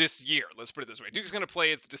in this year. Let's put it this way. Duke's going to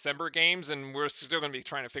play its December games, and we're still going to be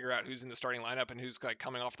trying to figure out who's in the starting lineup and who's like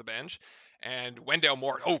coming off the bench. And Wendell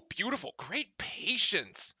Moore, oh, beautiful. Great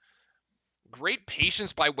patience. Great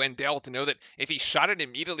patience by Wendell to know that if he shot it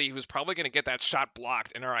immediately, he was probably going to get that shot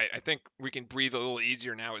blocked. And all right, I think we can breathe a little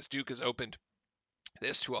easier now as Duke has opened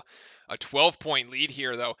this to a 12-point lead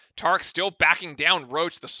here, though. Tark still backing down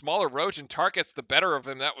Roach, the smaller Roach, and Tark gets the better of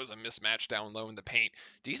him. That was a mismatch down low in the paint.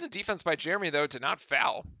 Decent defense by Jeremy, though, to not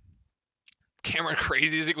foul. Cameron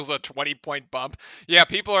Crazies equals a 20-point bump. Yeah,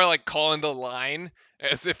 people are like calling the line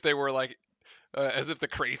as if they were like, as if the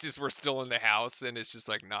Crazies were still in the house, and it's just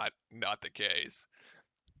like not the case.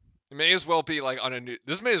 It may as well be like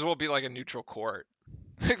this may as well be like a neutral court.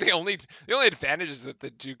 The only advantage is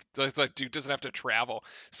that Duke doesn't have to travel.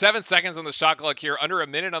 7 seconds on the shot clock here, under a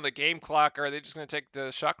minute on the game clock. Are they just going to take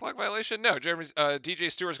the shot clock violation? No.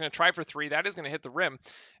 DJ Stewart's going to try for 3. That is going to hit the rim,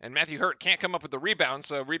 and Matthew Hurt can't come up with the rebound.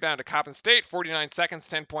 So rebound to Coppin State. 49 seconds,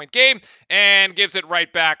 10-point game, and gives it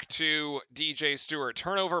right back to DJ Stewart.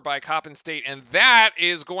 Turnover by Coppin State, and that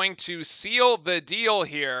is going to seal the deal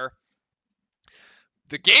here.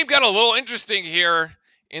 The game got a little interesting here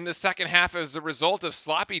in the second half as a result of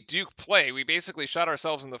sloppy Duke play. We basically shot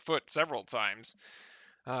ourselves in the foot several times.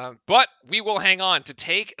 But we will hang on to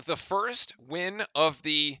take the first win of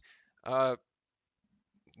the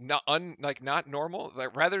not normal,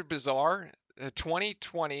 like rather bizarre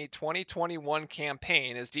 2020-2021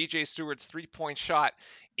 campaign, as DJ Stewart's 3-point shot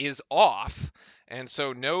is off. And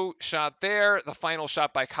so no shot there. The final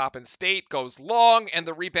shot by Coppin State goes long, and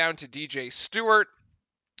the rebound to DJ Stewart.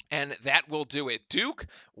 And that will do it. Duke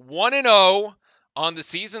 1-0 on the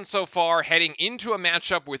season so far, heading into a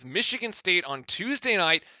matchup with Michigan State on Tuesday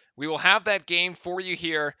night. We will have that game for you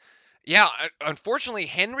here. Yeah, unfortunately,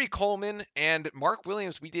 Henry Coleman and Mark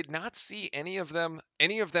Williams, we did not see any of them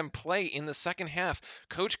play in the second half.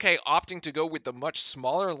 Coach K opting to go with the much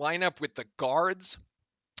smaller lineup with the guards.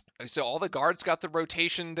 So all the guards got the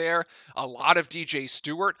rotation there. A lot of DJ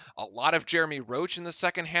Stewart, a lot of Jeremy Roach in the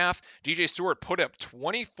second half. DJ Stewart put up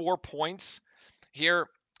 24 points here.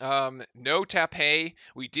 No Tape.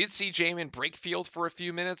 We did see Jamin Brakefield for a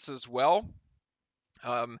few minutes as well.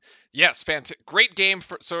 Yes, great game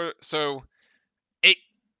for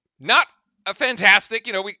not a fantastic.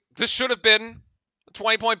 This should have been a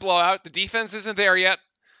 20-point blowout. The defense isn't there yet.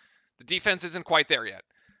 The defense isn't quite there yet,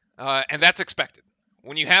 and that's expected.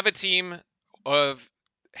 When you have a team of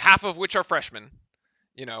half of which are freshmen,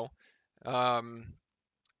 there are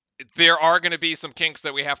going to be some kinks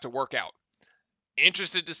that we have to work out.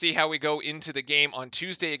 Interested to see how we go into the game on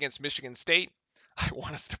Tuesday against Michigan State. I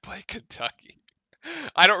want us to play Kentucky.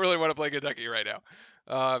 I don't really want to play Kentucky right now.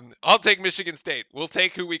 I'll take Michigan State. We'll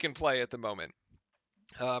take who we can play at the moment.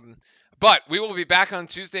 But we will be back on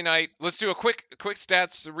Tuesday night. Let's do a quick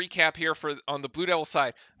stats recap here on the Blue Devil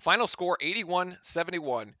side. Final score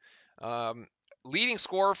 81-71. Leading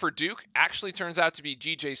scorer for Duke actually turns out to be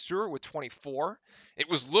DJ Stewart with 24.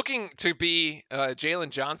 It was looking to be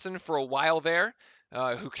Jalen Johnson for a while there,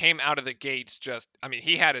 who came out of the gates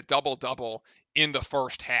he had a double-double in the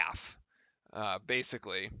first half,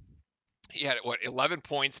 basically. He had, 11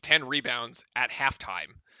 points, 10 rebounds at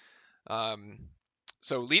halftime.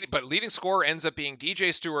 But leading scorer ends up being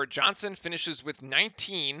DJ Stewart. Johnson finishes with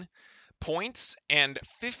 19 points and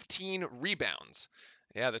 15 rebounds.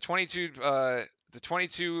 Yeah, the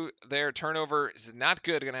 22 there turnover is not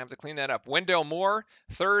good. Going to have to clean that up. Wendell Moore,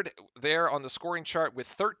 third there on the scoring chart with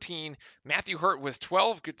 13. Matthew Hurt with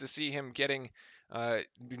 12. Good to see him getting a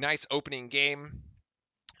nice opening game.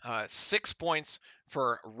 6 points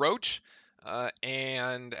for Roach.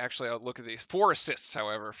 And actually, I'll look at these. 4 assists,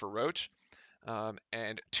 however, for Roach.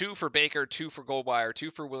 And 2 for Baker, 2 for Goldwire,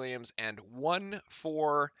 2 for Williams, and 1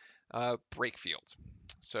 for Brakefield.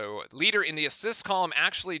 So leader in the assist column,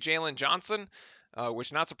 actually Jalen Johnson,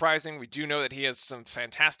 which not surprising. We do know that he has some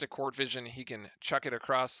fantastic court vision. He can chuck it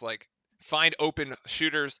across, like find open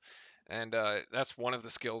shooters, and that's one of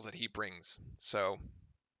the skills that he brings. So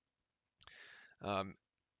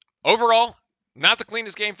overall, not the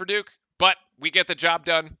cleanest game for Duke, but we get the job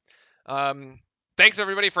done. Thanks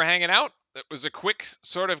everybody for hanging out. It was a quick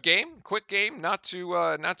game, not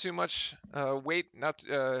too much wait, not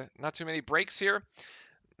too many breaks here.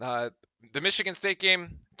 The Michigan State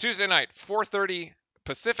game Tuesday night, 4:30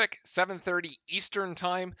 Pacific, 7:30 Eastern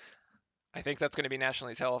time. I think that's going to be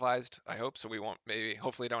nationally televised. I hope so. We won't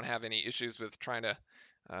hopefully don't have any issues with trying to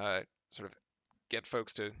sort of get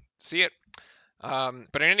folks to see it.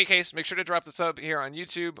 But in any case, make sure to drop the sub here on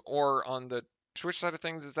YouTube or on the Twitch side of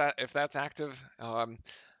things, if that's active.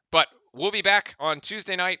 But we'll be back on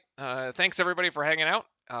Tuesday night. Thanks everybody for hanging out.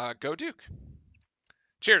 Go Duke.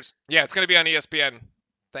 Cheers. Yeah, it's going to be on ESPN,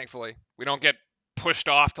 thankfully. We don't get pushed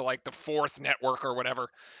off to like the 4th network or whatever.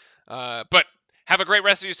 But have a great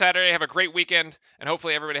rest of your Saturday. Have a great weekend. And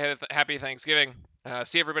hopefully everybody had a happy Thanksgiving.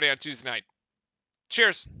 See everybody on Tuesday night.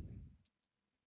 Cheers.